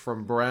singed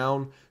from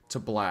brown to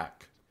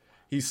black.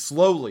 He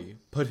slowly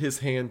put his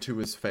hand to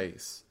his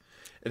face.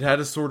 It had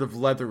a sort of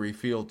leathery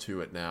feel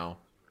to it now.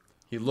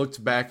 He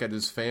looked back at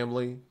his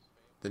family,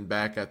 then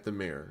back at the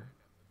mirror.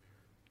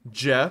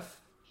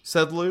 Jeff,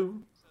 said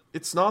Lou,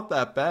 it's not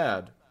that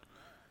bad.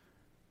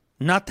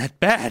 Not that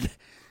bad.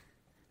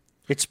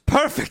 It's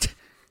perfect.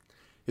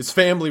 His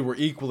family were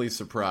equally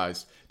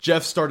surprised.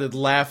 Jeff started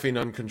laughing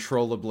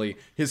uncontrollably.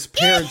 His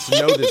parents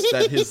noticed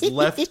that his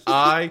left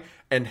eye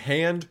and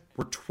hand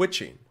were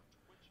twitching.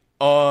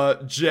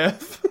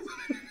 Jeff?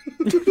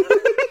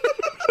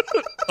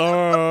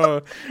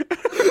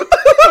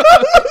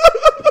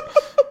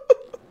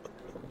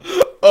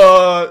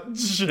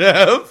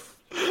 Jeff?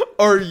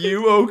 Are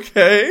you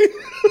okay?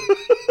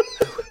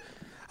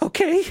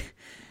 Okay.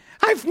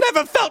 I've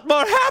never felt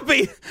more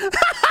happy.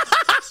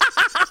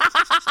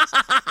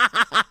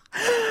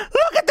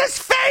 Look at this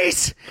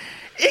face.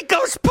 It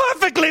goes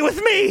perfectly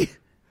with me.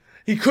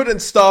 He couldn't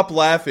stop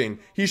laughing.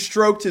 He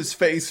stroked his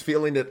face,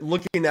 feeling it,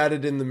 looking at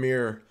it in the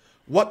mirror.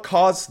 What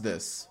caused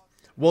this?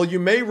 Well, you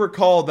may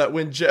recall that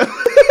when Jeff...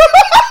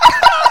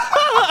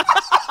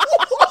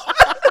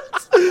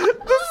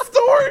 The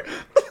story...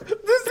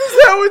 This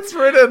is how it's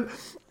written.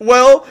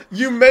 Well,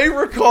 you may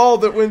recall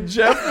that when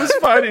Jeff was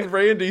fighting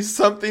Randy,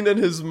 something in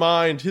his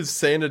mind, his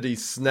sanity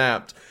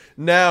snapped.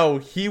 Now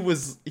he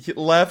was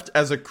left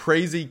as a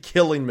crazy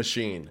killing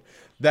machine.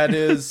 That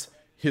is,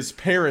 his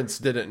parents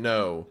didn't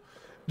know.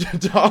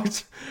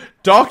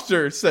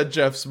 Doctor, said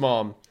Jeff's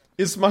mom,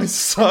 is my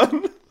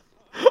son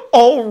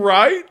all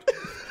right?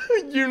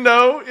 You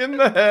know, in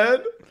the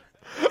head?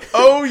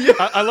 Oh, yeah.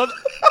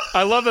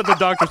 I love that the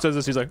doctor says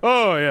this. He's like,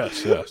 oh,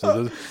 yes.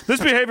 This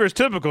behavior is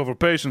typical for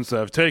patients that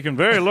have taken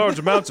very large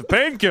amounts of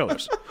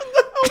painkillers.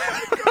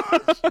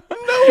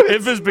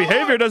 If his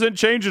behavior doesn't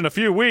change in a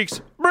few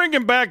weeks, bring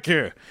him back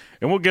here,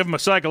 and we'll give him a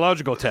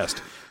psychological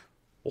test.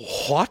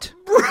 What?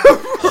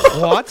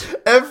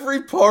 What?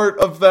 Every part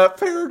of that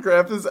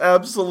paragraph is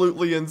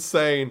absolutely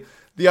insane.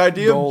 The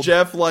idea of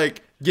Jeff,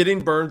 like,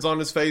 getting burns on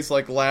his face,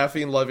 like,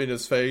 laughing, loving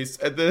his face,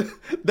 and then,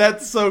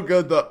 that's so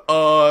good,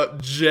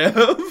 Jeff?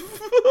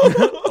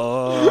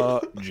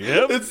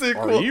 Jeff?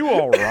 Are you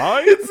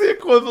alright? It's the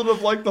equivalent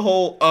of, like, the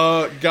whole,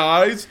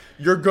 guys,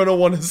 you're gonna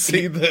want to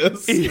see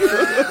this.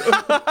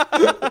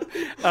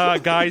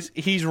 Guys,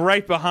 he's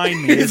right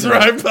behind me. He's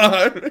right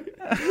behind me.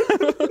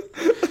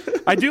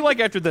 I do like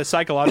after the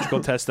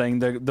psychological test thing,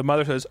 the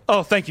mother says,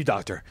 "Oh, thank you,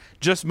 doctor."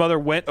 Jeff's mother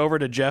went over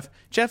to Jeff.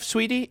 "Jeff,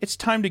 sweetie, it's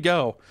time to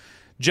go."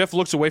 Jeff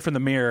looks away from the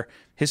mirror,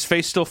 his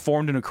face still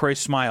formed in a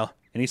crazed smile,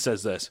 and he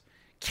says this.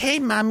 "Okay,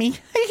 mommy."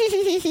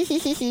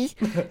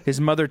 His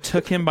mother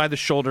took him by the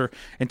shoulder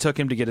and took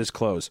him to get his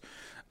clothes.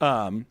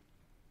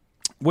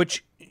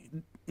 Which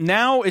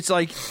now it's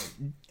like,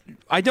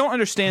 I don't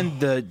understand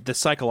the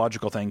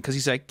psychological thing, because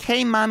he's like,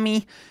 "Hey, mommy,"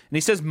 and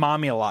he says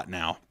 "mommy" a lot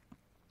now.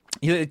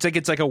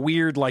 It's like a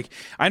weird, like,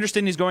 I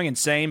understand he's going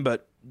insane,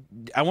 but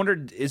I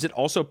wondered, is it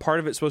also part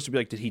of it supposed to be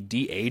like, did he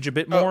de-age a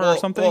bit more or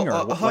something?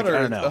 Hunter, I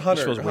don't know.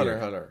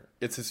 Hunter.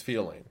 It's his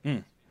feeling.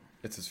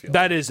 It's his feeling.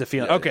 That is the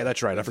feeling. Yeah, okay,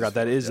 that's right. I forgot.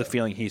 That is the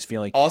feeling he's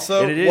feeling.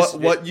 Also,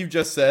 what you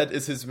just said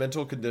is his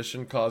mental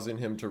condition causing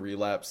him to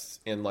relapse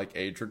in like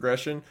age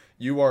regression.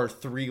 You are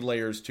 3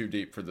 layers too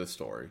deep for this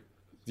story.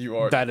 You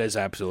are. That is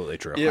absolutely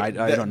true. I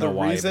don't know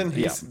why.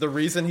 The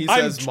reason he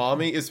says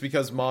 "mommy" is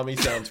because "mommy"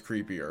 sounds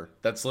creepier.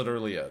 That's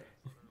literally it.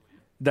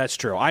 That's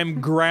true.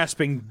 I'm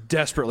grasping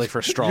desperately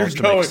for straws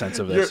to make sense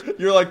of this.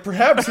 You're like,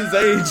 perhaps his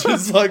age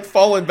is like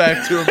falling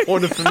back to a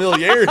point of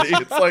familiarity.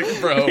 It's like,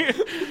 bro.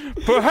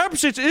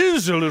 Perhaps it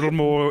is a little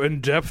more in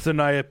depth than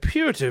I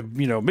appear to.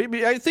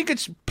 Maybe I think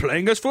it's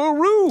playing us for a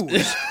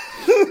ruse.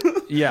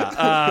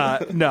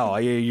 No,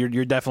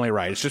 you're definitely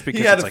right. It's just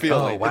because it's like,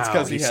 oh wow, it's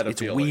because he had a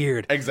feeling. It's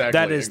weird. Exactly.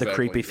 That is the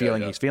creepy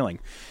feeling he's feeling.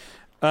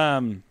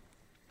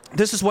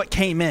 This is what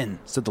came in,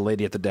 said the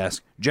lady at the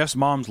desk. Jeff's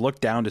mom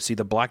looked down to see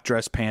the black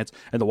dress pants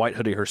and the white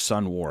hoodie her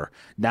son wore.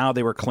 Now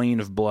they were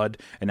clean of blood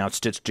and now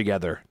stitched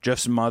together.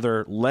 Jeff's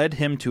mother led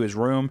him to his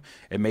room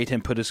and made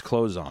him put his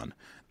clothes on.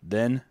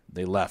 Then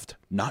they left,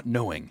 not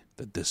knowing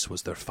that this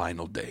was their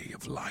final day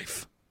of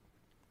life.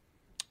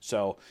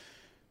 So,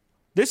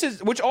 this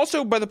is, which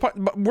also,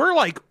 we're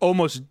like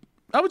almost,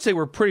 I would say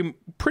we're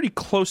pretty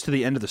close to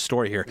the end of the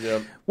story here.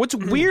 Yep. What's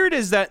weird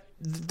is that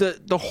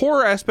the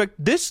horror aspect,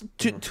 this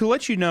to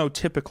let you know,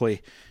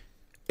 typically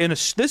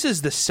this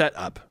is the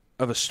setup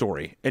of a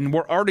story, and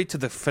we're already to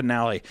the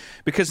finale,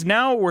 because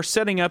now we're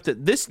setting up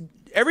that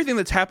everything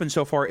that's happened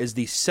so far is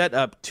the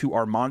setup to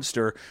our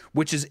monster,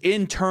 which is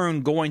in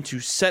turn going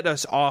to set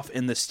us off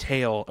in this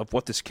tale of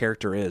what this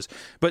character is.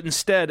 But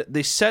instead,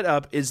 the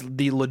setup is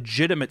the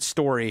legitimate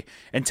story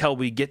until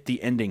we get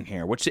the ending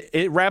here, which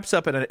it wraps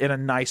up in a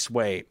nice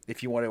way.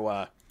 If you want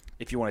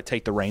to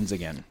take the reins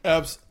again,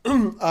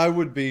 I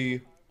would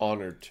be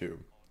honored to.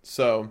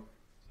 So,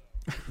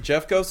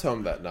 Jeff goes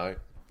home that night,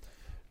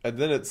 and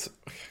then it's,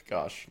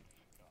 gosh.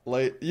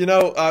 Like,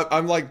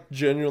 I'm like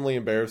genuinely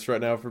embarrassed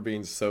right now for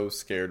being so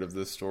scared of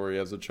this story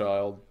as a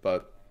child,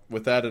 but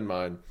with that in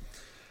mind,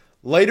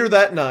 later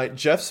that night,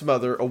 Jeff's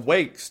mother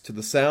awakes to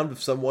the sound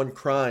of someone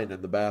crying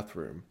in the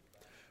bathroom.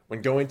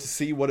 When going to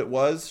see what it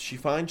was, she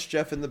finds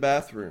Jeff in the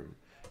bathroom,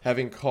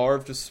 having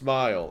carved a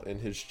smile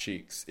in his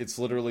cheeks. It's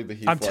literally the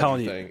Heath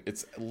Ledger thing.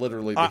 It's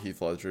literally the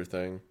Heath Ledger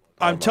thing.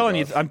 I'm telling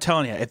you,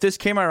 if this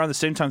came out around the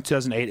same time,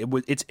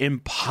 2008, it's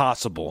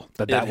impossible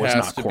that was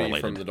not correlated.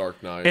 Be from The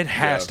Dark Knight. It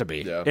has to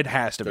be. Yeah. It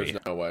has to be.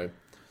 There's no way.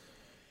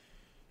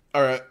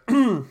 All right.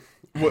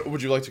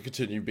 Would you like to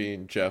continue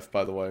being Jeff,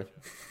 by the way?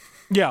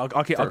 Yeah,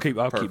 I'll keep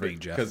being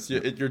Jeff. Because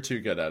you're too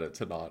good at it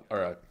to not. All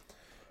right.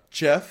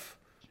 "Jeff,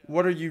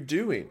 what are you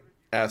doing?"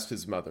 asked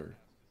his mother.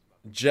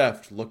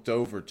 Jeff looked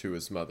over to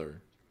his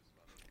mother.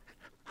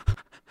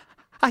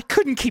 "I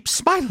couldn't keep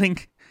smiling,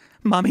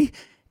 Mommy.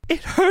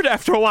 It hurt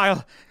after a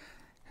while.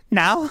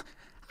 Now,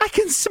 I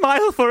can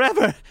smile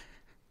forever."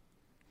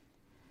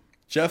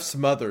 Jeff's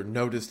mother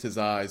noticed his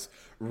eyes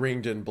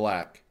ringed in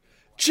black.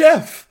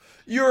 "Jeff,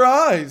 your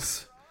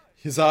eyes!"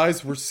 His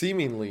eyes were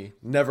seemingly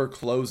never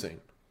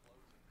closing.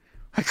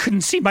 "I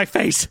couldn't see my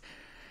face.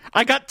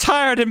 I got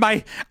tired and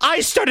my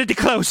eyes started to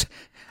close.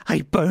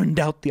 I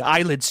burned out the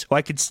eyelids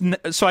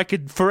so I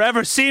could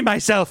forever see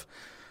myself.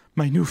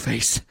 My new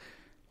face."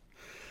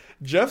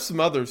 Jeff's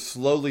mother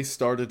slowly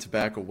started to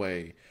back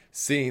away,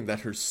 seeing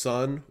that her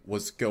son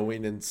was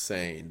going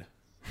insane.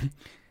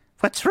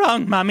 "What's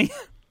wrong, Mommy?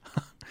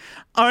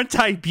 Aren't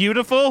I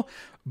beautiful?"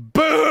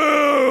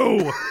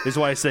 "Boo!" is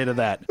what I say to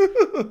that.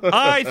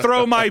 I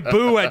throw my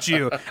boo at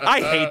you.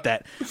 I hate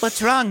that. "What's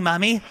wrong,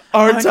 Mommy?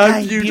 Aren't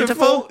I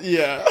beautiful?"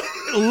 Yeah.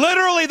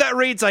 Literally, that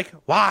reads like,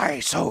 "Why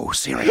so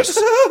serious?"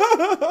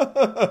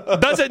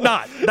 Does it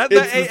not?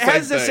 It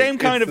has the same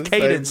kind of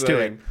cadence to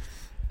it.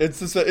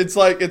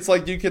 It's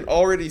like you can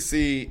already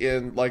see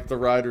in like the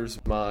writer's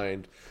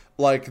mind,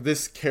 like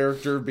this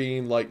character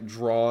being like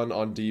drawn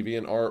on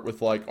DeviantArt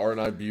with like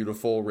 "Aren't I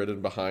beautiful"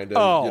 written behind him.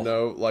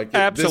 Like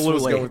absolutely.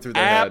 This was going through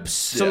their head.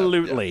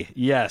 Absolutely,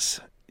 yes,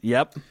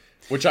 yep.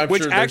 Which sure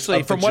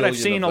actually, from what I've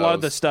seen, a lot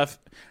of the stuff.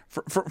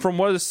 From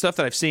what of the stuff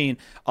that I've seen,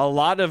 a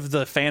lot of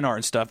the fan art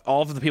and stuff,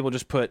 all of the people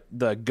just put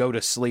the "go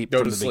to sleep"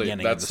 from the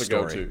beginning of the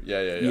story. That's the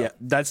go-to. Yeah.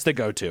 That's the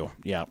go-to.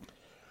 Yeah.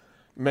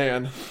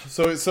 Man,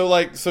 so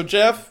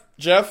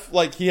Jeff,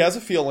 like, he has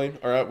a feeling.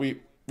 All right, we've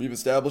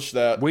established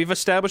that. We've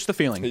established the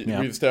feeling. We've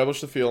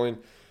established the feeling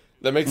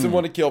that makes him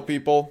want to kill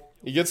people.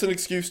 He gets an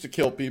excuse to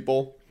kill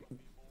people,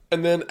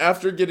 and then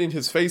after getting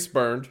his face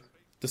burned,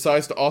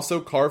 decides to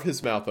also carve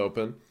his mouth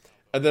open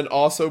and then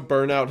also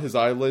burn out his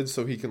eyelids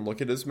so he can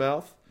look at his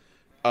mouth.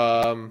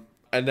 And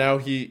now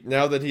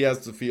that he has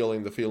the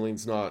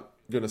feeling's not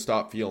going to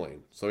stop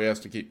feeling, so he has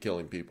to keep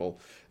killing people.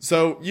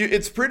 So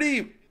it's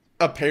pretty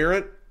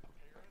apparent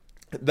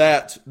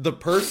that the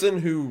person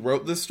who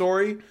wrote this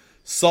story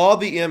saw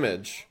the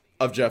image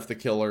of Jeff the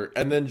Killer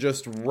and then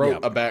just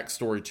wrote a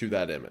backstory to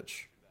that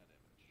image.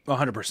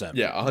 100%.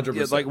 Yeah,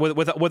 100%. Like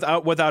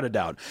without a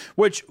doubt.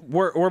 Which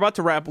we're about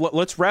to wrap.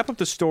 Let's wrap up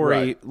the story,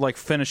 Right. like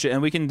finish it,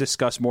 and we can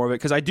discuss more of it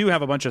because I do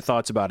have a bunch of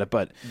thoughts about it.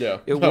 But Yeah.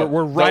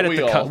 we're right Don't at we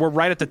the all? we're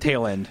right at the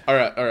tail end. All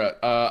right.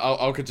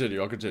 I'll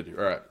continue. All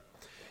right.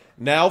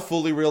 Now,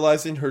 fully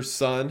realizing her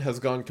son has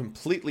gone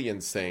completely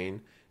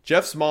insane,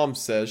 Jeff's mom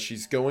says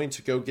she's going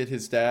to go get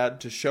his dad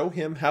to show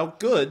him how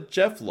good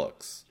Jeff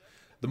looks.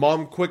 The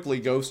mom quickly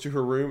goes to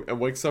her room and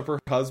wakes up her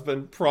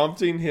husband,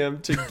 prompting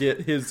him to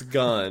get his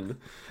gun.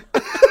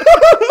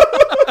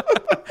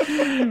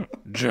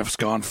 Jeff's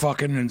gone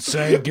fucking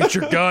insane. Get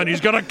your gun.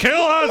 He's gonna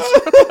kill us.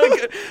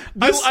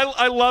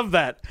 I love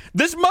that.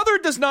 This mother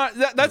does not.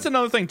 That's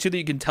another thing too that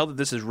you can tell that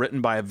this is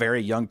written by a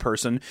very young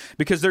person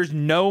because there's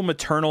no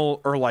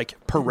maternal or like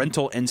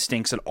parental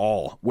instincts at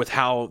all with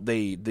how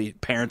the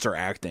parents are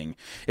acting.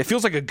 It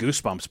feels like a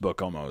Goosebumps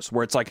book almost,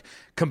 where it's like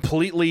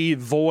completely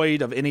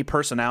void of any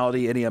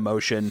personality, any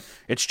emotion.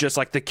 It's just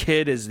like the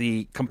kid is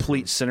the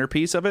complete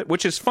centerpiece of it,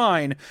 which is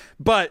fine,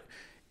 but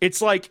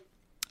it's like.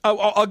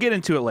 I'll get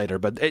into it later,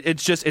 but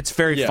it's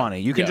very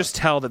funny. You can just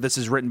tell that this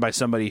is written by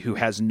somebody who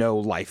has no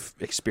life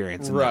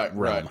experience in that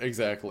realm. Right,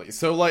 exactly.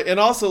 So, like, and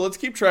also, let's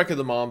keep track of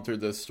the mom through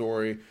this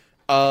story.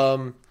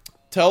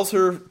 Tells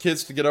her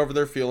kids to get over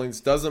their feelings,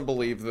 doesn't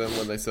believe them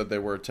when they said they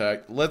were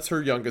attacked, lets her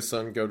youngest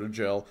son go to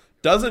jail,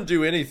 doesn't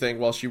do anything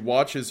while she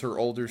watches her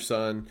older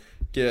son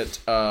get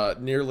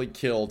nearly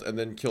killed and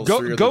then kills 3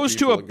 other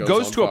people and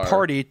goes to a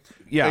party.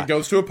 Yeah, and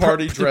goes to a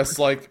party dressed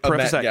like a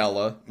Met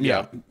Gala.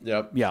 Yeah.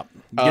 Yep.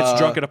 Gets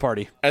drunk at a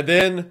party. And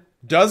then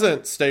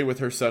doesn't stay with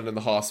her son in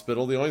the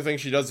hospital. The only thing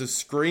she does is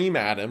scream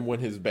at him when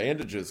his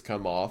bandages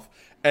come off.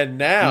 And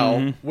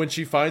now, when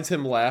she finds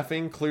him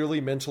laughing,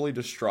 clearly mentally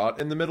distraught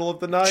in the middle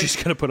of the night, she's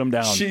going to put him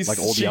down like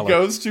Old She Yeller.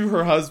 goes to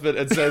her husband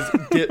and says,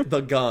 "Get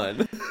the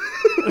gun."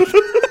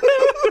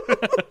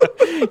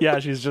 Yeah,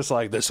 she's just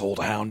like, this old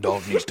hound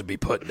dog needs to be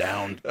put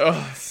down.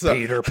 So,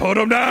 Peter, put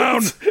him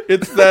down.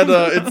 it's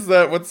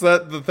that. What's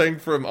that? The thing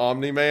from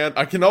Omni Man?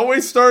 I can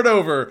always start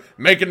over.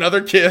 Make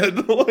another kid.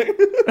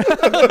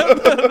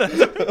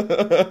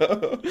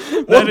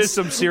 That is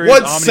some serious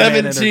what's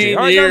Omni-Man energy. 17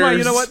 All right, never mind.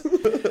 You know years?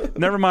 what?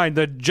 Never mind.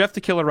 The Jeff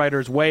the Killer writer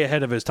is way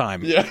ahead of his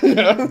time. Yeah.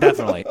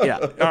 Definitely. Yeah.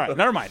 All right.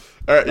 Never mind.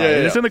 All right. Yeah.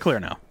 It's in the clear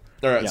now.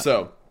 All right. Yeah.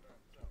 So,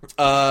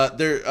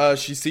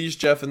 she sees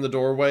Jeff in the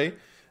doorway,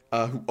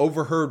 who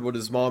overheard what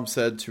his mom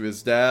said to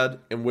his dad,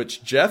 in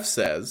which Jeff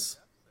says,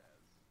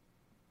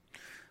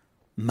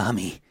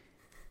 Mommy,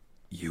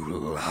 you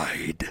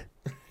lied.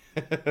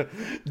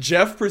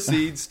 Jeff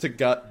proceeds to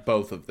gut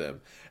both of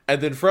them.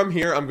 And then from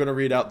here, I'm going to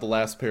read out the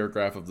last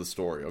paragraph of the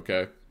story,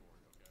 okay?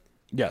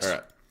 Yes. All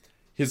right.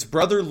 His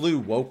brother Lou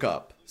woke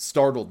up,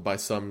 startled by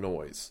some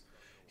noise.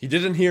 He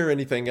didn't hear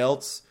anything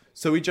else,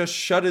 so he just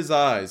shut his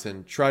eyes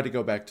and tried to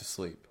go back to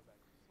sleep.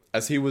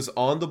 As he was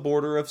on the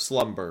border of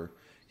slumber,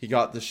 he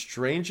got the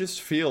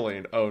strangest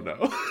feeling. Oh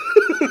no.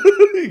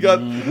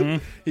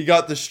 He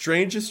got the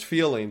strangest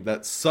feeling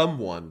that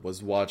someone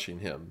was watching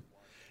him.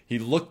 He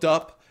looked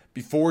up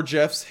before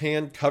Jeff's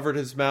hand covered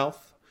his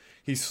mouth.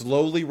 He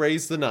slowly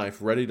raised the knife,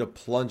 ready to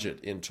plunge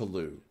it into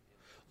Lou.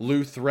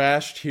 Lou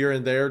thrashed here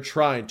and there,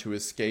 trying to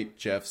escape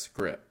Jeff's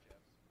grip.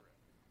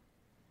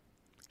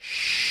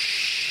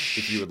 Shh.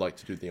 If you would like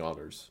to do the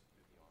honors.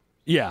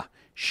 Yeah.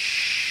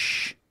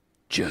 Shh.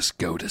 Just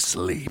go to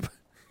sleep.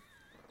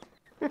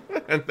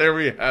 And there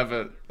we have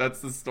it. That's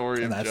the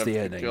story of that's Jeff the the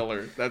ending.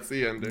 Killer. That's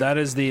the ending. That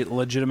is the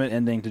legitimate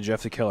ending to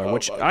Jeff the Killer,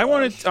 which my I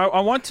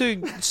gosh. want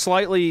to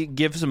slightly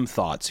give some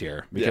thoughts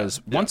here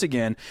because once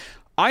again,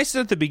 I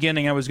said at the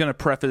beginning I was going to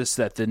preface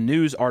that the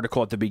news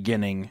article at the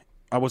beginning,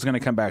 I was going to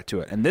come back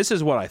to it, and this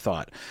is what I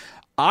thought.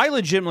 I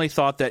legitimately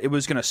thought that it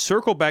was going to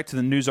circle back to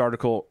the news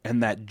article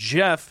and that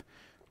Jeff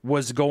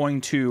was going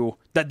to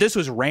that this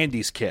was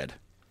Randy's kid.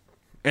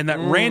 And that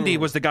Randy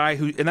was the guy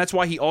who, and that's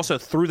why he also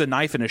threw the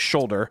knife in his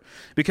shoulder,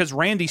 because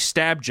Randy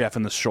stabbed Jeff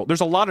in the shoulder.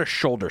 There's a lot of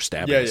shoulder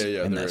stabbings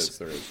in this.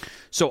 There is.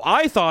 So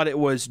I thought it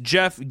was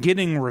Jeff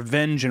getting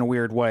revenge in a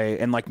weird way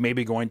and like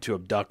maybe going to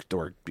abduct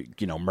or,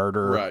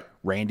 murder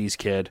Randy's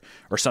kid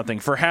or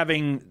something for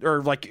having,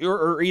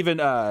 or even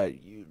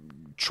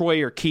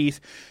Troy or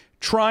Keith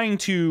trying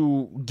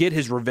to get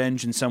his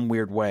revenge in some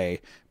weird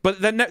way.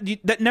 But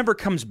that never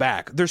comes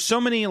back. There's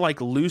so many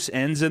like loose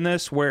ends in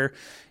this where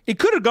it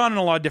could have gone in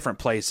a lot of different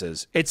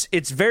places.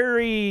 It's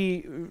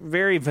very,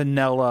 very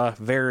vanilla,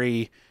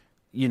 very,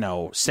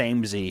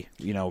 samey,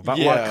 a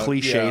lot of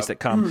cliches that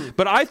come.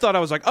 But I thought I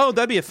was like, oh,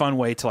 that'd be a fun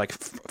way to like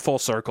full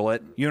circle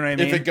it. You know what I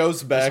mean? If it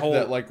goes back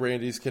that like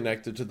Randy's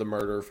connected to the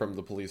murder from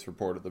the police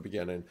report at the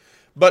beginning.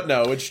 But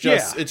no, it's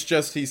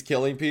just he's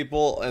killing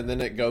people, and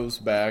then it goes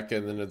back,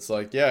 and then it's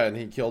like, and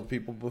he killed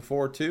people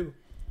before too.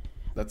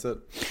 That's it.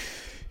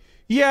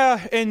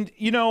 Yeah, and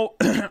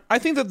I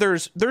think that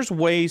there's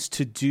ways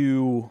to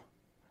do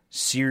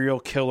serial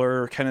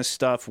killer kind of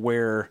stuff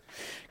where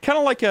kind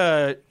of like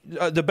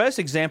the best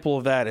example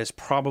of that is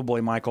probably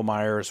Michael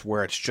Myers,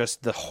 where it's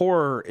just the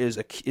horror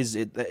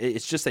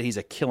it's just that he's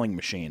a killing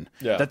machine.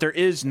 Yeah. That there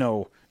is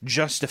no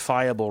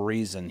justifiable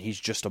reason. He's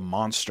just a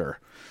monster.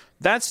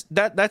 That's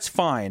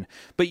fine.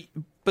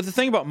 But the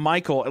thing about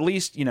Michael, at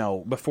least,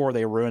 before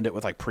they ruined it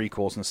with like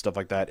prequels and stuff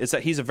like that, is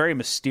that he's a very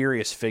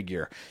mysterious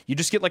figure. You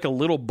just get like a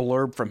little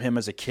blurb from him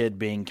as a kid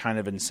being kind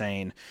of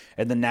insane,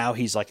 and then now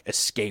he's like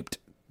escaped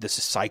this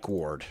psych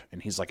ward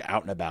and he's like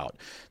out and about.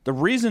 The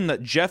reason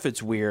that Jeff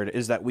it's weird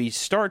is that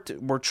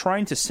we're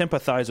trying to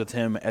sympathize with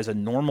him as a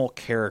normal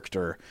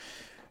character,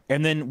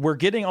 and then we're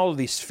getting all of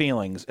these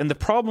feelings. And the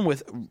problem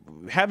with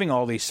having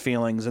all these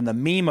feelings and the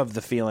meme of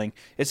the feeling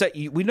is that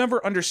we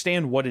never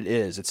understand what it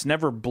is. It's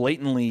never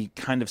blatantly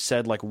kind of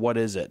said, like, what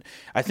is it?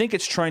 I think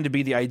it's trying to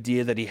be the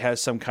idea that he has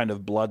some kind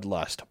of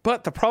bloodlust.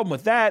 But the problem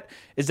with that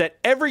is that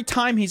every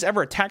time he's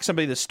ever attacked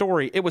somebody in the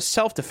story, it was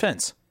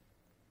self-defense.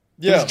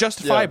 Yeah, it was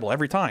justifiable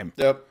every time.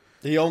 Yep.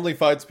 He only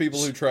fights people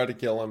who try to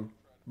kill him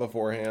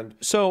beforehand.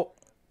 So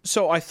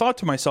I thought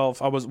to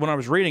myself, when I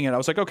was reading it, I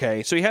was like,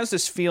 okay, so he has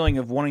this feeling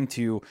of wanting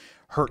to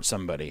hurt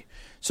somebody.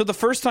 So the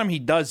first time he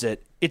does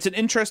it, it's an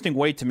interesting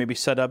way to maybe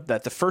set up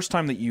that the first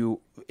time that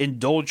you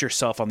indulge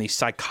yourself on these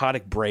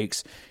psychotic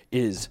breaks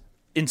is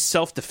in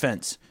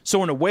self-defense.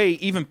 So in a way,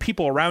 even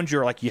people around you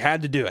are like, you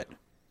had to do it.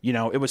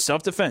 It was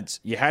self-defense.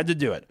 You had to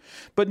do it.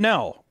 But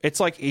no, it's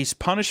like he's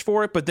punished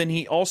for it, but then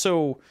he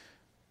also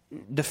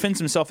defends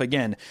himself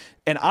again.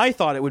 And I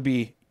thought it would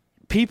be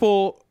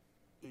people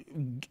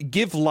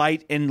give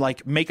light and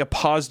like make a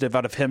positive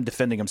out of him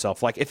defending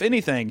himself. Like, if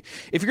anything,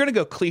 if you're going to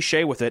go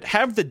cliche with it,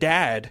 have the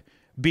dad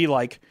be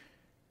like,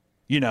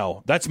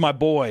 that's my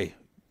boy,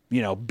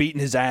 beating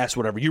his ass,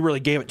 whatever. You really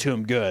gave it to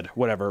him good,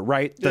 whatever,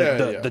 right?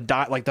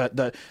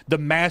 The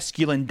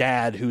masculine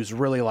dad who's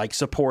really like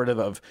supportive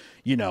of,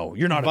 you're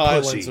not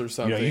violence a pussy or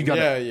something. You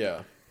gotta,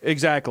 yeah.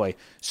 Exactly.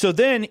 So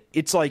then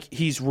it's like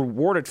he's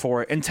rewarded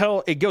for it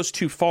until it goes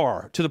too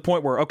far, to the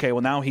point where, okay, well,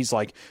 now he's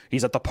at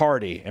the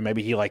party and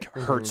maybe he like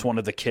hurts one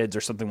of the kids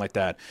or something like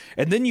that.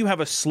 And then you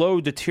have a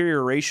slow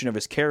deterioration of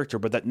his character,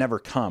 but that never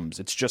comes.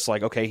 It's just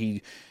like,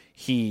 okay,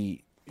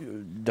 he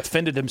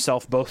defended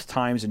himself both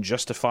times in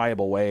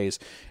justifiable ways.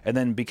 And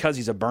then because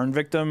he's a burn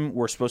victim,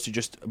 we're supposed to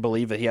just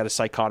believe that he had a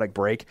psychotic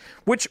break,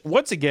 which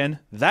once again,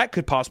 that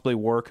could possibly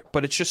work,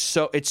 but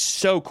it's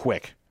so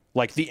quick.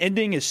 Like, the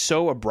ending is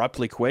so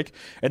abruptly quick,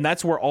 and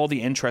that's where all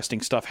the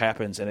interesting stuff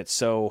happens. And it's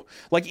so,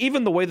 like,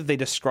 even the way that they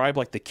describe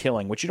like the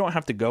killing, which you don't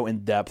have to go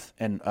in depth.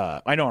 And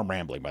I know I'm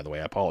rambling, by the way.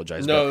 I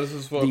apologize. No, this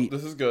is good.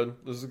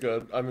 This is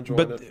good. I'm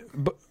enjoying it.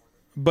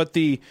 But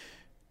the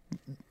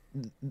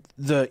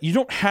you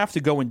don't have to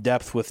go in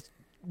depth with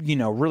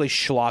really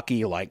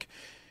schlocky, like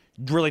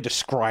really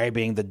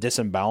describing the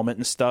disembowelment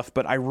and stuff.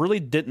 But I really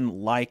didn't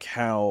like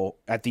how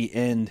at the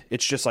end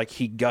it's just like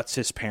he guts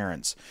his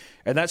parents.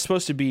 And that's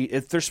supposed to be,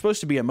 if there's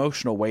supposed to be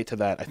emotional weight to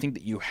that, I think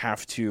that you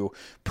have to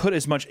put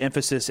as much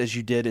emphasis as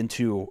you did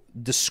into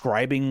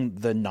describing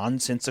the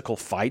nonsensical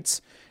fights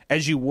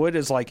as you would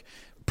as like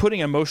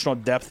putting emotional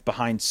depth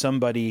behind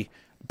somebody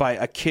by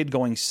a kid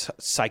going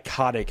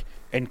psychotic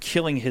and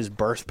killing his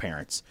birth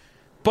parents.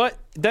 But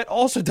that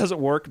also doesn't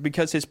work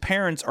because his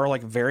parents are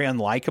like very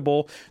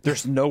unlikable.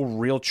 There's no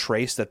real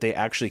trace that they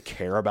actually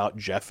care about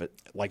Jeff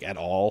at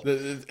all.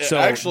 So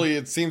actually,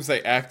 it seems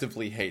they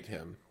actively hate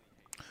him.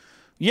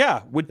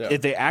 Yeah,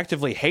 if they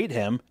actively hate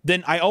him,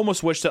 then I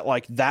almost wish that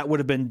like that would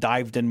have been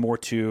dived in more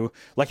too.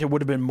 Like, it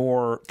would have been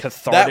more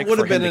cathartic. That would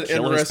have been an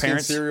interesting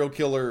serial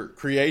killer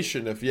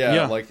creation if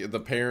like the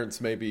parents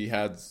maybe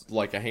had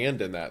like a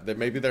hand in that. That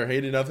maybe their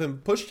hating of him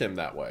pushed him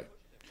that way.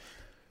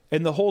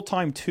 And the whole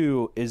time,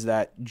 too, is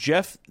that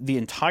Jeff, the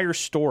entire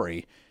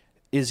story,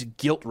 is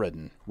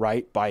guilt-ridden,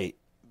 right? By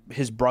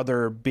his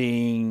brother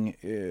being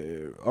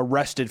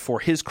arrested for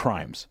his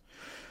crimes.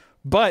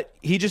 But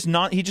he just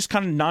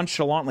kind of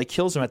nonchalantly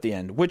kills him at the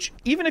end, which,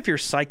 even if you're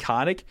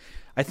psychotic,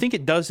 I think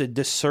it does a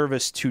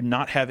disservice to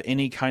not have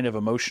any kind of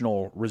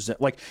emotional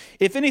like,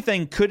 if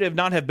anything, could have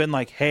not have been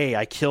like, hey,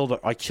 I killed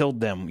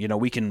them,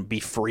 we can be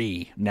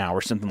free now,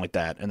 or something like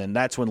that. And then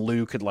that's when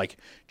Lou could like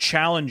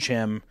challenge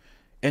him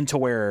into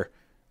where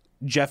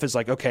Jeff is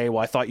like, okay,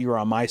 well, I thought you were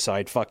on my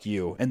side, fuck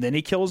you. And then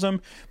he kills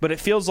him. But it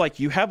feels like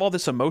you have all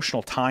this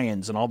emotional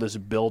tie-ins and all this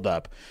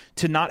build-up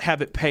to not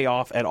have it pay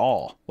off at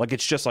all. Like,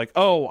 it's just like,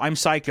 oh, I'm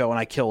psycho and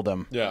I killed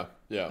him. Yeah.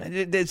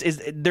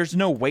 There's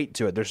no weight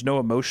to it. There's no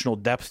emotional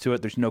depth to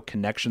it. There's no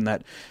connection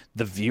that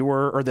the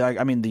viewer or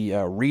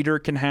the reader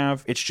can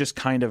have. It's just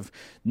kind of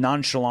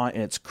nonchalant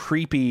and it's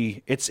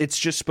creepy. It's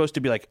just supposed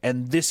to be like,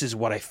 and this is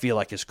what I feel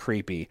like is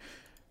creepy.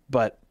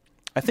 But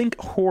I think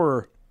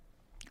horror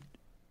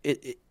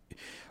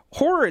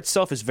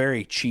itself is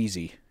very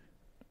cheesy.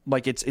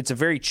 Like, it's a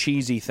very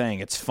cheesy thing.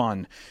 It's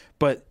fun,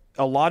 but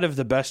a lot of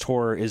the best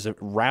horror is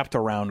wrapped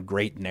around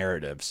great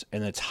narratives,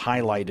 and it's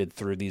highlighted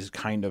through these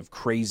kind of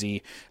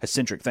crazy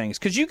eccentric things.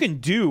 Because you can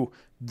do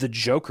the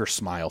Joker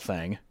smile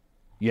thing,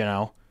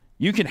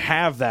 You can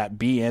have that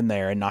be in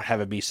there and not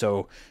have it be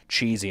so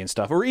cheesy and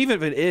stuff. Or even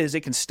if it is,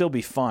 it can still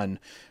be fun.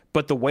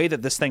 But the way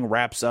that this thing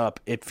wraps up,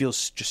 it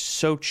feels just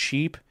so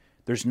cheap.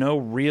 There's no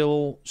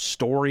real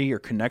story or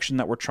connection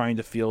that we're trying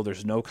to feel.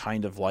 There's no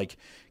kind of like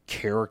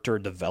character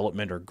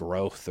development or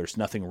growth. There's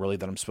nothing really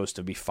that I'm supposed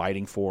to be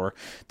fighting for.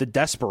 The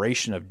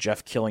desperation of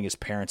Jeff killing his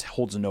parents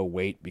holds no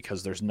weight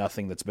because there's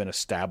nothing that's been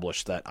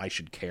established that I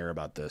should care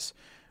about this,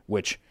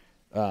 which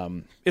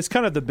is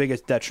kind of the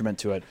biggest detriment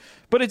to it.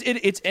 But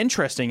it's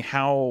interesting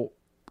how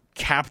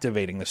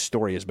captivating the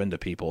story has been to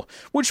people,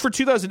 which for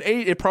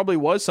 2008, it probably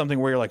was something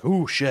where you're like,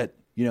 ooh, shit.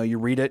 You know, you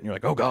read it and you're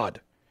like, oh,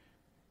 God.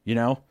 You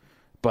know?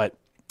 But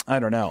I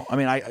don't know. I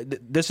mean,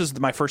 this is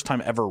my first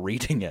time ever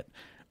reading it.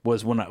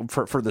 Was when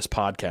for this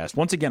podcast.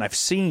 Once again, I've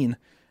seen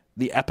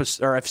the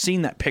episode, or I've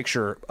seen that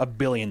picture a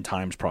billion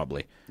times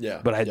probably.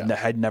 Yeah. But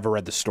I'd never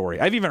read the story.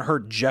 I've even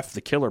heard Jeff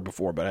the Killer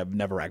before, but I've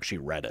never actually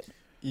read it.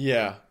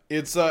 Yeah,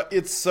 it's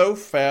so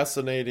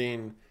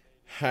fascinating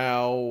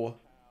how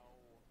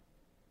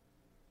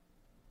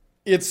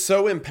it's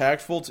so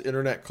impactful to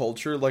internet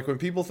culture. Like when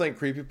people think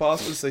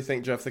creepypastas, they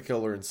think Jeff the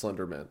Killer and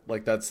Slenderman.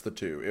 Like that's the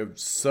two. It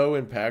was so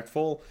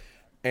impactful,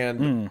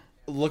 and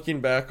looking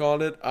back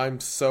on it, I'm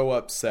so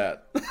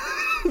upset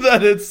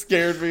that it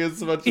scared me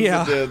as much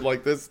as it did.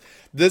 Like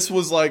this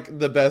was like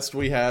the best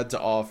we had to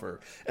offer.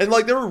 And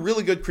like there were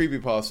really good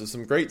creepypastas.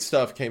 Some great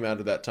stuff came out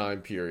of that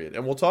time period.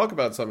 And we'll talk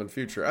about some in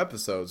future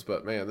episodes,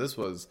 but man, this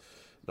was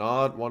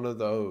not one of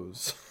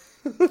those.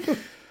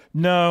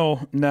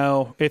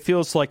 No. It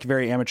feels like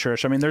very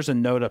amateurish. I mean, there's a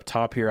note up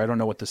top here. I don't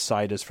know what the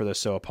site is for this,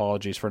 so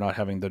apologies for not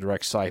having the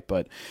direct site,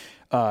 but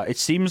it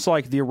seems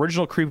like the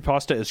original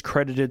creepypasta is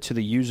credited to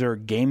the user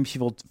Game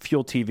Fuel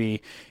TV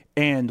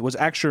and was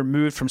actually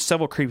removed from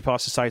several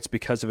creepypasta sites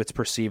because of its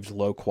perceived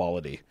low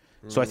quality.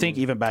 So I think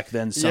even back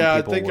then,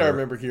 some people I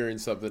remember hearing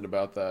something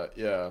about that.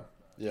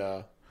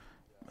 Yeah.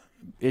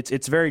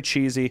 It's very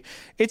cheesy.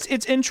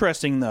 It's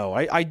interesting though.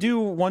 I do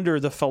wonder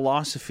the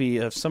philosophy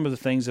of some of the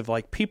things of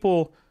like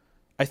people,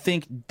 I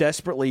think,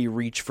 desperately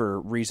reach for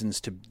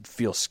reasons to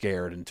feel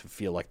scared and to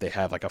feel like they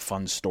have like a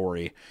fun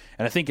story.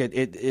 And I think it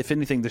if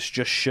anything, this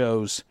just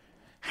shows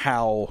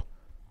how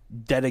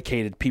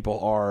dedicated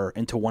people are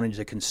into wanting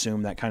to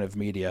consume that kind of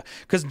media.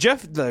 Because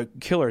Jeff the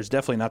Killer is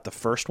definitely not the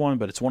first one,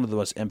 but it's one of the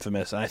most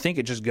infamous. And I think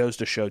it just goes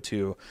to show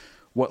too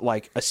what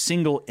like a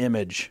single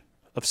image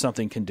of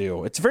something can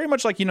do. It's very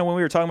much like, you know, when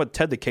we were talking about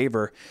Ted the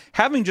Caver,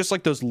 having just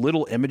like those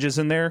little images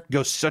in there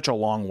goes such a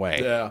long way.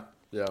 Yeah.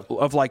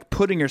 Of like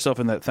putting yourself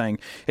in that thing.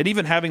 And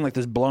even having like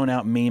this blown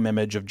out meme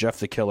image of Jeff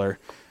the Killer.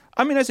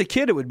 I mean, as a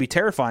kid, it would be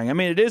terrifying. I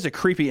mean, it is a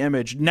creepy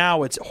image.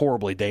 Now it's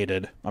horribly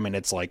dated. I mean,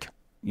 it's like,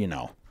 you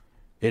know,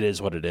 it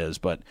is what it is.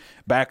 But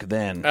back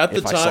then, at the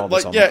if time, I saw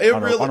this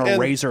on a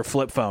Razor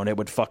flip phone, it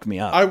would fuck me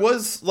up. I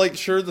was like,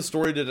 sure, the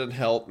story didn't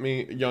help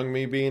me, young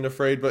me being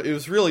afraid, but it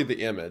was really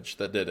the image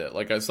that did it.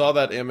 Like I saw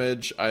that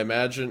image. I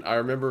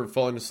remember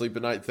falling asleep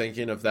at night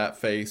thinking of that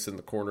face in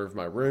the corner of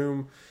my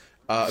room.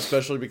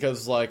 Especially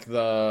because, like,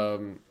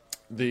 the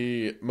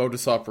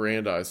modus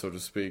operandi, so to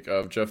speak,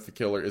 of Jeff the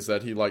Killer is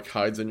that he, like,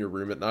 hides in your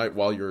room at night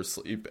while you're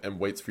asleep and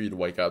waits for you to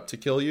wake up to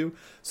kill you.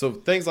 So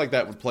things like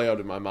that would play out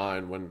in my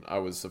mind when I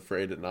was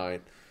afraid at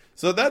night.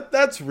 So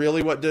that's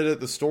really what did it.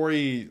 The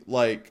story,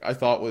 like, I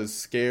thought was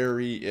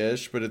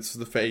scary-ish, but it's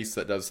the face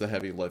that does the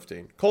heavy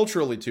lifting.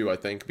 Culturally, too, I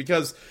think.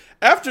 Because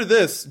after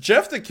this,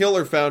 Jeff the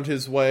Killer found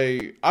his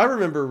way... I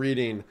remember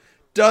reading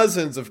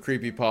dozens of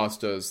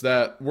creepypastas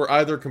that were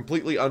either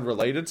completely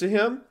unrelated to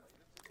him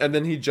and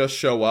then he'd just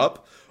show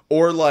up,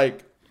 or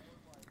like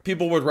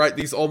people would write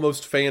these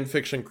almost fan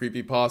fiction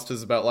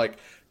creepypastas about like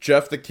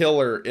Jeff the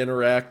Killer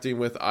interacting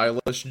with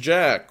Eyelash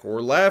Jack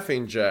or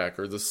Laughing Jack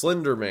or the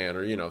Slender Man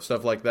or, you know,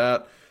 stuff like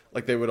that.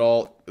 Like they would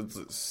all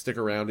stick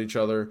around each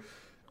other.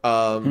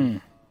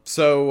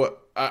 So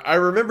I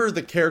remember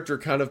the character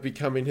kind of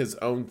becoming his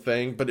own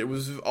thing, but it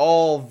was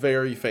all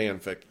very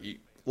fanfic.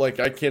 Like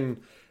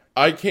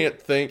I can't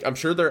think, I'm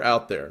sure they're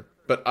out there,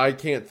 but I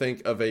can't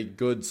think of a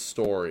good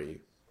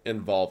story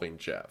involving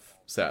Jeff,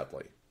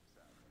 sadly.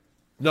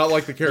 Not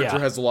like the character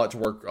has a lot to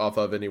work off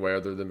of anyway,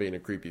 other than being a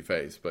creepy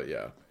face, but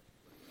yeah.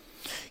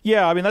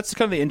 Yeah, I mean, that's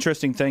kind of the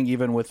interesting thing,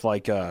 even with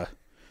like,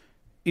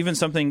 even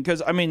something,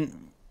 because I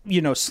mean,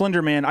 you know,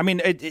 Slender Man, I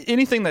mean,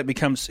 anything that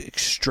becomes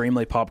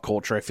extremely pop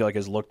culture, I feel like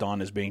is looked on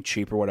as being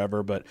cheap or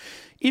whatever, but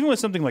even with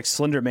something like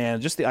Slender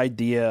Man, just the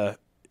idea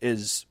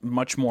is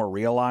much more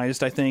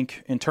realized, I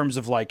think, in terms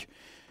of like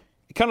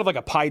kind of like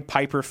a Pied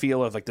Piper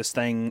feel of like this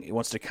thing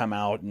wants to come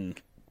out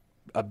and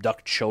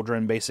abduct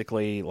children,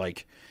 basically,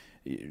 like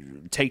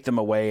take them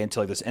away into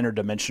like this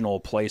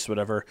interdimensional place,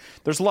 whatever.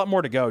 There's a lot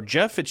more to go.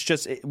 Jeff, it's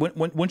just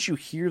once you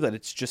hear that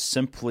it's just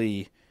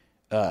simply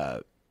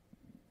a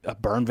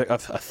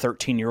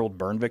 13-year-old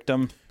burn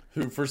victim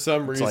who for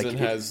some reason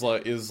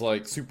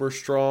is super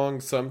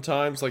strong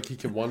sometimes, like he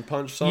can one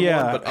punch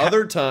someone, but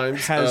other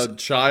times a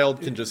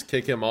child can just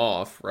kick him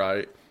off,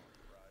 right?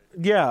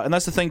 Yeah, and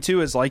that's the thing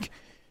too, is like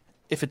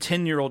if a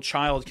 10-year-old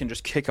child can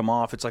just kick him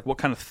off, it's like, what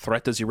kind of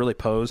threat does he really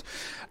pose?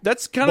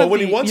 That's kind of. But when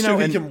he wants to,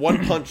 he can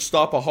one punch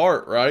stop a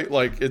heart, right?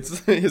 Like it's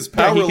his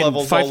power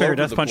levels all over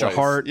death the punch place. a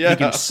heart. Yeah. He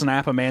can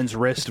snap a man's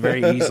wrist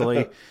very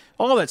easily.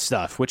 All that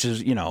stuff, which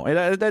is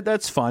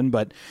that's fun,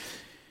 but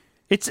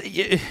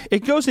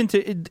it goes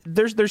into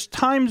there's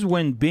times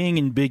when being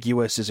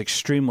ambiguous is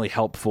extremely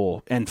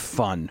helpful and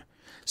fun.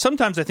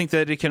 Sometimes I think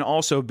that it can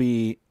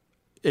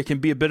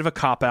be a bit of a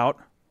cop out.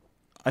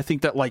 I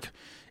think that like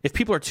if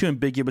people are too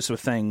ambiguous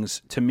with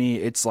things, to me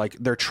it's like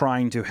they're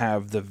trying to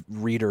have the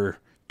reader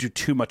do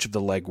too much of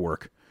the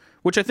legwork,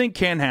 which I think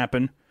can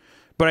happen.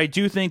 But I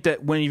do think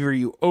that whenever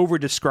you over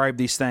describe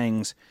these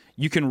things,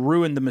 you can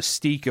ruin the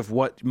mystique of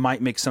what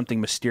might make something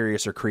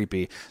mysterious or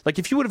creepy. Like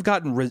if you would have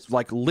gotten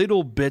like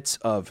little bits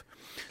of,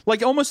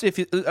 like almost if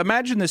you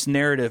imagine this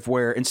narrative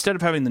where instead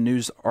of having the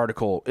news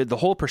article, the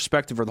whole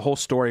perspective or the whole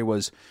story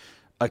was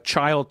a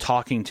child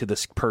talking to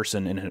this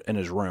person in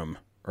his room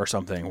or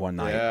something one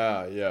night.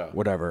 Yeah.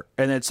 Whatever.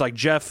 And it's like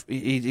Jeff,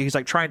 he's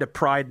like trying to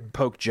pride and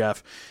poke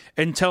Jeff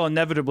until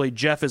inevitably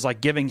Jeff is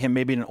like giving him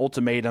maybe an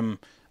ultimatum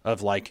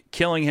of like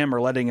killing him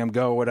or letting him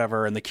go,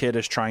 whatever, and the kid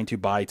is trying to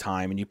buy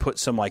time, and you put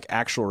some like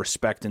actual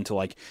respect into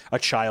like a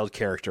child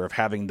character of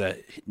having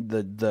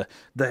the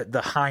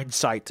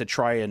hindsight to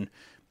try and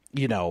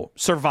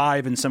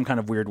survive in some kind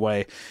of weird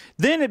way.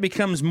 Then it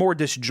becomes more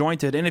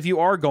disjointed, and if you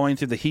are going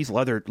through the Heath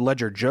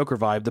Ledger Joker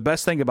vibe, the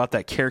best thing about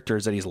that character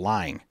is that he's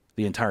lying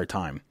the entire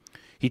time.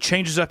 He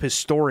changes up his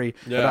story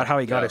about how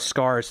he got his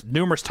scars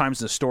numerous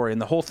times in the story,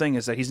 and the whole thing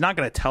is that he's not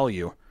going to tell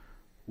you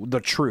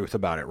the truth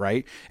about it,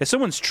 right? If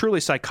someone's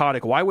truly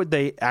psychotic, why would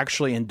they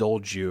actually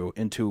indulge you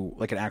into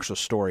like an actual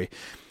story?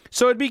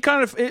 So it'd be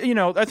kind of,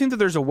 I think that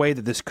there's a way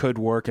that this could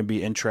work and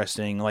be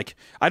interesting. Like,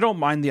 I don't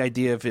mind the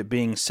idea of it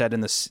being set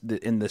in this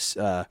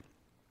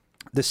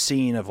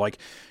scene of like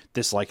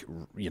this, like,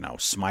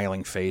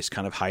 smiling face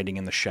kind of hiding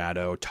in the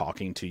shadow,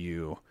 talking to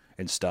you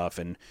and stuff.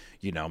 And,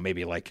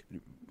 maybe like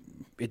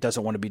it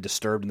doesn't want to be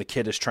disturbed, and the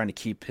kid is trying to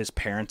keep his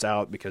parents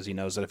out because he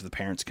knows that if the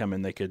parents come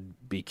in, they could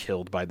be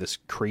killed by this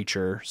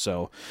creature.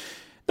 So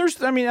I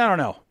don't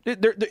know.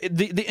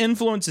 The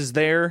influence is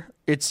there.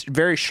 It's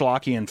very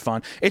schlocky and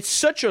fun. It's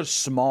such a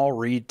small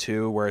read,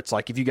 too, where it's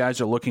like if you guys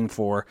are looking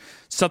for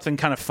something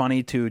kind of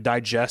funny to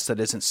digest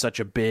that isn't such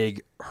a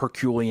big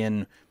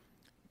Herculean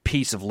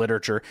piece of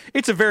literature,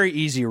 it's a very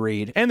easy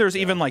read. And there's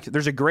even like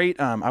there's a great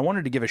I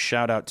wanted to give a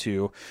shout out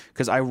to,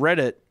 because I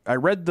read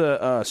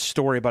the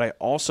story, but I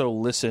also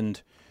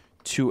listened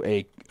to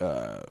a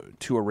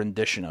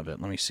rendition of it.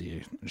 Let me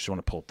see. I just want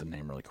to pull up the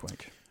name really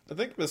quick. I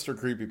think Mr.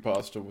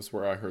 Creepypasta was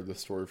where I heard this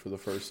story for the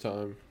first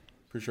time.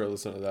 Pretty sure I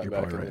listened to that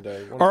back in the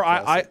day. Or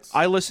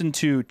I listened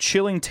to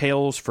Chilling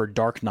Tales for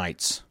Dark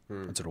Nights.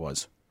 That's what it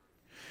was.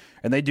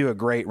 And they do a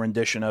great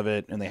rendition of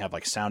it, and they have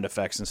like sound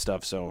effects and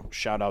stuff. So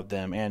shout out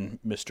them and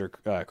Mr.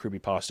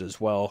 Creepypasta as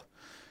well.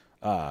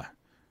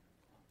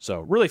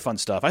 So really fun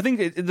stuff. I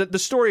think the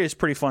story is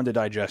pretty fun to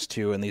digest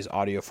too in these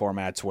audio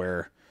formats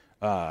where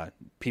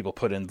people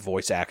put in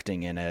voice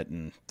acting in it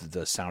and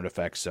the sound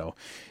effects. So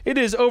it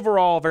is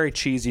overall very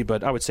cheesy,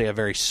 but I would say a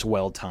very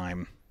swell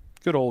time.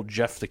 Good old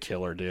Jeff the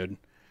Killer, dude.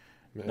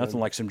 Man. Nothing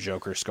like some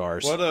Joker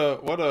scars. What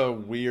a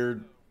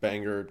weird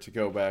banger to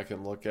go back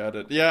and look at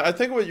it. Yeah, I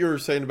think what you were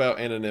saying about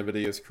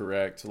anonymity is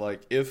correct.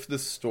 Like, if the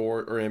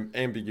story, or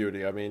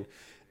ambiguity, I mean,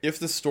 if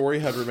the story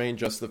had remained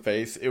just the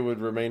face, it would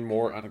remain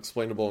more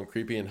unexplainable and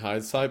creepy in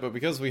hindsight. But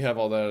because we have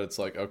all that, it's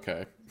like,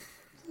 okay,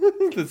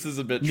 this is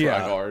a bit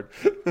try-hard.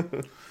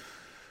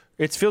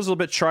 It feels a little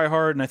bit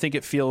try-hard, and I think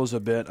it feels a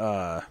bit,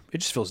 it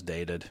just feels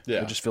dated.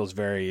 Yeah. It just feels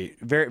very,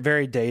 very,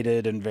 very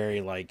dated and very,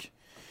 like,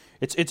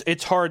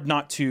 it's hard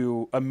not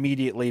to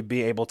immediately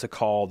be able to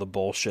call the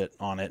bullshit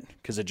on it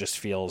because it just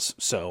feels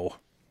so,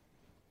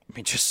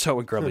 just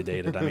so incredibly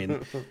dated. I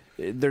mean,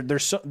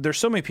 there's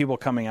so many people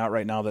coming out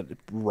right now that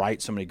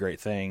write so many great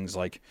things,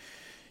 like,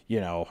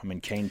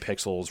 Kane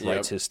Pixels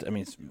writes his.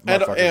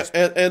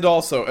 And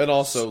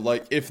also,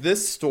 like, if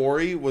this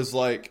story was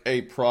like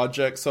a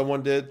project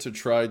someone did to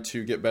try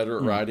to get better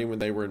at writing when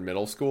they were in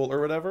middle school or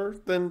whatever,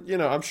 then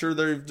I'm sure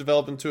they've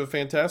developed into a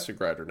fantastic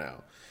writer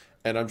now,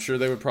 and I'm sure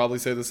they would probably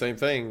say the same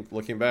thing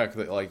looking back.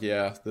 That like,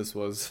 yeah, this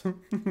was,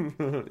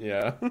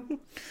 yeah.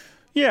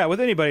 Yeah,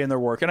 with anybody in their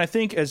work. And I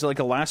think as like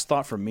a last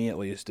thought from me at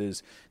least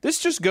is this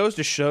just goes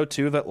to show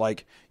too that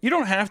like you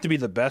don't have to be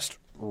the best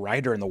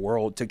writer in the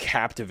world to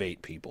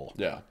captivate people.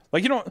 Yeah.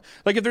 Like you don't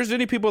like if there's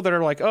any people that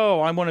are like,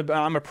 "Oh,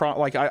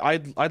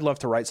 I'd love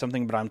to write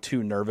something but I'm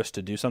too nervous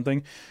to do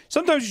something."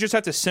 Sometimes you just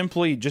have to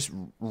simply just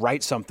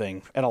write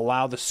something and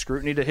allow the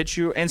scrutiny to hit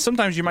you. And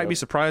sometimes you might be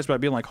surprised by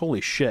being like,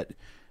 "Holy shit.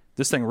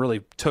 This thing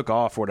really took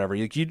off," or whatever.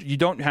 You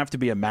don't have to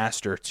be a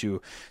master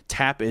to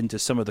tap into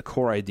some of the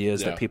core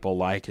ideas that people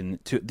like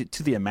and to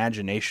the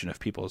imagination of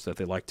people that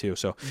they like too.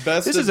 So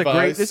best this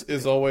advice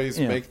is always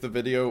make the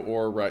video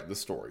or write the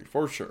story.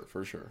 For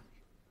sure.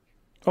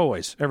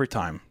 Always, every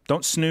time.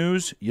 Don't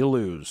snooze, you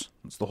lose.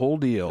 That's the whole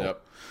deal.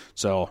 Yep.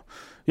 So,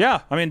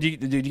 Yeah, I mean, do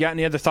you got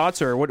any other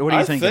thoughts, or what are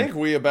you thinking? I think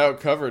we about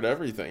covered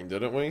everything,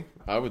 didn't we?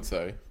 I would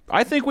say.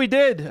 I think we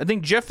did. I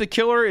think Jeff the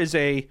Killer is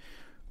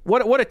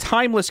what a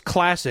timeless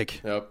classic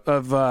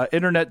of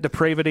internet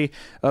depravity,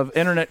 of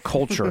internet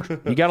culture.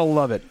 You got to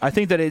love it. I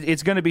think that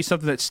it's going to be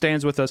something that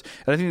stands with us.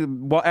 And I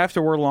think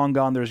after we're long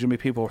gone, there's going to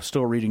be people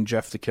still reading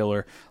Jeff the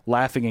Killer,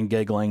 laughing and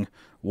giggling,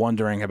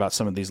 wondering about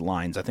some of these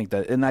lines. I think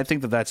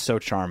that's so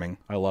charming.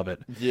 I love it.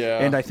 Yeah.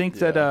 And I think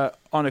that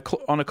on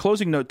a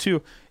closing note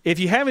too, if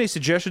you have any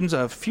suggestions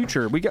of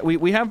future, we've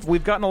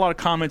gotten a lot of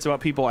comments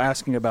about people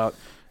asking about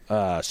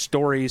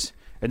stories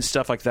and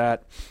stuff like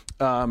that.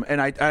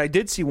 And I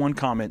did see one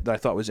comment that I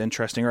thought was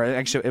interesting, or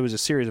actually it was a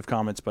series of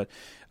comments, but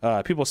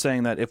people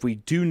saying that if we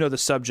do know the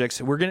subjects,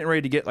 we're getting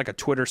ready to get like a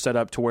Twitter set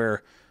up to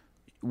where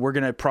we're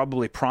going to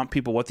probably prompt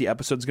people what the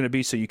episode's going to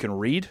be so you can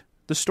read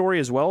the story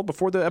as well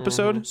before the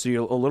episode, so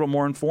you're a little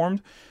more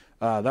informed.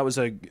 That was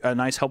a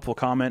nice, helpful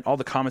comment. All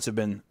the comments have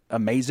been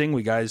amazing.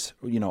 We guys,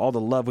 all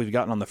the love we've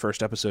gotten on the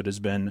first episode has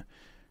been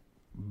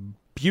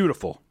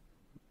beautiful.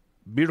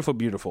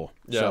 Beautiful.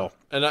 Yeah. So,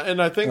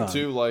 and I think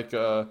too, like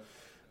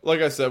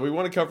I said, we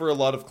want to cover a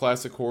lot of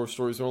classic horror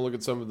stories. We want to look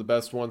at some of the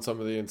best ones,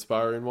 some of the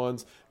inspiring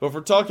ones. But if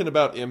we're talking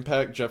about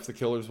impact, Jeff the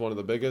Killer is one of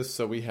the biggest,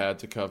 so we had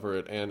to cover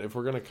it. And if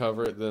we're going to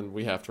cover it, then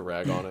we have to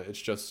rag on it.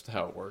 It's just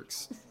how it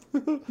works.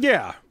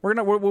 Yeah, we're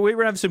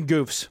gonna have some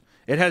goofs.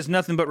 It has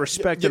nothing but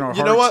respect in our hearts.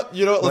 You know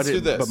what? Let's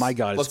do this. But my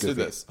God, let's do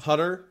this.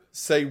 Hunter,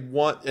 say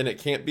one, and it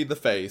can't be the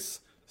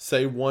face.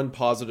 Say one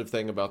positive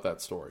thing about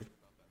that story.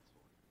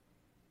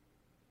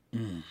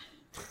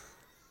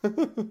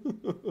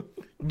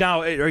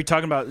 Now, are you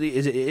talking about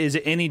is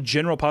it any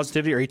general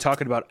positivity, or are you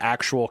talking about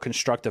actual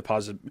constructive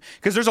positive?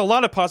 Because there's a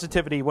lot of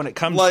positivity when it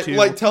comes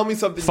to tell me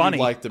something funny,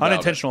 you liked about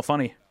unintentional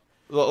funny.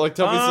 Like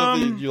tell me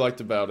something you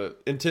liked about it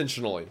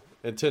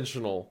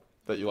intentional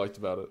that you liked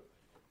about it.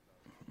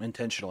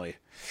 Intentionally.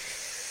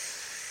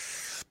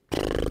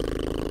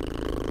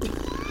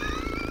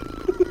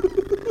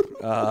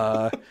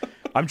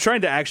 I'm trying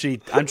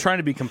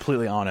to be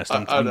completely honest.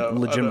 I'm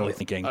legitimately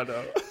thinking. I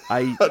know.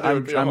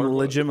 I'm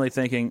legitimately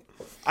thinking.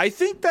 I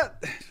think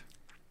that.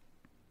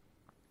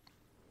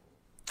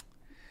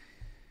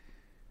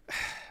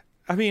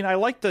 I mean, I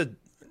like the.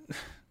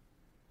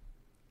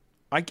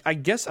 I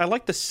guess I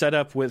like the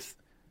setup with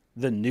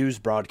the news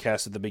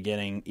broadcast at the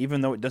beginning, even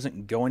though it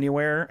doesn't go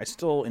anywhere. I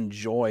still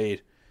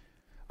enjoyed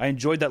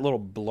that little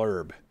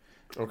blurb.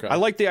 Okay. I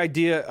like the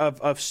idea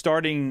of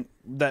starting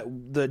that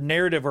the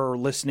narrative we're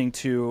listening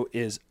to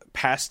is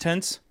past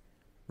tense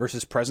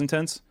versus present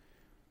tense.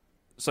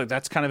 So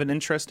that's kind of an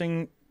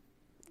interesting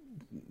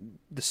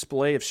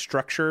display of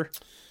structure.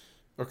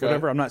 Okay.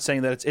 Whatever. I'm not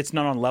saying that it's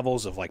not on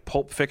levels of like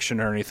Pulp Fiction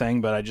or anything,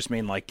 but I just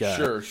mean like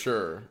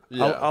sure.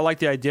 Yeah. I like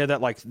the idea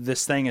that like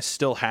this thing is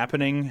still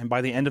happening, and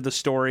by the end of the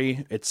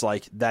story, it's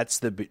like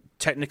that's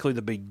technically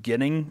the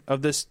beginning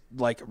of this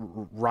like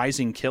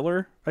rising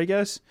killer, I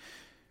guess.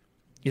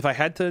 If I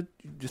had to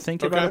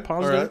think about it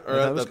positive, all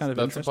right. That was kind of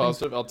that's a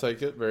positive. I'll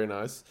take it. Very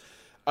nice.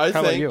 How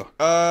about you?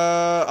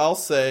 I'll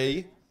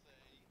say,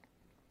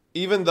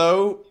 even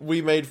though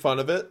we made fun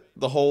of it,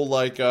 the whole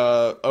like,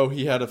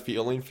 he had a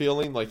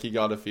feeling, like he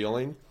got a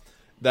feeling,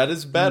 that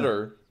is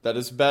better. That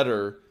is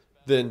better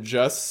than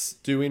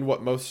just doing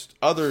what most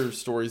other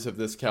stories of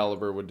this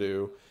caliber would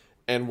do.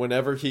 And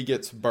whenever he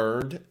gets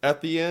burned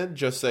at the end,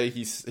 just say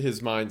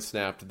his mind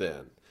snapped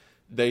then.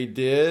 They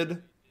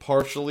did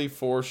partially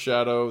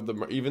foreshadow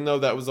even though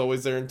that was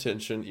always their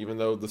intention, even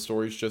though the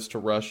story's just to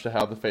rush to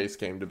how the face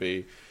came to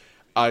be.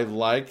 I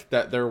like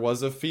that there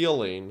was a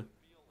feeling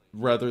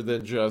rather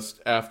than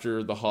just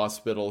after the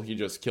hospital he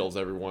just kills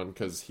everyone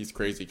because he's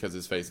crazy because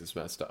his face is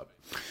messed up.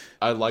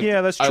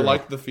 That's true. I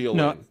like the feeling.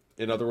 No,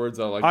 in other words,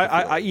 I like the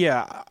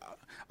feeling.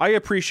 I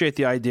appreciate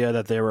the idea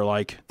that they were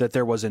like that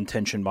there was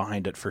intention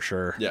behind it for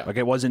sure. Yeah, like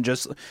it wasn't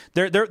just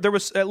there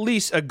was at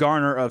least a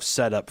garner of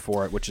setup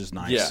for it, which is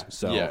nice. Yeah,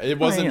 so it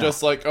wasn't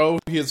just like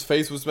his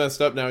face was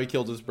messed up, now he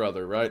killed his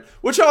brother, right?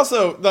 Which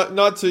also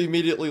not to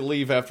immediately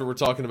leave after we're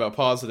talking about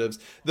positives,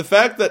 the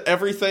fact that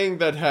everything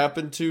that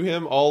happened to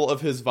him, all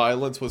of his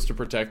violence was to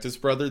protect his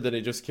brother, then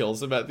he just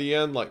kills him at the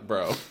end, like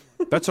bro.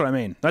 That's what I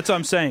mean. That's what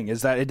I'm saying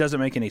is that it doesn't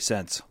make any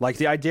sense. Like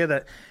the idea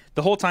that.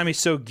 The whole time he's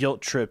so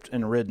guilt-tripped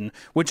and ridden,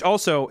 which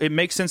also, it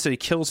makes sense that he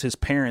kills his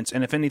parents,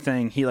 and if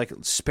anything, he, like,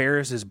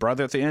 spares his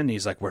brother at the end,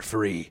 he's like, we're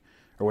free,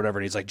 or whatever,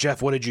 and he's like,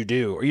 Jeff, what did you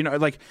do? Or,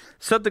 like,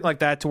 something like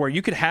that to where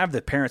you could have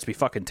the parents be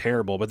fucking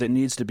terrible, but it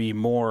needs to be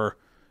more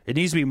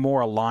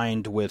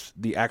aligned with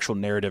the actual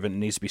narrative, and it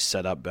needs to be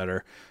set up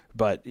better.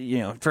 But,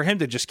 for him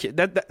to just,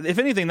 if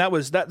anything, that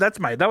was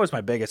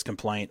my biggest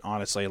complaint,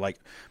 honestly, like,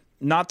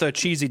 not the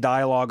cheesy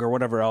dialogue or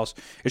whatever else.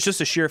 It's just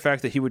the sheer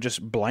fact that he would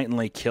just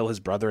blatantly kill his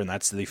brother, and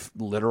that's the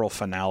literal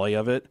finale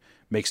of it.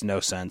 Makes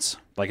no sense.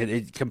 Like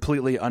it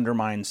completely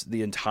undermines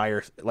the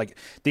entire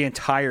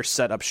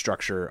setup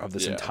structure of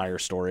this entire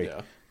story.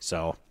 Yeah.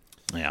 So,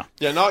 yeah.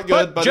 Yeah, not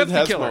good, but it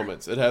has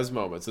moments. It has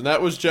moments, and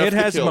that was Jeff. It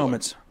has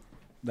moments.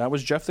 That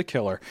was Jeff the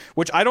Killer,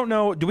 which I don't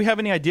know. Do we have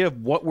any idea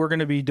of what we're going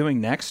to be doing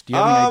next? Do you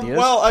have any ideas?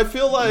 Well, I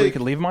feel like we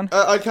could leave them on.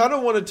 I kind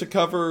of wanted to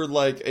cover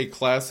like a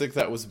classic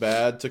that was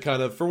bad to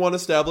kind of, for one,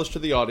 establish to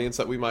the audience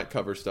that we might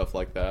cover stuff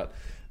like that,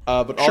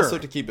 but also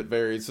to keep it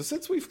varied. So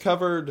since we've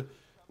covered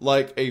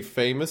like a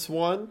famous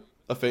one,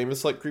 a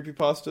famous like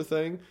creepypasta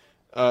thing.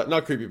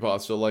 Not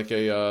creepypasta, like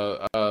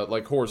a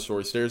like horror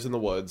story, Stairs in the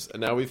Woods,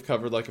 and now we've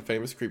covered like a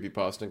famous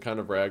creepypasta and kind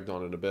of ragged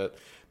on it a bit.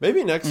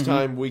 Maybe next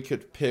time we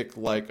could pick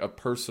like a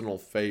personal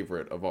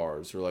favorite of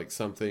ours, or like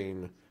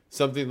something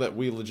that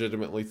we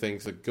legitimately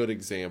think is a good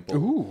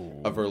example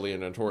of early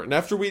internet horror. And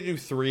after we do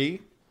 3,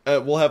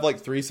 we'll have like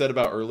 3 said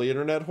about early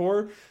internet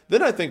horror.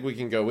 Then I think we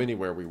can go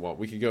anywhere we want.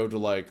 We could go to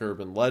like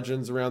urban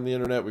legends around the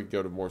internet. We could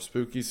go to more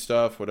spooky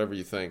stuff, whatever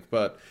you think.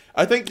 But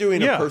I think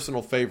doing a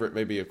personal favorite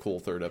may be a cool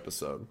 3rd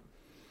episode.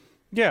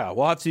 Yeah,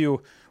 we'll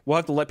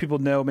have to let people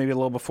know maybe a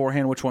little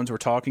beforehand which ones we're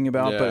talking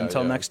about. But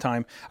until next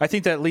time, I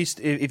think that at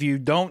least if you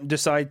don't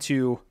decide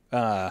to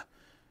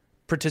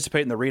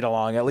participate in the read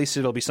along, at least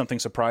it'll be something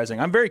surprising.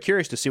 I'm very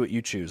curious to see what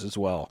you choose as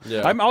well.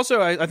 Yeah.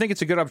 I think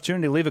it's a good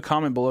opportunity to leave a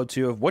comment below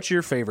too of what's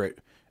your favorite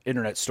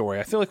internet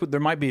story. I feel like there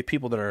might be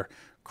people that are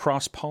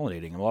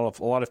cross-pollinating,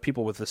 a lot of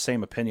people with the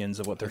same opinions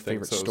of what their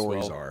favorite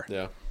stories are.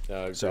 Yeah.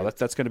 So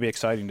that's going to be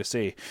exciting to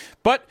see.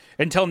 But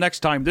until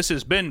next time, this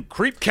has been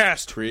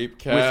CreepCast.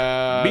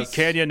 CreepCast. With Meat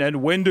Canyon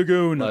and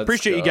Wendigoon.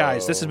 Appreciate you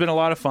guys. This has been a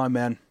lot of fun,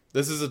 man.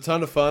 This is a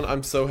ton of fun.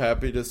 I'm so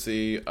happy to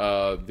see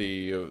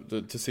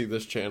to see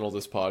this channel,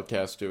 this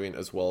podcast doing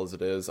as well as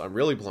it is. I'm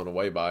really blown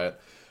away by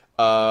it.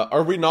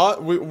 Are we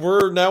not?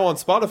 We're now on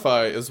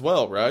Spotify as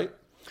well, right?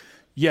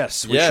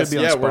 Yes, we should be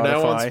on Spotify. We're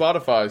now on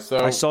Spotify. So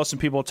I saw some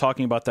people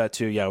talking about that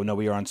too. Yeah, no,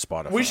 we are on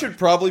Spotify. We should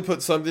probably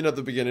put something at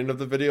the beginning of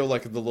the video,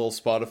 like the little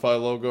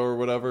Spotify logo or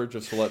whatever,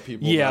 just to let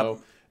people know.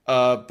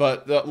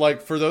 But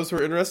like for those who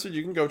are interested,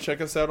 you can go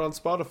check us out on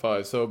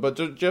Spotify. So,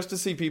 but just to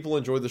see people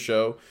enjoy the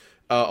show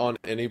on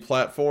any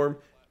platform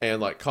and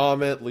like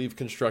comment, leave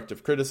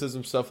constructive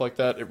criticism, stuff like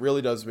that, it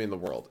really does mean the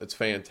world. It's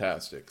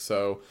fantastic.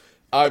 So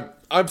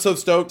I'm so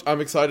stoked.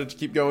 I'm excited to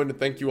keep going, and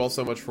thank you all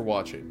so much for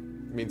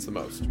watching. It means the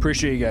most.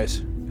 Appreciate you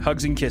guys.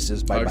 Hugs and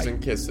kisses. Bye-bye. Hugs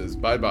and kisses.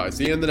 Bye-bye.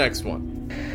 See you in the next one.